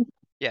like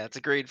yeah, it's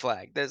a green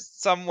flag. There's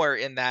somewhere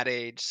in that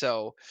age.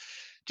 So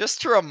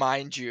just to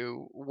remind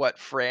you what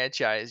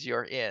franchise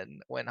you're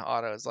in when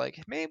Otto's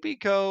like, maybe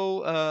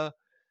go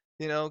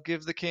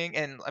give the king,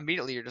 and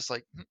immediately you're just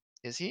like,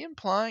 is he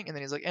implying? And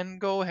then he's like,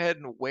 and go ahead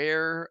and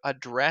wear a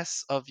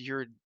dress of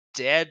your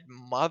dead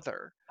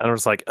mother. And I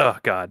was like, oh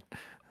God.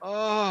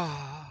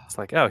 Oh. It's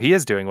like, oh, he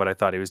is doing what I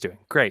thought he was doing.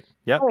 Great.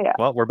 Yep. Oh, yeah.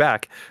 Well, we're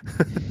back.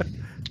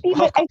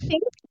 I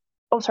think.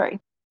 Oh, sorry.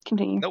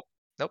 Continue. Nope.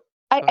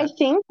 I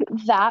think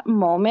that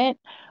moment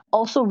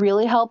also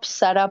really helps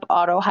set up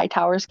Otto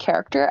Hightower's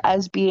character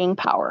as being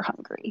power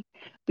hungry,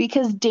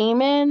 because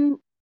Daemon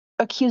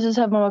accuses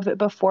him of it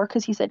before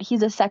because he said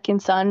he's a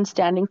second son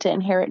standing to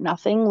inherit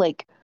nothing.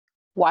 Like,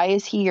 why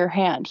is he your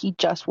hand? He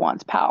just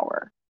wants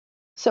power.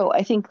 So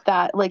I think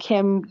that like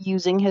him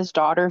using his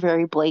daughter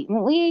very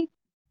blatantly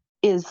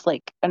is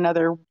like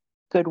another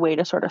good way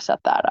to sort of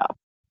set that up.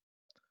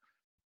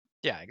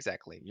 Yeah,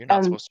 exactly. You're not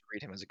And supposed to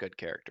read him as a good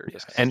character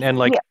just because he's And young.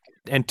 like,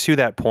 Yeah. and to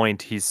that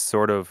point, he's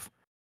sort of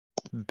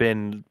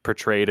been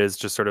portrayed as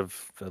just sort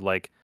of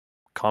like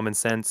common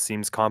sense,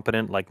 seems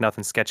competent, like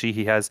nothing sketchy.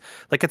 He has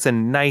like it's a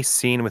nice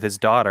scene with his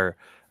daughter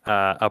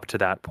up to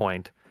that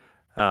point,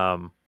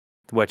 um,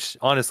 which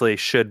honestly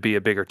should be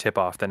a bigger tip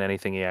off than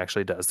anything he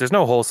actually does. There's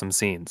no wholesome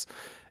scenes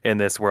in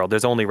this world.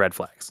 There's only red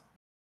flags.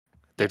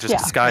 They're just Yeah.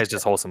 disguised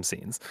as wholesome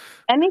scenes.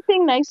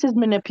 anything nice is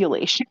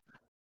manipulation.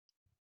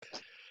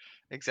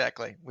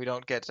 Exactly. We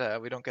don't get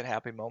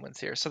happy moments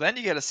here. So then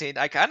you get a scene.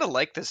 I kind of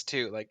like this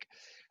too. Like,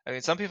 I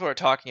mean, some people are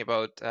talking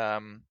about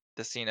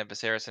the scene of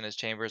Viserys in his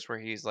chambers where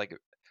he's like,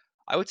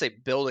 I would say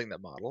building the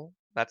model.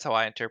 That's how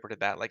I interpreted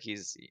that. Like it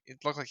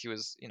looked like he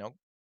was,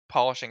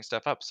 polishing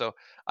stuff up. So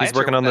I He's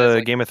working interpreted on that as the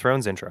like, Game of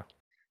Thrones intro.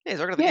 yeah, he's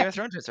working on the Yeah. Game of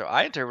Thrones. So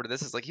I interpreted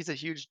this as like he's a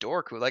huge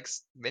dork who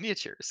likes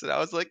miniatures. And I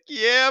was like,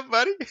 yeah,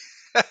 buddy.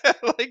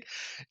 Like,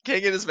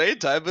 can't get his main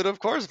time, but of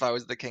course, if I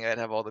was the king, I'd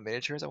have all the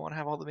miniatures. I want to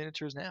have all the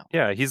miniatures now.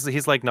 Yeah,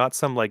 he's like not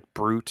some like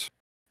brute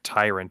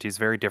tyrant. He's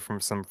very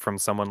different from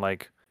someone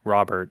like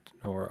Robert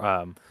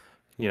or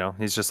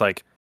he's just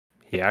like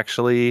he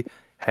actually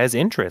has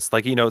interest.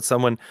 Like,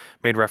 someone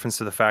made reference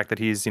to the fact that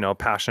he's,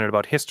 passionate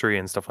about history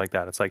and stuff like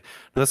that. It's like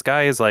this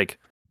guy is like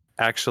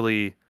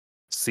actually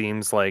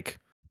seems like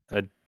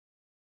a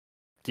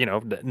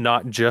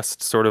not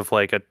just sort of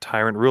like a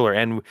tyrant ruler.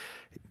 And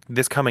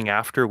this coming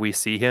after we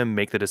see him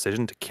make the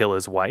decision to kill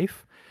his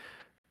wife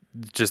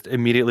just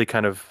immediately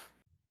kind of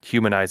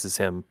humanizes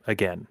him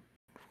again,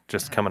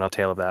 just Mhm. coming out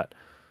tail of that.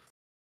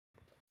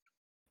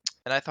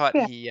 And I thought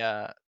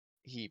Yeah.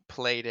 he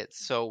played it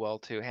so well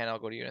too. Hannah, I'll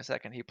go to you in a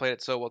second. He played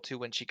it so well too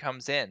when she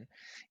comes in,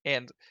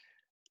 and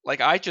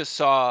like I just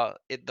saw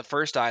it the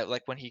first eye,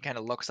 like when he kind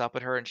of looks up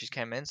at her and she's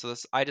came in. So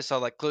this I just saw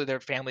like clearly they're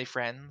family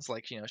friends.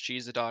 Like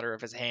she's the daughter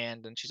of his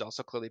hand, and she's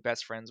also clearly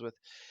best friends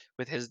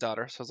with his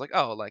daughter. So I was like,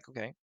 oh, like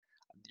okay,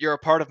 you're a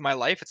part of my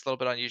life. It's a little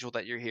bit unusual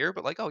that you're here,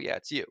 but like, oh yeah,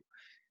 it's you.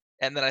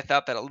 And then I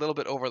thought that a little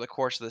bit over the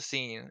course of the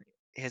scene,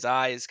 his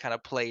eyes kind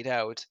of played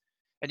out,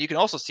 and you can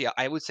also see,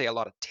 I would say, a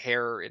lot of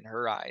terror in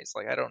her eyes.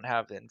 Like I don't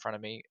have it in front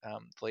of me, the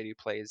lady who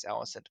plays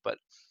Alicent, but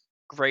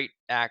great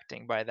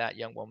acting by that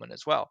young woman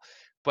as well.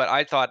 But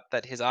I thought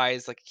that his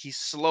eyes, like he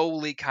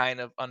slowly kind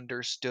of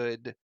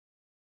understood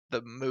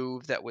the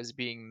move that was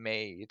being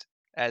made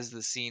as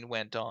the scene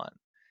went on.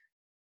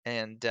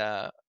 And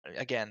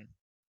again,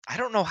 I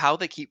don't know how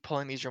they keep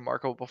pulling these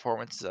remarkable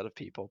performances out of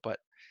people, but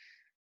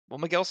well,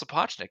 Miguel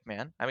Sapochnik,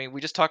 man. I mean,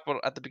 we just talked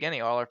about at the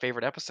beginning all our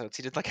favorite episodes.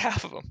 He did like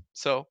half of them.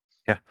 So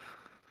Yeah,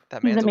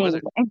 that He's man's a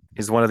amazing. wizard.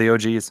 he's one of the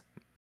OGs.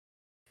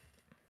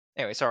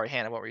 Anyway, sorry,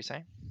 Hannah, what were you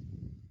saying?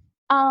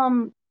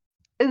 Um,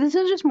 this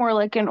is just more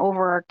like an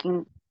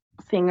overarching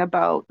thing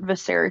about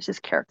Viserys'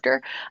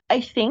 character.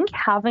 I think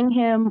having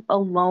him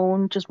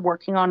alone, just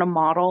working on a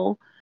model,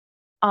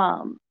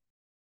 um,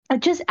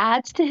 it just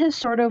adds to his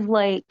sort of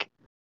like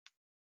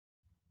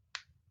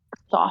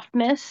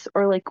softness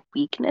or like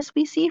weakness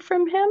we see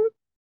from him.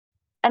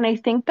 And I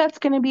think that's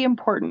going to be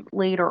important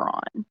later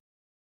on.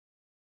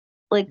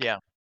 Like, Yeah.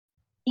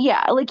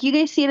 yeah, like you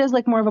guys see it as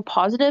like more of a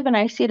positive, and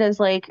I see it as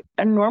like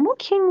a normal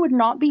king would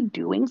not be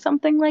doing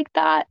something like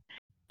that.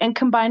 And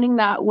combining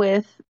that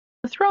with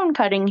the throne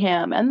cutting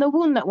him and the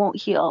wound that won't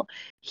heal,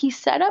 he's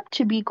set up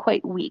to be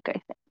quite weak, I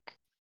think.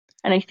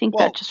 And I think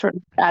Well, that just sort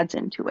of adds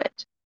into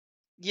it.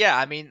 yeah,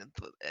 I mean,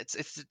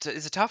 it's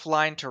a tough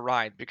line to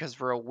ride because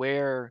we're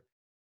aware,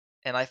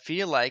 and I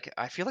feel like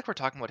we're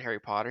talking about Harry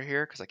Potter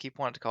here because I keep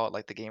wanting to call it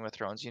like the Game of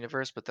Thrones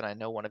universe, but then I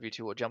know one of you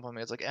two will jump on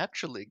me. It's like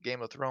actually,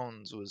 Game of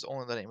Thrones was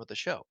only the name of the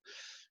show.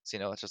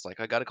 So it's just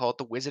like I got to call it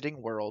the Wizarding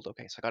World.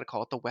 Okay, so I got to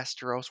call it the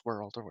Westeros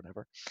World or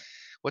whatever.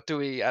 What do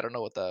we? I don't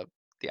know what the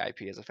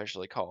IP is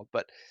officially called,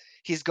 but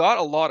he's got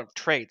a lot of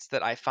traits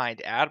that I find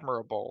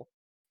admirable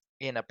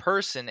in a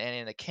person and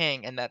in a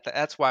king, and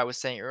that's why I was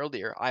saying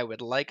earlier I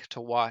would like to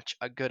watch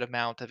a good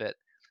amount of it,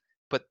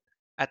 but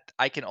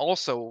I can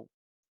also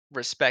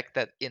respect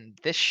that in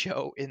this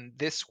show, in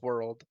this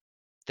world,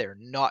 they're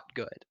not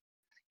good,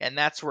 and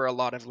that's where a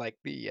lot of like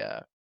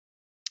the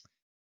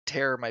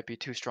terror might be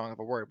too strong of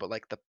a word, but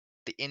like the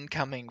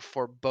incoming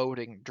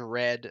foreboding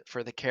dread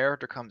for the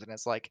character comes in.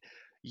 It's like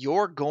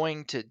you're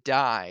going to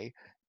die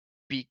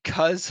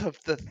because of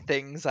the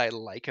things I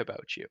like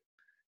about you.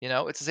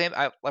 It's the same.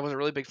 I was a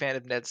really big fan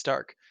of Ned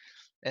Stark,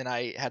 and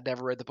I had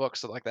never read the book,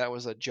 so like that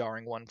was a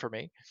jarring one for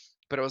me.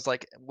 But it was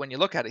like when you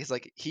look at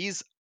it,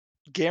 he's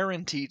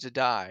guaranteed to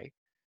die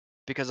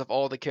because of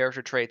all the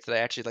character traits that I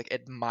actually like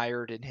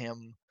admired in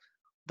him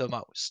the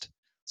most.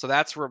 So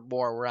that's where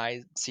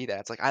I see that.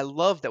 It's like I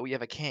love that we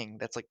have a king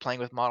that's like playing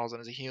with models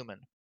and is a human,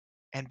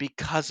 and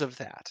because of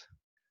that,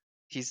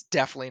 he's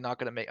definitely not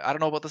going to make. I don't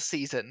know about the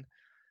season,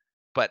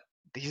 but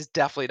he's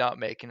definitely not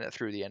making it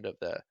through the end of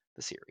the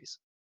series.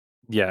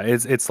 Yeah,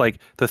 it's like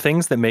the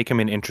things that make him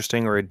an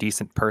interesting or a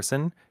decent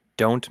person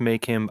don't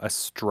make him a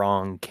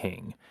strong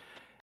king.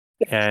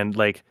 And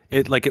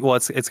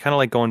it's kind of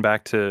like going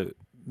back to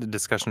the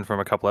discussion from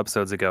a couple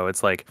episodes ago.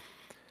 It's like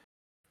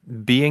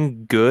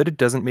being good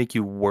doesn't make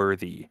you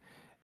worthy.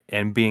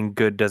 and being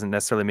good doesn't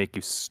necessarily make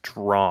you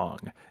strong.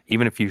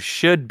 Even if you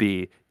should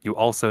be, you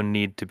also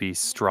need to be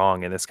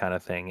strong in this kind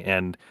of thing.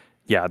 And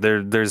yeah,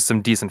 there's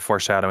some decent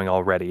foreshadowing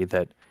already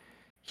that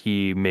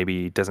he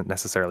maybe doesn't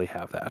necessarily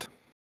have that.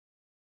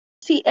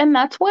 See, and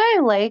that's why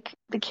I like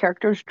the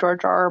characters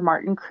George R. R.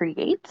 Martin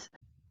creates,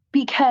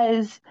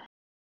 because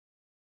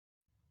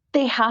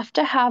they have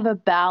to have a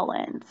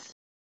balance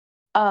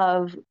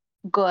of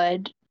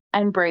good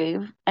and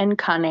brave and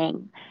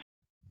cunning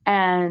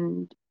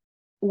and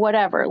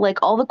whatever, like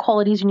all the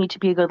qualities you need to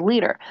be a good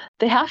leader.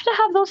 They have to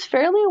have those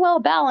fairly well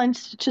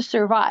balanced to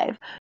survive.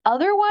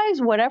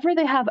 Otherwise, whatever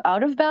they have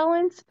out of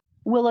balance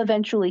will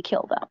eventually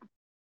kill them.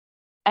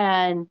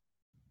 And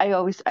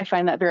I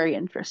find that very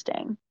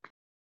interesting.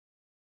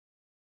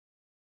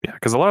 Yeah,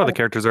 because a lot of the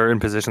characters are in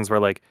positions where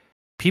like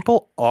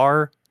people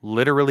are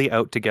literally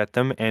out to get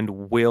them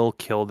and will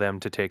kill them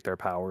to take their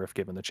power if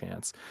given the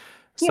chance.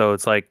 So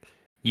it's like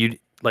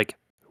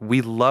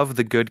we love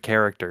the good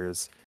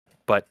characters,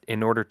 but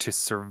in order to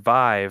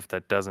survive,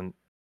 that doesn't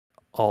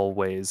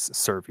always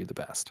serve you the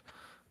best.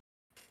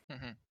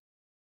 Mhm.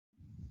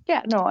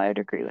 Yeah, no, I'd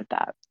agree with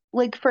that.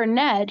 Like for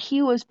Ned,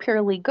 he was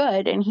purely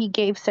good and he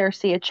gave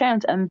Cersei a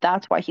chance, and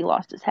that's why he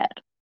lost his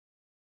head.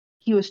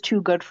 He was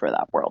too good for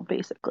that world,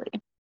 basically.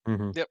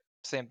 Mm-hmm. Yep.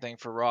 Same thing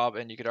for Rob,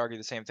 and you could argue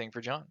the same thing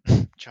for John.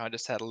 John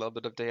just had a little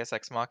bit of Deus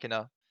Ex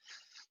Machina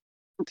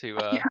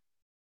to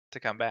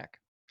come back.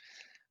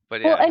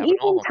 But Well, yeah, it and happened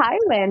all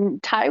even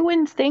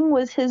Tywin's thing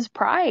was his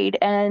pride,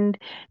 and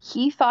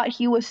he thought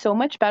he was so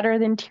much better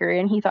than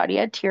Tyrion. He thought he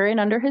had Tyrion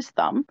under his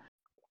thumb.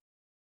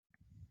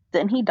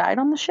 Then he died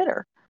on the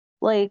shitter.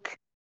 Like,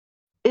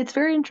 it's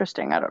very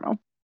interesting. I don't know.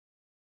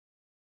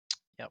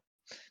 Yep.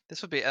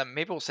 This would be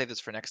maybe we'll save this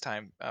for next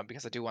time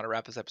because I do want to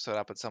wrap this episode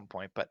up at some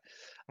point. But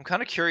I'm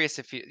kind of curious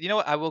if you know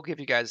what, I will give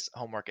you guys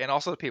homework, and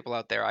also the people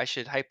out there. I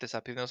should hype this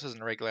up, even though this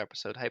isn't a regular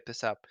episode. Hype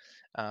this up.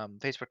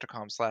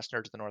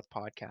 Facebook.com/Nerds of the North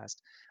podcast.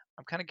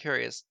 I'm kind of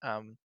curious.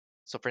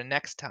 So for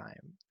next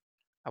time,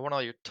 I want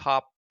all your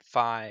top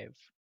 5.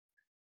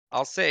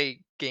 I'll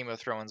say Game of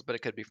Thrones, but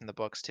it could be from the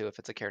books too if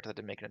it's a character that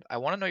didn't make it. I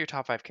want to know your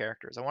top 5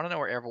 characters. I want to know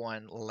where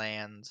everyone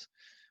lands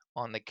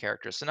on the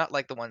characters. So not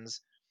like the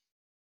ones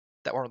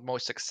that were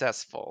most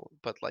successful,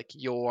 but like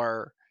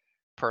your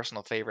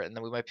personal favorite, and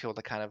then we might be able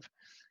to kind of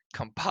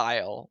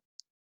compile,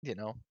 you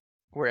know,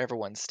 where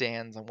everyone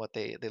stands and what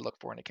they look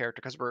for in a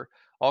character, because we're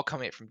all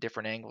coming at it from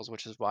different angles,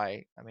 which is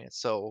why I mean it's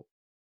so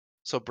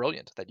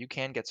brilliant that you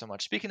can get so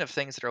much. Speaking of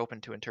things that are open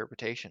to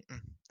interpretation,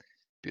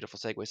 beautiful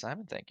segue,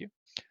 Simon. Thank you.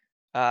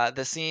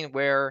 The scene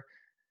where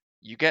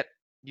you get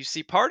you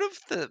see part of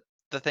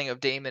the thing of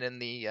Damon in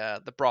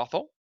the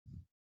brothel,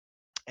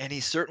 and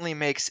he certainly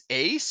makes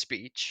a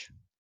speech,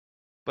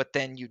 but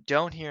then you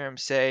don't hear him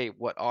say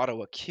what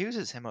Otto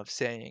accuses him of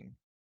saying,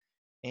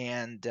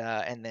 and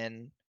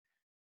then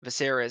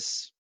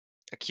Viserys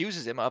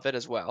accuses him of it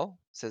as well.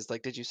 Says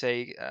like, "Did you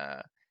say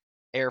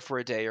heir for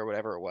a day or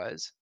whatever it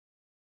was?"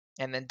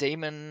 And then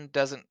Damon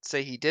doesn't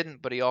say he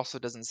didn't, but he also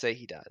doesn't say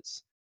he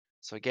does.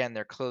 So again,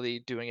 they're clearly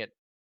doing it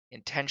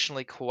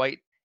intentionally, quite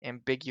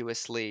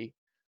ambiguously,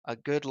 a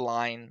good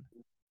line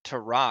to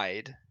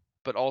ride,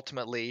 but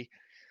ultimately,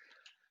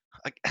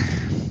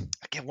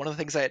 again, one of the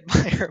things I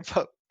admire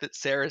about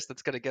Viserys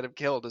that's going to get him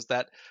killed is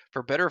that,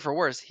 for better or for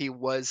worse, he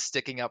was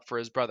sticking up for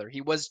his brother.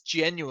 He was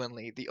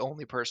genuinely the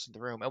only person in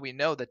the room, and we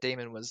know that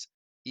Daemon was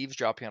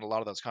eavesdropping on a lot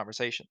of those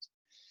conversations.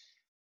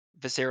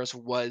 Viserys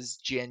was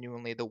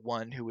genuinely the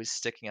one who was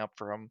sticking up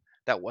for him.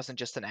 That wasn't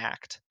just an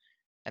act.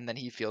 And then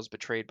he feels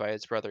betrayed by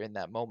his brother in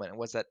that moment. And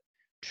was that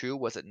true?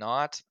 Was it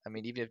not? I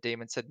mean, even if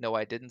Daemon said no,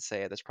 I didn't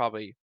say it,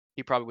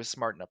 he probably was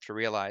smart enough to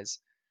realize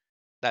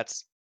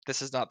that's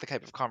this is not the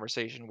type of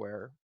conversation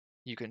where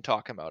you can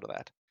talk him out of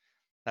that.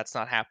 That's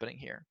not happening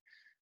here,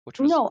 which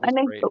No, was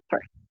and great.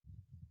 sorry.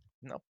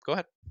 No, go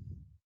ahead.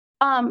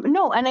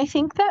 No, and I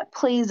think that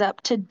plays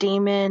up to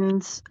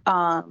Damon's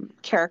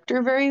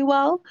character very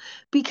well,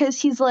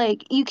 because he's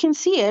like, you can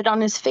see it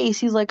on his face.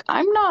 He's like,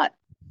 I'm not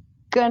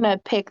gonna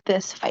pick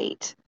this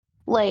fight,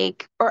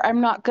 like, or I'm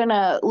not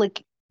gonna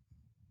like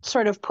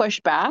sort of push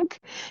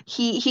back.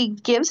 He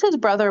gives his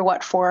brother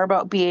what for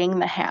about being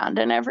the hand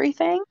and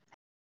everything,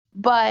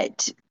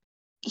 but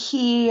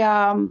he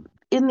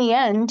in the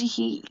end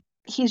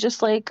he's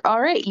just like,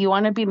 all right, you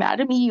want to be mad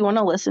at me, you want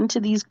to listen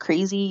to these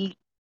crazy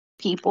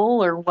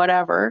people or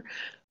whatever,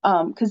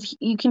 because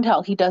you can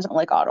tell he doesn't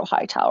like Otto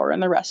Hightower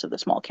and the rest of the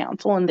small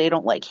council, and they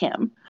don't like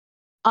him.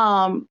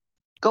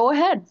 Go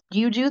ahead,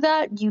 you do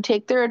that, you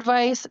take their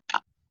advice,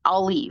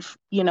 I'll leave,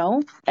 you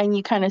know. And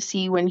you kind of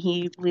see when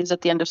he leaves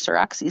at the end of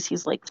Syraxis,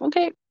 he's like,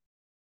 okay,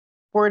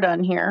 we're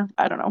done here.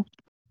 I don't know,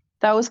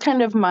 that was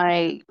kind of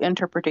my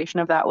interpretation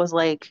of that, was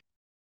like,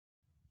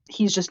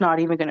 he's just not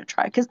even going to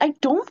try, because I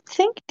don't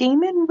think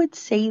Daemon would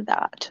say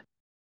that.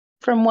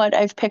 From what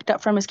I've picked up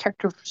from his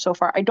character so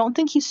far, I don't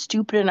think he's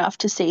stupid enough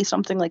to say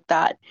something like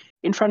that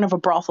in front of a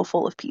brothel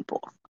full of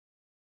people.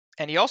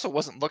 And he also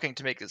wasn't looking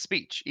to make a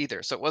speech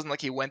either, so it wasn't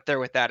like he went there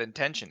with that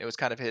intention. It was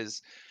kind of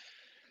his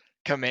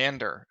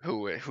commander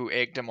who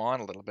egged him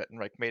on a little bit and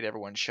like made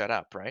everyone shut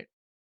up, right?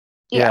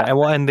 Yeah,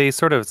 Yeah. and they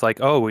sort of, it's like,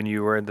 oh, when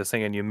you were in this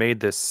thing and you made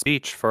this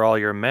speech for all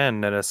your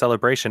men at a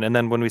celebration, and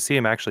then when we see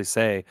him actually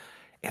say,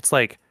 it's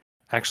like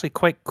actually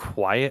quite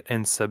quiet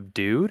and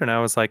subdued, and I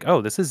was like,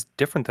 oh, this is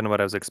different than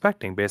what I was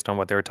expecting based on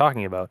what they were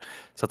talking about.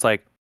 So it's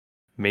like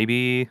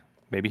maybe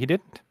he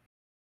didn't.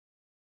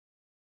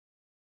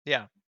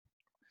 Yeah.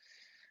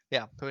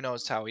 Yeah, who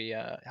knows how he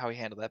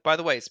handled that. By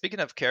the way, speaking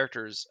of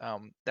characters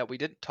that we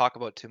didn't talk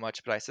about too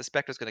much, but I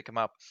suspect is going to come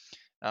up,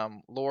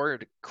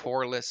 Lord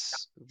Corlys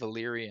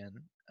Valyrian.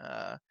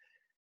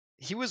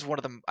 He was one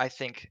of them, I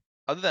think,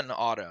 other than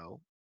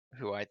Otto,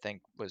 who I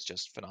think was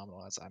just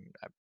phenomenal. As I'm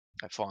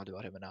fond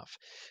about him enough,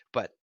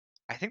 but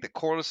I think that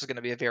Corlys is going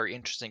to be a very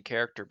interesting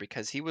character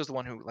because he was the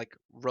one who like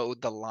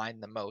rode the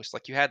line the most.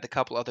 Like you had the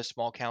couple other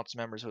small council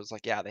members who was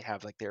like, yeah, they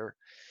have like their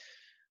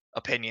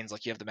opinions.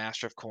 Like you have the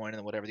Master of Coin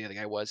and whatever the other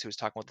guy was who was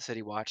talking about the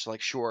City Watch.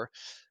 Like sure,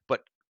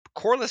 but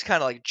Corlys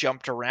kind of like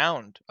jumped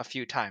around a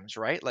few times,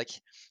 right? Like,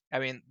 I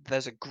mean,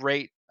 there's a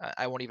great.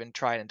 I won't even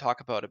try and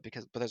talk about it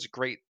but there's a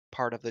great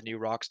part of the new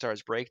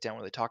Rockstars breakdown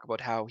where they talk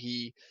about how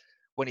he,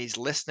 when he's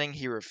listening,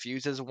 he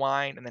refuses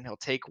wine and then he'll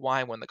take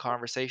wine when the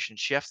conversation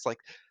shifts. Like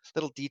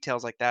little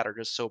details like that are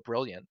just so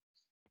brilliant.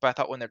 But I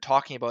thought when they're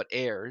talking about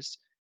heirs,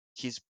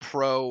 he's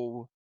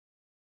pro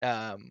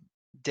um,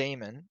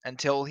 Damon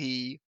until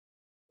he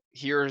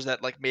hears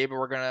that like maybe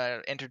we're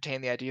gonna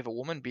entertain the idea of a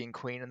woman being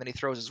queen, and then he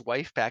throws his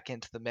wife back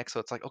into the mix. So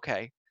it's like,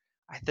 okay,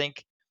 I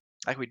think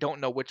like we don't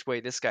know which way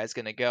this guy's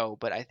gonna go,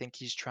 but I think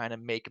he's trying to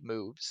make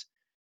moves,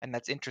 and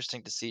that's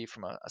interesting to see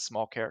from a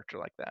small character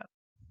like that.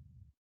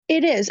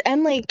 It is.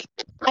 And like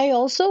I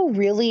also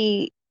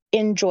really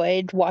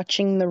enjoyed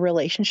watching the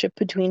relationship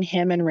between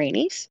him and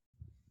Rhaenys.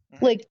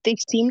 Mhm. Like they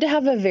seem to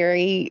have a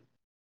very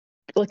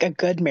like a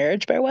good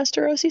marriage by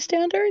Westerosi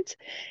standards.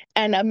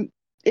 And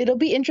it'll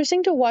be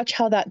interesting to watch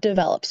how that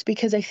develops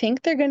because I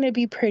think they're going to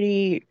be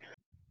pretty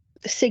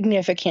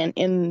significant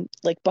in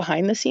like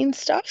behind the scenes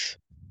stuff.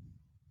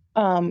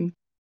 Um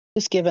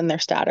just given their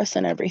status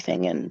and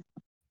everything and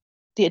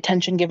the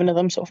attention given to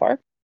them so far.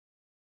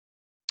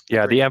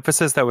 Yeah, Agreed. the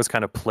emphasis that was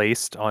kind of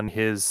placed on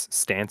his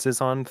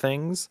stances on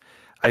things,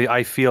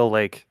 I feel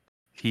like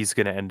he's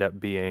going to end up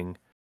being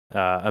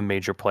a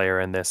major player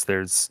in this.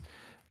 There's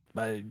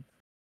uh,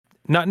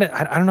 I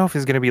don't know if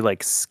he's going to be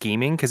like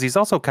scheming because he's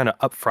also kind of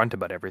upfront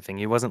about everything.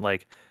 He wasn't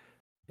like,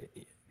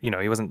 he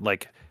wasn't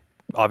like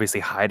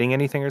obviously hiding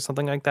anything or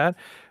something like that.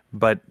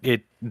 But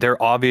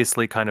they're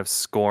obviously kind of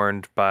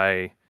scorned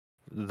by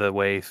the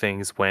way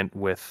things went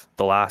with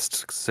the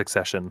last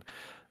succession.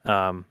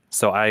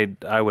 So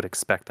I would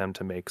expect them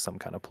to make some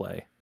kind of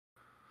play.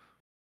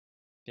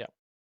 Yeah,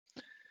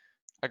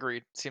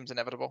 agreed. Seems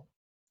inevitable.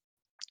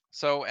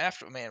 So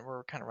after, man,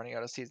 we're kind of running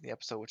out of season the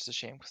episode, which is a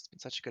shame because it's been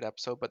such a good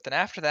episode. But then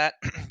after that,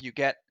 you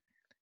get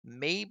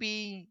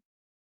maybe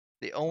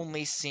the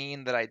only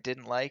scene that I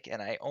didn't like,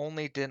 and I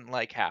only didn't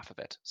like half of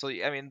it. So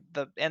I mean,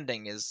 the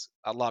ending is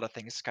a lot of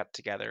things cut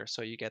together.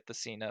 So you get the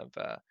scene of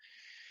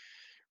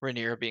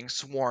Rhaenyra being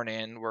sworn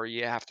in, where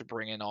you have to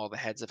bring in all the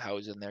heads of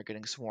houses, and they're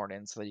getting sworn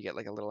in, so that you get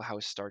like a little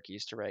House Stark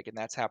Easter egg, and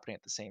that's happening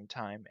at the same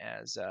time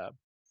as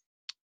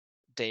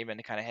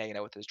Daemon kind of hanging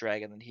out with his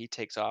dragon, and he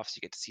takes off, so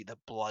you get to see the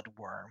blood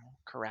worm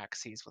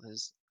Caraxes with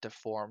his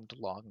deformed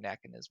long neck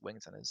and his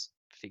wings on his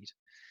feet.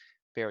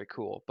 Very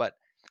cool. But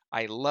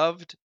I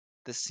loved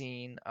the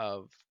scene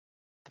of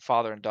the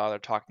father and daughter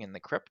talking in the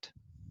crypt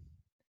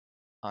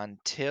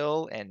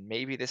until, and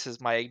maybe this is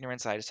my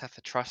ignorance, I just have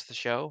to trust the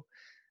show.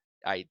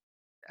 I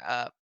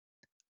uh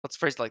let's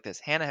phrase it like this.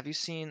 Hannah, have you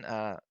seen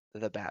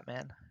the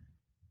Batman?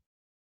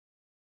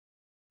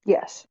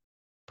 Yes.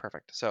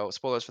 Perfect. So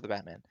spoilers for the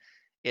Batman.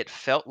 It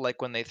felt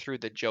like when they threw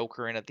the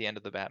Joker in at the end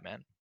of the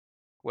Batman,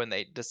 when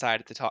they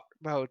decided to talk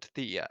about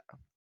the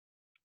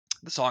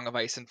Song of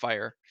Ice and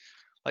Fire.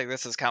 Like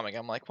this is coming.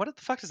 I'm like, what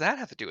the fuck does that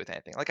have to do with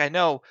anything? Like I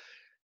know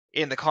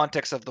in the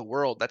context of the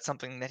world, that's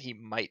something that he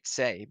might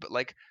say, but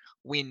like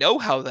we know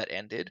how that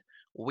ended.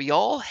 We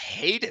all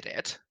hated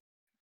it.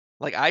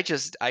 Like I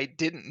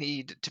didn't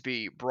need to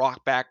be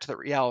brought back to the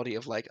reality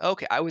of like,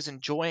 okay, I was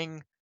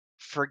enjoying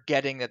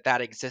forgetting that that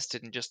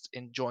existed and just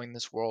enjoying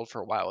this world for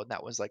a while, and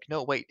that was like,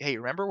 no, wait, hey,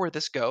 remember where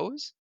this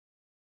goes?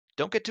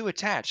 Don't get too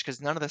attached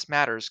because none of this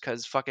matters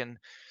because fucking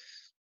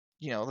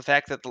the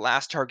fact that the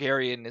last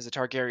Targaryen is a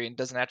Targaryen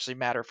doesn't actually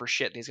matter for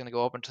shit. He's gonna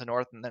go up into the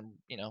north, and then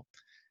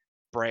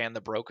Bran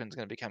the Broken's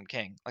gonna become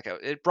king. Like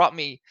it brought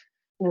me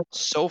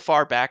so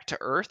far back to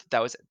Earth.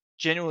 That was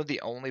genuinely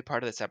the only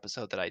part of this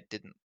episode that I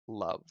didn't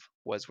love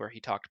was where he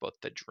talked about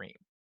the dream.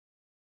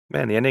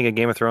 Man, the ending of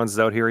Game of Thrones is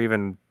out here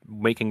even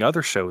making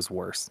other shows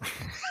worse.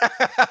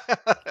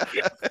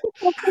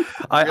 Real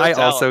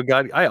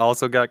talent. I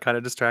also got kind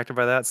of distracted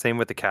by that. Same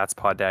with the Cat's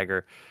Paw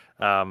Dagger.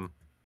 Um,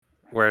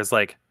 whereas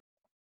like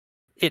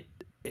it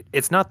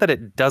it's not that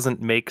it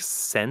doesn't make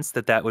sense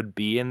that that would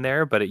be in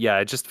there, but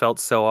it just felt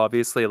so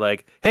obviously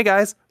like, hey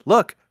guys,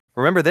 look,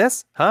 remember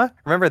this? Huh?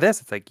 Remember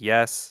this? It's like,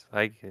 yes,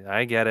 I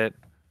get it.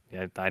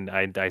 Yeah,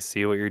 I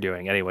see what you're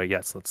doing. Anyway,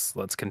 yes,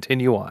 let's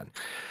continue on.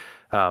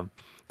 So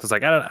it's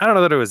like I don't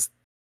know that it was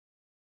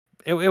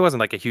it wasn't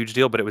like a huge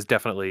deal, but it was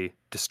definitely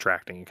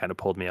distracting. It kind of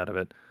pulled me out of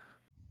it.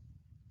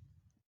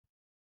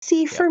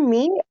 See, Yep. for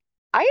me,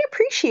 I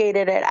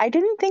appreciated it. I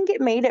didn't think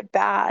it made it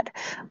bad.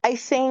 I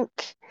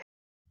think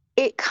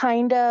it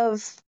kind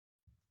of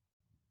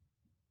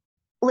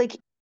like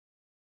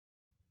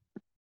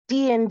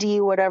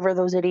D&D, whatever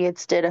those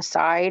idiots did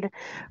aside,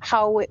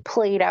 how it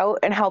played out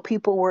and how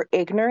people were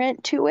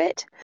ignorant to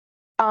it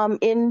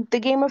in the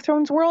Game of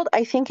Thrones world,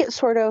 I think it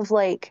sort of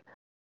like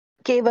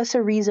gave us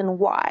a reason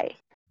why.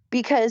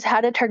 Because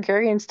had a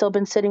Targaryen still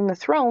been sitting the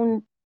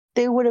throne,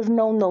 they would have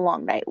known the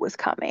Long Night was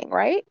coming,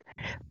 right?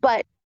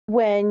 But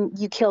when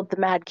you killed the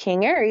Mad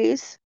King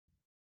Aerys,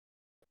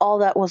 all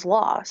that was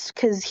lost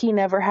because he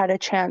never had a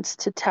chance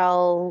to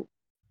tell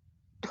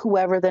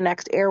whoever the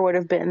next heir would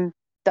have been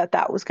that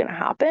that was going to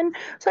happen.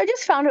 So I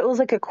just found it was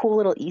like a cool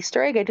little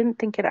Easter egg. I didn't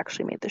think it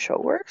actually made the show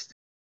worse.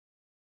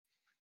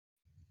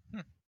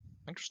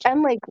 Interesting.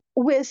 And like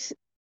with,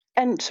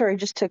 and sorry,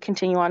 just to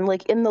continue on,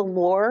 like in the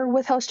lore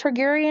with House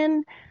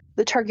Targaryen,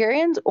 the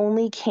Targaryens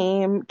only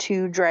came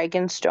to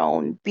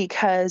Dragonstone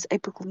because I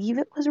believe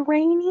it was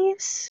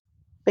Rhaenys,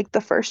 like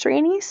the first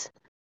Rhaenys,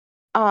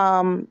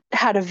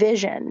 had a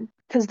vision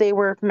because they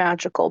were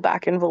magical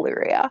back in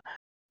Valyria,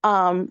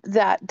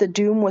 that the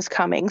doom was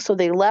coming. So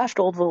they left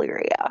Old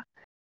Valyria.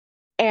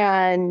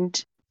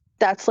 And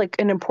that's like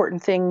an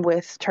important thing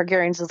with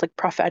Targaryens is like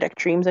prophetic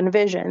dreams and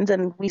visions.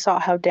 And we saw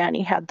how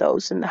Dany had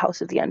those in the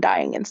House of the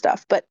Undying and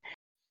stuff. But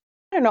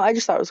I don't know, I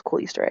just thought it was a cool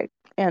Easter egg.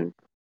 And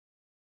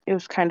it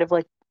was kind of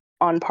like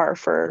on par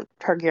for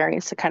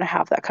Targaryens to kind of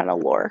have that kind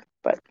of lore.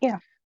 But yeah.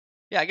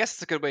 Yeah, I guess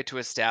it's a good way to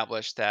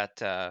establish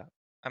that.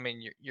 I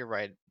mean, you're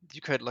right.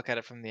 You could look at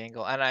it from the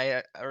angle, and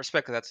I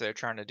respect that that's what they're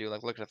trying to do.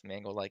 Like, look at it from the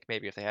angle, like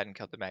maybe if they hadn't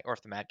killed the Mad, or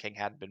if the Mad King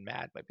hadn't been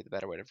mad, might be the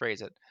better way to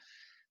phrase it.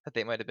 That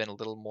they might have been a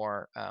little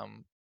more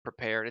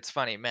prepared. It's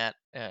funny, Matt.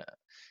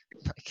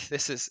 Like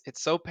it's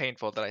so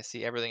painful that I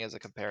see everything as a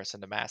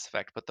comparison to Mass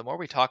Effect. But the more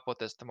we talk about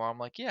this, the more I'm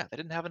like, yeah, they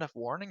didn't have enough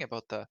warning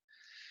about the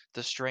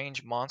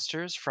strange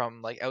monsters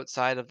from like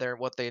outside of their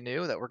what they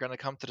knew that were going to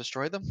come to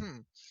destroy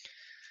them.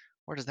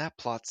 Where does that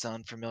plot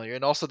sound familiar?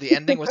 And also the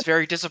ending was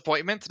very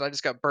disappointment, and I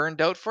just got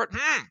burned out for it.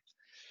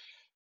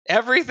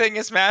 Everything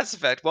is Mass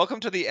Effect.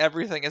 Welcome to the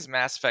Everything is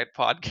Mass Effect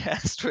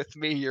podcast with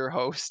me, your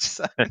host,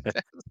 Simon.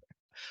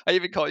 I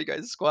even call you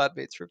guys squad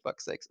mates for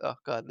fuck's sakes. Oh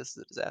god, this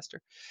is a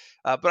disaster.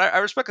 But I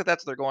respect that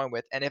that's what they're going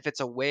with, and if it's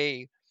a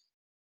way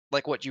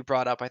like what you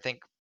brought up, I think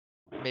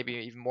maybe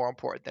even more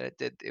important than it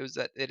did. It was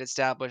that it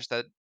established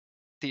that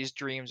these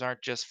dreams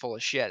aren't just full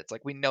of shit. It's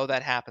like we know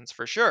that happens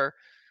for sure.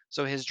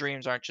 So his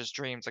dreams aren't just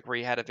dreams, like where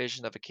he had a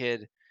vision of a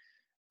kid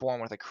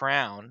born with a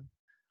crown.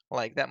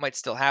 Like that might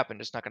still happen,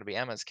 just not going to be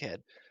Emma's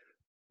kid.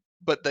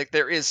 But like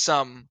there is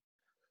some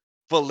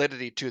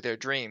validity to their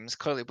dreams,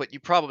 clearly. But you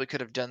probably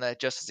could have done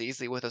that just as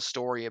easily with a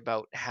story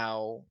about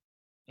how,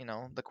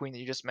 the queen that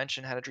you just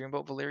mentioned had a dream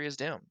about Valyria's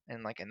doom,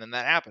 and then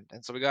that happened,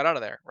 and so we got out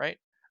of there, right?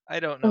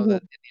 I don't know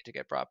that Mhm. it needed to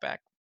get brought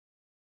back.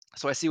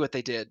 So I see what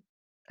they did,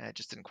 and it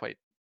just didn't quite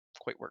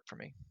work for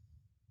me.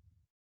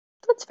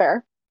 That's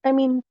fair. I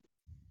mean,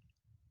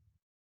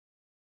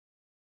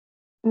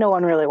 no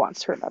one really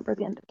wants to remember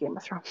the end of Game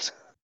of Thrones.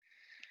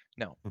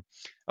 No.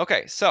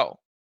 Okay, so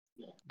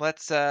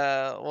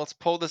let's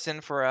pull this in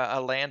for a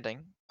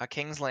landing, a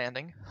King's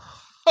Landing.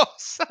 Oh,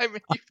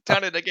 Simon, you've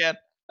done it again.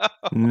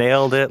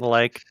 Nailed it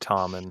like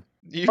Tommen.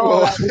 You Oh,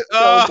 will. that was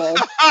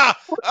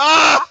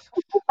so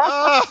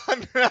Oh,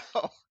 good. oh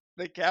no!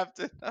 The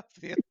captain of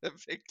the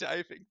Olympic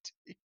diving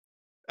team.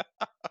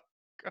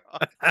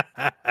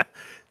 God,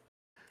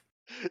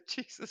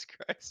 Jesus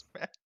Christ,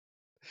 man.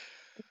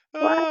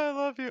 What? Oh, I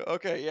love you.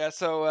 Okay, yeah.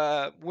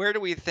 So, where do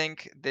we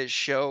think this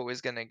show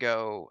is gonna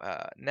go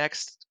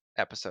next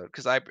episode?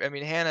 Because I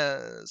mean,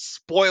 Hannah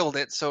spoiled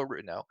it. So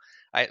no,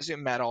 I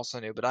assume Matt also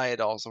knew, but I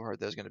had also heard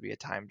there's gonna be a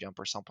time jump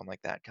or something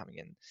like that coming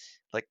in.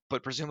 Like,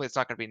 but presumably it's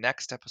not gonna be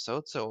next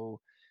episode. So,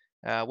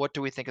 what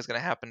do we think is gonna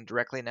happen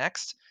directly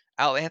next?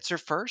 I'll answer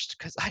first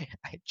because I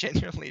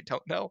genuinely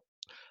don't know.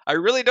 I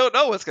really don't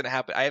know what's gonna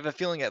happen. I have a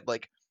feeling that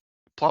like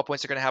plot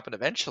points are gonna happen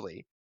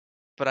eventually,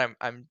 but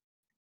I'm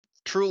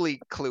truly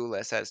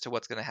clueless as to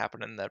what's going to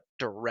happen in the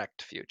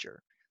direct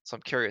future. So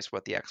I'm curious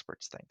what the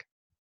experts think.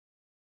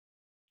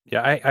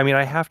 Yeah, I mean,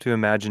 I have to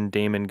imagine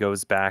Damon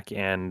goes back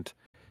and,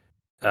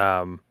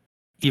 um,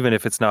 even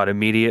if it's not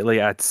immediately,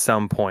 at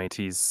some point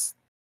he's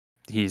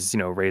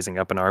raising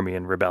up an army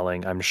and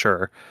rebelling. I'm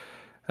sure.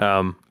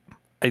 Um,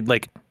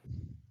 like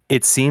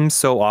it seems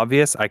so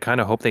obvious. I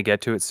kind of hope they get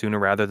to it sooner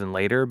rather than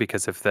later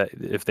because if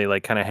they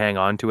like kind of hang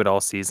on to it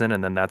all season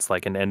and then that's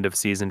like an end of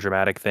season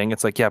dramatic thing,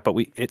 it's like yeah, but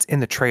it's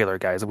in the trailer,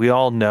 guys. We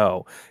all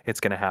know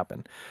it's gonna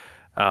happen.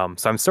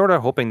 So I'm sort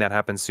of hoping that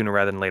happens sooner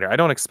rather than later. I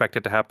don't expect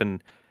it to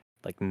happen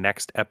like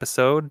next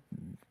episode.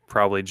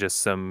 Probably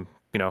just some,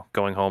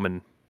 going home and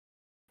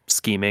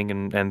scheming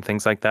and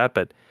things like that.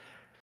 But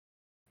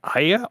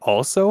I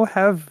also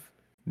have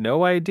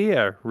no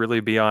idea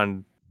really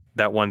beyond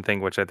that one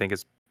thing, which I think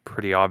is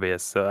pretty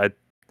obvious. So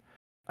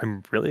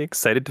I'm really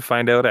excited to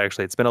find out,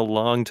 actually. It's been a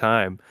long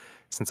time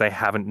since I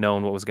haven't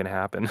known what was going to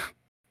happen.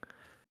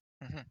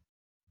 Mhm.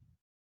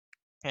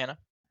 Hannah,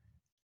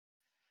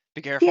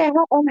 be careful. Yeah,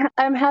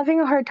 I'm having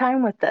a hard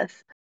time with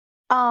this.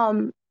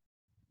 Um,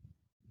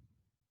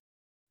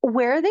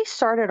 where they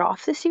started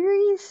off the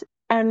series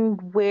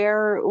and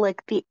where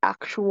like the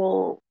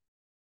actual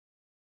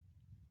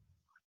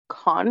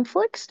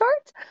conflict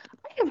starts,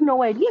 I have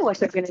no idea what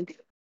they're gonna do.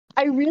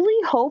 I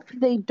really hope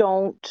they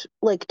don't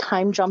like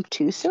time jump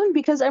too soon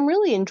because I'm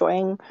really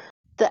enjoying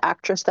the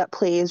actress that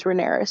plays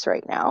Rhaenyra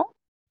right now.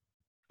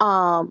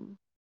 Or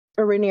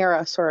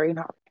Rhaenyra, sorry,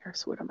 not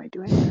Rhaenyra. What am I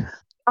doing?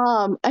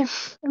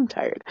 I'm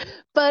tired,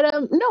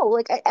 but no,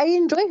 like I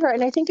enjoy her,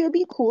 and I think it would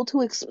be cool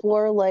to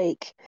explore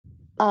like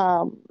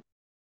um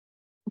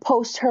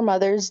post her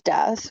mother's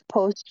death,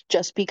 post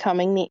just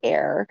becoming the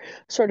heir,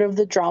 sort of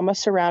the drama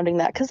surrounding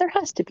that because there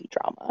has to be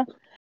drama.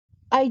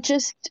 I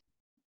just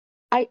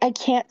I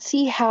can't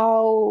see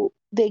how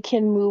they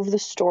can move the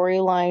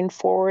storyline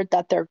forward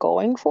that they're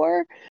going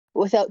for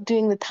without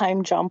doing the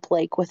time jump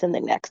like within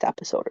the next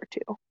episode or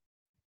two.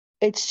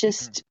 It's Mhm.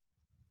 just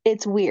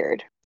it's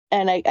weird.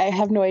 And I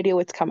have no idea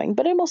what's coming,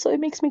 but it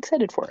makes me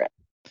excited for it.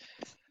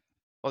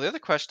 Well, the other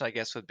question, I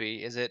guess, would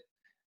be: is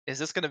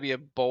this going to be a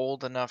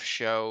bold enough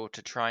show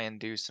to try and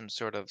do some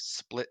sort of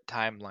split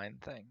timeline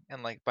thing?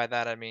 And like by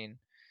that, I mean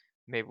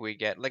maybe we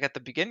get like at the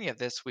beginning of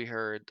this, we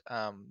heard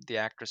the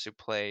actress who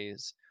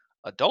plays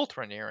adult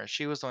Rhaenyra.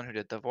 She was the one who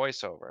did the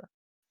voiceover.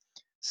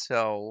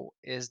 So,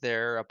 is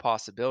there a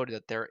possibility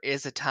that there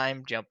is a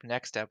time jump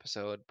next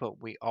episode,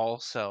 but we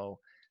also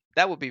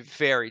that would be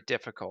very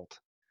difficult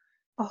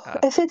Oh,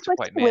 if it's to like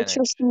quite The Witcher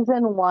manage.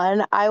 season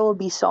one, I will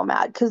be so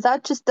mad because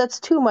that's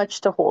too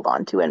much to hold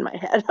on to in my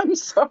head. I'm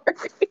sorry.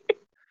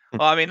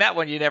 Well, I mean that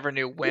one you never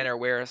knew when or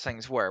where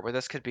things were, but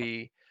this could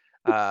be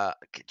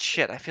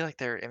shit. I feel like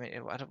there. I mean,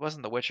 it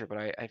wasn't The Witcher, but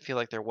I feel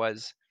like there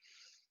was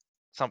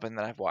something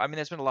that I've watched. I mean,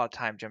 there's been a lot of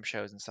time jump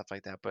shows and stuff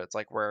like that, but it's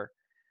like where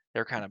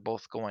they're kind of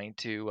both going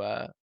to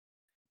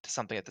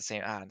something at the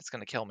same. It's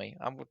gonna kill me.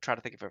 I'm gonna try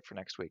to think of it for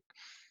next week.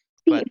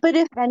 See, But but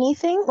if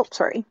anything, oh,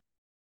 sorry.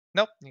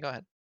 nope, you go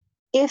ahead.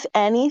 If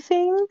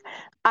anything,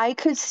 I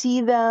could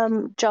see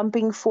them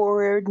jumping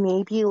forward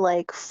maybe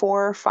like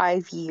 4 or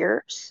 5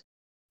 years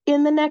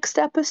in the next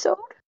episode.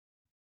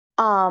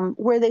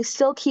 Where they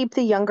still keep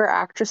the younger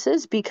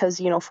actresses because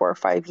 4 or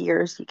 5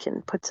 years you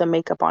can put some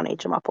makeup on,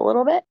 age them up a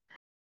little bit.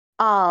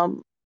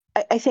 Um,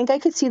 I think I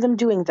could see them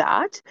doing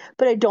that,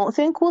 but I don't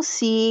think we'll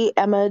see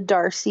Emma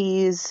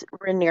Darcy's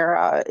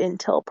Rhaenyra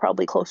until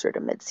probably closer to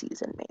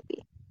mid-season,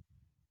 maybe,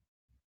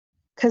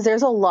 because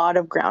there's a lot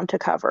of ground to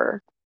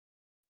cover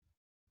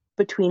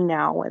between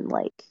now and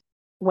like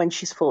when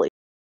she's fully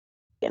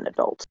an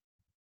adult.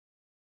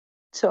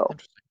 So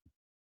Interesting.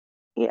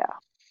 yeah,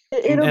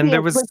 and it'll be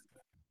there like was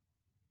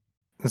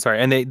sorry,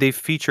 and they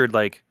featured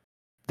like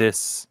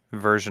this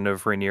version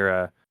of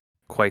Rhaenyra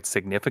quite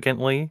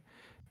significantly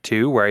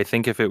too, where I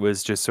think if it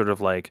was just sort of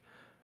like,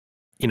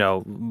 kind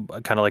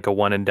of like a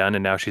one and done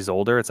and now she's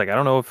older, it's like I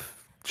don't know if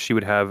she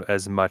would have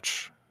as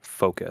much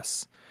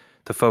focus.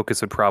 The focus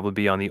would probably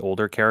be on the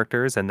older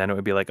characters, and then it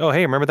would be like, oh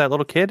hey, remember that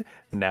little kid?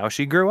 Now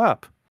she grew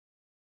up.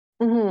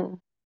 hmm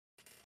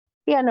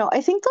yeah, no,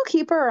 I think they'll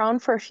keep her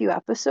around for a few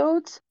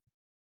episodes,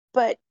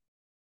 but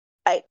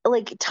I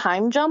like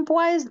time jump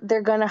wise,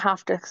 they're gonna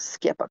have to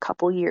skip a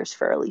couple years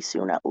fairly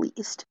soon at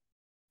least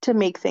to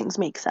make things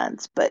make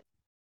sense. But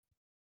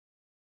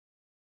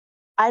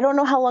I don't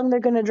know how long they're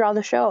gonna draw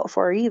the show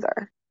for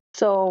either.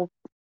 So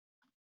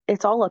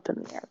it's all up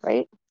in the air,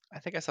 right? I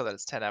think I saw that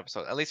it's 10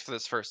 episodes, at least for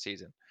this first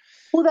season.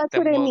 Well, that's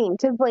Then what I we'll mean.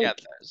 Because yeah,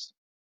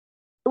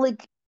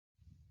 like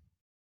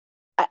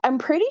I'm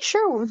pretty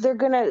sure they're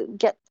gonna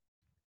get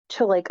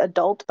to like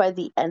adult by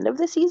the end of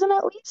the season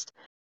at least.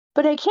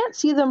 But I can't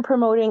see them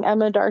promoting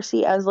Emma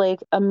Darcy as like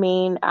a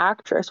main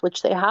actress,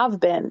 which they have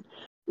been,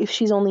 if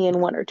she's only in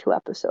 1 or 2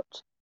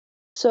 episodes.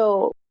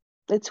 So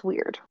it's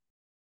weird.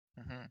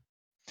 hmm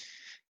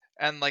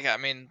And like I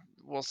mean,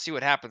 we'll see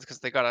what happens because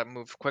they gotta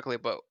move quickly.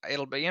 But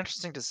it'll be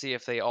interesting to see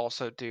if they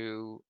also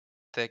do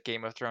the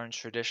Game of Thrones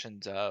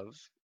traditions of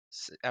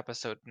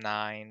episode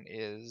 9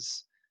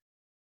 is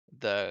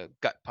the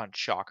gut punch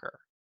shocker,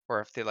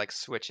 or if they like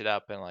switch it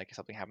up and like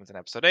something happens in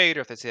episode 8,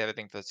 or if they say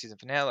everything for the season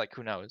finale. Like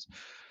who knows?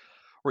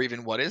 Or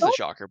even what is a Oh,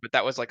 shocker, but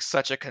that was like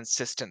such a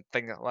consistent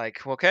thing that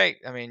like, okay,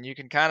 I mean, you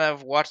can kind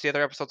of watch the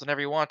other episodes whenever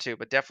you want to,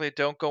 but definitely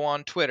don't go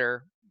on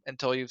Twitter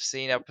until you've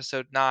seen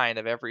episode 9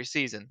 of every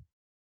season,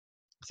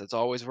 because it's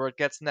always where it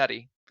gets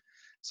nutty.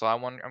 So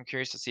I'm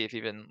curious to see if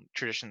even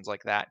traditions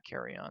like that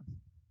carry on.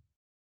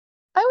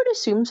 I would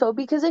assume so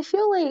because I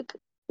feel like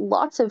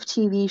lots of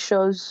TV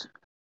shows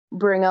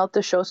bring out the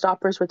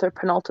showstoppers with their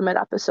penultimate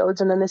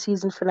episodes, and then the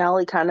season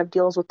finale kind of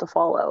deals with the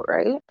fallout,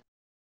 right?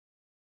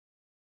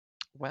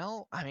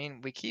 Well, I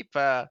mean, we keep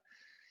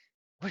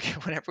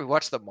whenever we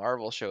watch the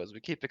Marvel shows, we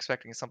keep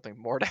expecting something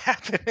more to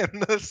happen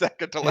in the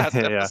second to last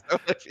Yeah.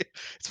 episode.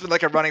 It's been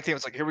like a running theme.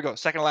 It's like, here we go,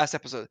 second to last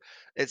episode.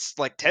 It's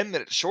like 10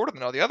 minutes shorter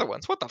than all the other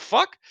ones. What the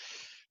fuck?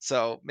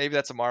 So maybe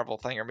that's a Marvel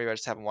thing, or maybe I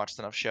just haven't watched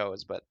enough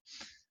shows. But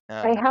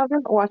I um,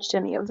 haven't watched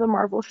any of the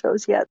Marvel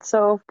shows yet,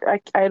 so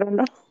I don't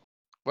know.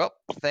 Well,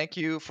 thank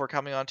you for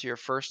coming on to your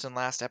first and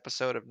last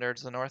episode of Nerds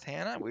of the North,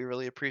 Hannah. We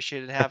really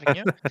appreciated having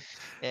you,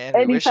 and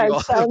we wish you Anytime, all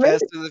the Simon.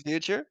 best in the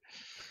future.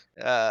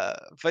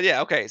 But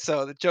yeah, okay.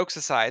 So the jokes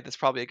aside, that's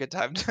probably a good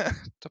time to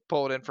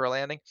pull it in for a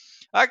landing.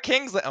 Oh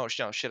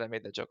no, shit! I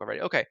made that joke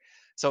already. Okay.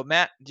 So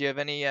Matt, do you have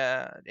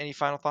any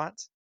final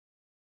thoughts?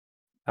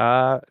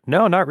 No,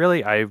 not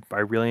really. I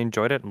really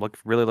enjoyed it and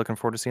really looking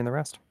forward to seeing the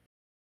rest.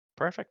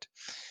 Perfect.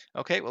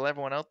 Okay. Well,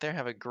 everyone out there,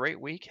 have a great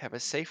week. Have a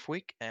safe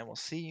week, and we'll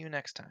see you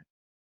next time.